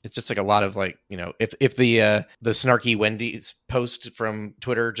other. It's just like a lot of like, if the snarky Wendy's post from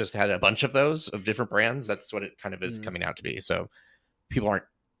Twitter just had a bunch of those of different brands, that's what it kind of is coming out to be. So people aren't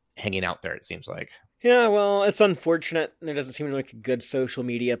hanging out there, it seems like. Yeah, well, it's unfortunate. There doesn't seem like a good social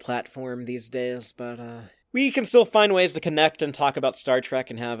media platform these days, but we can still find ways to connect and talk about Star Trek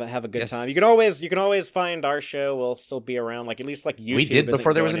and have a good time. You can always find our show. We'll still be around, like at least like YouTube. We did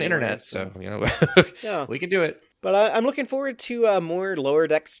before there was an internet, so yeah, we can do it. But I'm looking forward to more Lower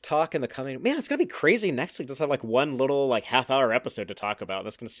Decks talk in the coming... Man, it's going to be crazy next week. Just have like one little like half-hour episode to talk about.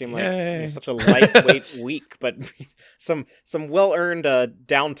 That's going to seem like such a lightweight week, but some well-earned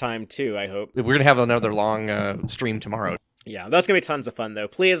downtime too, I hope. We're going to have another long stream tomorrow. Yeah, that's going to be tons of fun though.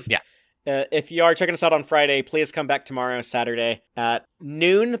 Please, if you are checking us out on Friday, please come back tomorrow, Saturday, at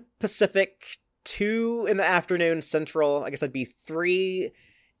noon Pacific, 2 in the afternoon Central. I guess that'd be 3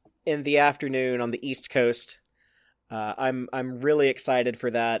 in the afternoon on the East Coast. I'm really excited for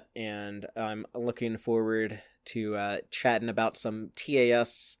that, and I'm looking forward to chatting about some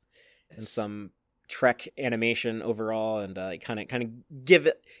TAS and some Trek animation overall, and kind of give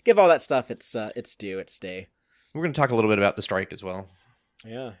all that stuff its due, its day. We're going to talk a little bit about the strike as well.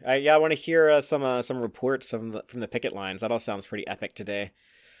 Yeah, I want to hear some reports from the picket lines. That all sounds pretty epic today.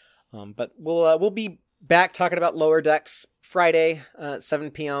 But we'll be back talking about Lower Decks Friday,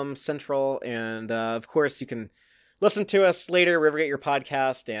 7 p.m. Central, and of course you can listen to us later wherever you get your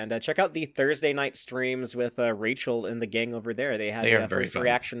podcast, and check out the Thursday night streams with Rachel and the gang over there. They had a first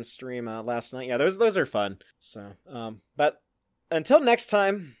reaction stream last night. Yeah, those are fun. So, but until next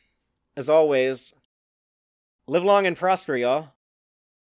time, as always, live long and prosper, y'all.